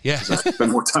 Yeah. I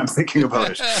spend more time thinking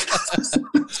about it.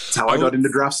 That's how I got into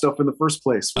draft stuff in the first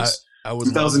place. I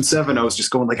 2007, I was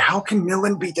just going how can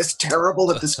Millen be this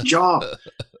terrible at this job?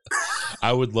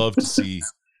 I would love to see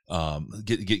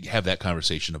have that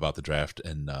conversation about the draft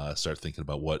and start thinking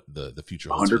about what the future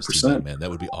holds. 100%, man, that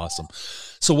would be awesome.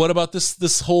 So what about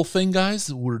this whole thing,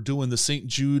 guys? We're doing the St.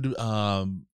 Jude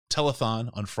telethon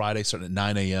on Friday starting at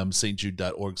 9 a.m.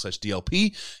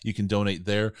 stjude.org/DLP. You can donate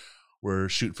there. We're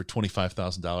shooting for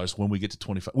 $25,000. When we get to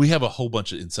 25, we have a whole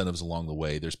bunch of incentives along the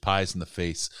way. There's pies in the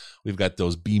face. We've got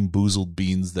those Bean Boozled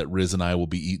beans that Riz and I will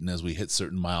be eating as we hit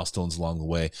certain milestones along the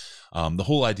way. The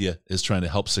whole idea is trying to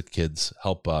help sick kids,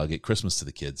 help get Christmas to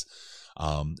the kids,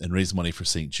 and raise money for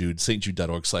St. Jude.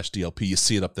 stjude.org/DLP. You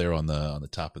see it up there on the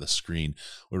top of the screen.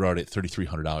 We're already at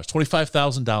 $3,300.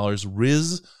 $25,000.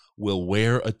 Riz will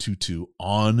wear a tutu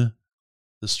on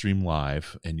the stream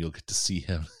live, and you'll get to see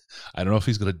him. I don't know if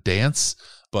he's going to dance,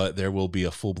 but there will be a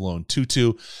full-blown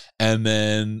tutu. And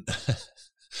then,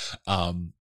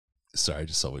 sorry, I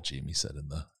just saw what Jamie said in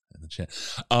the chat.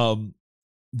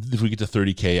 If we get to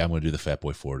 30K, I'm going to do the Fat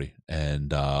Boy 40,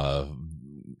 and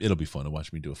it'll be fun to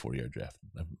watch me do a 40-yard draft.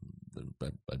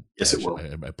 Yes, it will.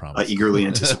 I promise. I eagerly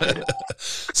anticipate it.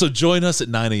 So join us at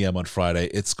 9 a.m. on Friday.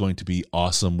 It's going to be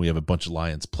awesome. We have a bunch of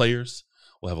Lions players.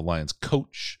 We'll have a Lions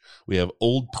coach. We have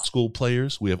old school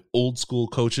players. We have old school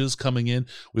coaches coming in.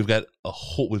 We've got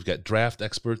we've got draft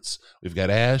experts. We've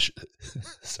got Ash.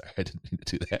 Sorry, I didn't mean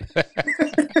to do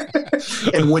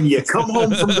that. And when you come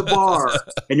home from the bar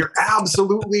and you're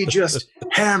absolutely just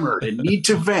hammered and need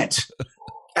to vent,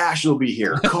 Ash will be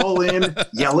here. Call in,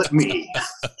 yell at me.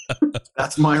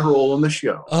 That's my role on the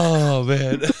show. Oh,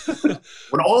 man.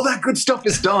 When all that good stuff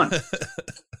is done,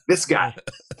 this guy.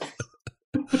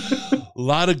 A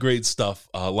lot of great stuff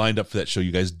lined up for that show.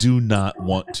 You guys do not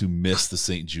want to miss the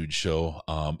St. Jude show.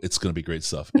 It's going to be great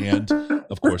stuff. And,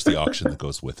 of course, the auction that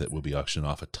goes with it. We'll be auctioning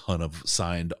off a ton of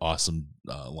signed, awesome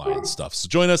Lions stuff. So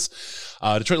join us,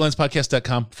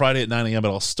 DetroitLionsPodcast.com. Friday at 9 a.m. It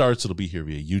all starts. It'll be here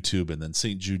via YouTube. And then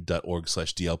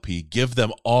stjude.org/DLP. Give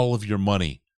them all of your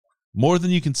money. More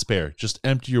than you can spare. Just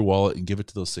empty your wallet and give it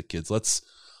to those sick kids. Let's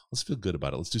feel good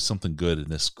about it. Let's do something good in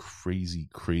this crazy,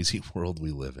 crazy world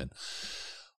we live in.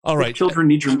 All right. Children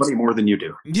need your money more than you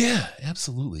do. Yeah,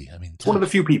 absolutely. I mean, it's one of the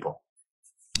few people.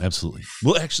 Absolutely.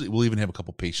 We'll even have a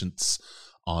couple patients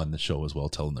on the show as well,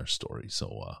 telling their story.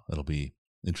 So it'll be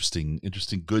interesting,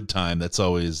 good time. That's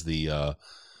always the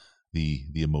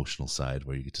emotional side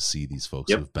where you get to see these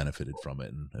folks who have benefited from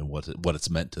it and what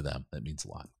it's meant to them. That means a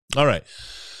lot. All right.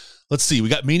 Let's see. We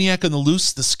got Maniac on the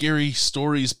Loose, the Scary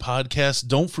Stories podcast.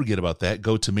 Don't forget about that.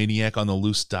 Go to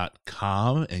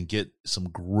maniacontheloose.com and get some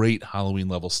great Halloween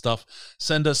level stuff.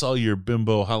 Send us all your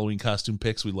bimbo Halloween costume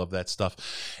pics. We love that stuff.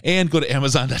 And go to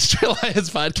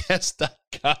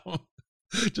Amazon.StrayLionsPodcast.com.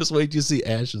 Just wait till you see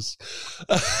Ash's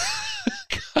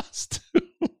costume.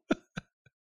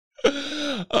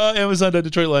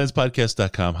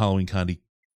 Amazon.DetroitLionsPodcast.com.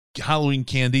 Halloween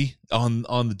candy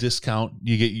on the discount.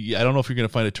 You get. I don't know if you're going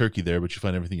to find a turkey there, but you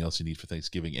find everything else you need for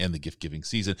Thanksgiving and the gift giving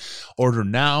season. Order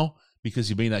now because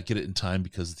you may not get it in time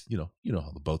because you know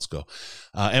how the boats go.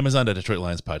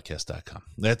 Amazon.DetroitLionsPodcast.com.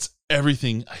 That's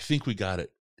everything. I think we got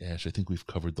it, Ash. I think we've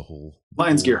covered the whole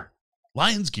Lions gear.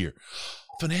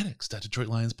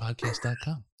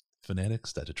 Fanatics.DetroitLionsPodcast.com.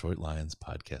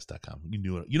 Fanatics.DetroitLionsPodcast.com. You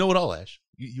knew it. You know it all, Ash.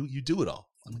 You do it all.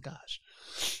 Oh my gosh.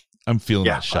 I'm feeling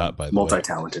that shot, by the way.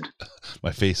 Multi-talented.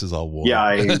 My face is all warm. Yeah,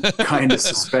 I kind of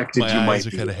suspected you might be. My eyes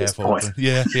are kind of half open.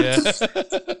 Yeah. Skin's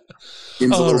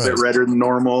a little bit redder than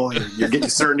normal. You're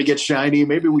starting to get shiny.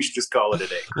 Maybe we should just call it a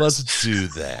day, Chris. Let's do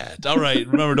that. All right.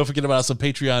 Remember, don't forget about us on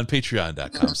Patreon.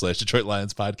 Patreon.com/Detroit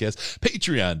Lions Podcast.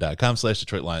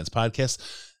 Patreon.com/Detroit Lions Podcast.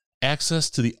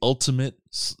 Access to the ultimate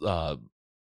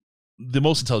the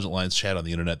most intelligent Lions chat on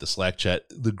the internet, the Slack chat,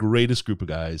 the greatest group of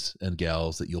guys and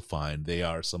gals that you'll find. They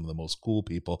are some of the most cool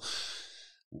people.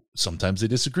 Sometimes they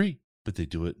disagree, but they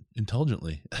do it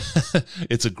intelligently.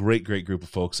 It's a great, great group of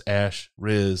folks. Ash,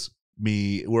 Riz,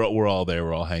 me, we're all there.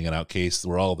 We're all hanging out. Case,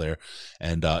 we're all there.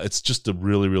 And it's just a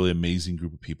really, really amazing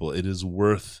group of people. It is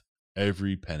worth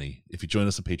every penny. If you join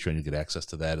us on Patreon, you get access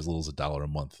to that as little as $1 a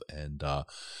month. And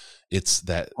it's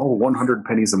that 100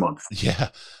 pennies a month. Yeah,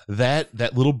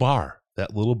 that little bar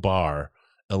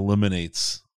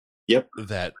eliminates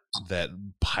that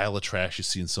pile of trash you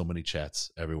see in so many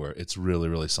chats everywhere. It's really,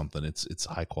 really something. It's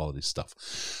high quality stuff.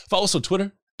 Follow us on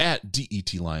Twitter at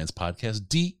DET Lions Podcast,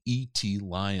 DET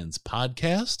Lions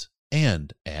Podcast,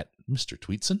 and at Mr.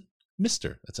 Tweetson.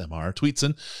 That's MR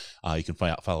Tweetson. You can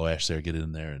follow Ash there, get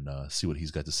in there, and see what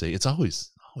he's got to say. It's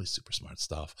always super smart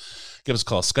stuff. Give us a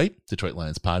call, Skype, Detroit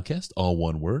Lions Podcast, all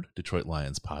one word, Detroit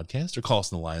Lions Podcast, or call us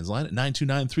on the Lions line at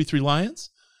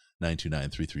 929-33-LIONS,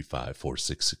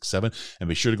 929-335-4667. And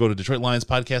be sure to go to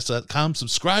DetroitLionsPodcast.com,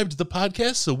 subscribe to the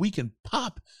podcast so we can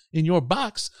pop in your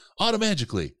box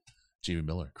automatically. Jamie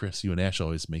Miller, Chris, you and Ash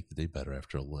always make the day better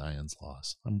after a Lions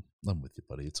loss. I'm with you,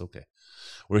 buddy. It's okay.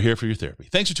 We're here for your therapy.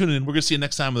 Thanks for tuning in. We're going to see you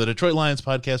next time on the Detroit Lions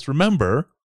Podcast. Remember,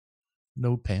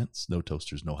 no pants, no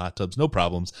toasters, no hot tubs, no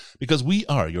problems, because we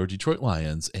are your Detroit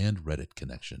Lions and Reddit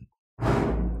connection.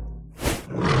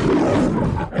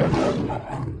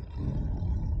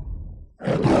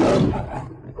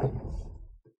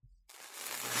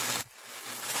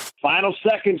 Final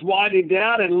seconds winding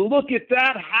down, and look at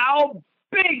that. How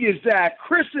big is that?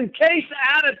 Chris and Case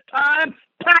out of time.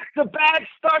 Pack the bag,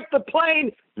 start the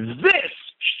plane. This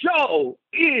show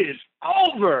is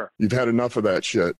over. You've had enough of that shit.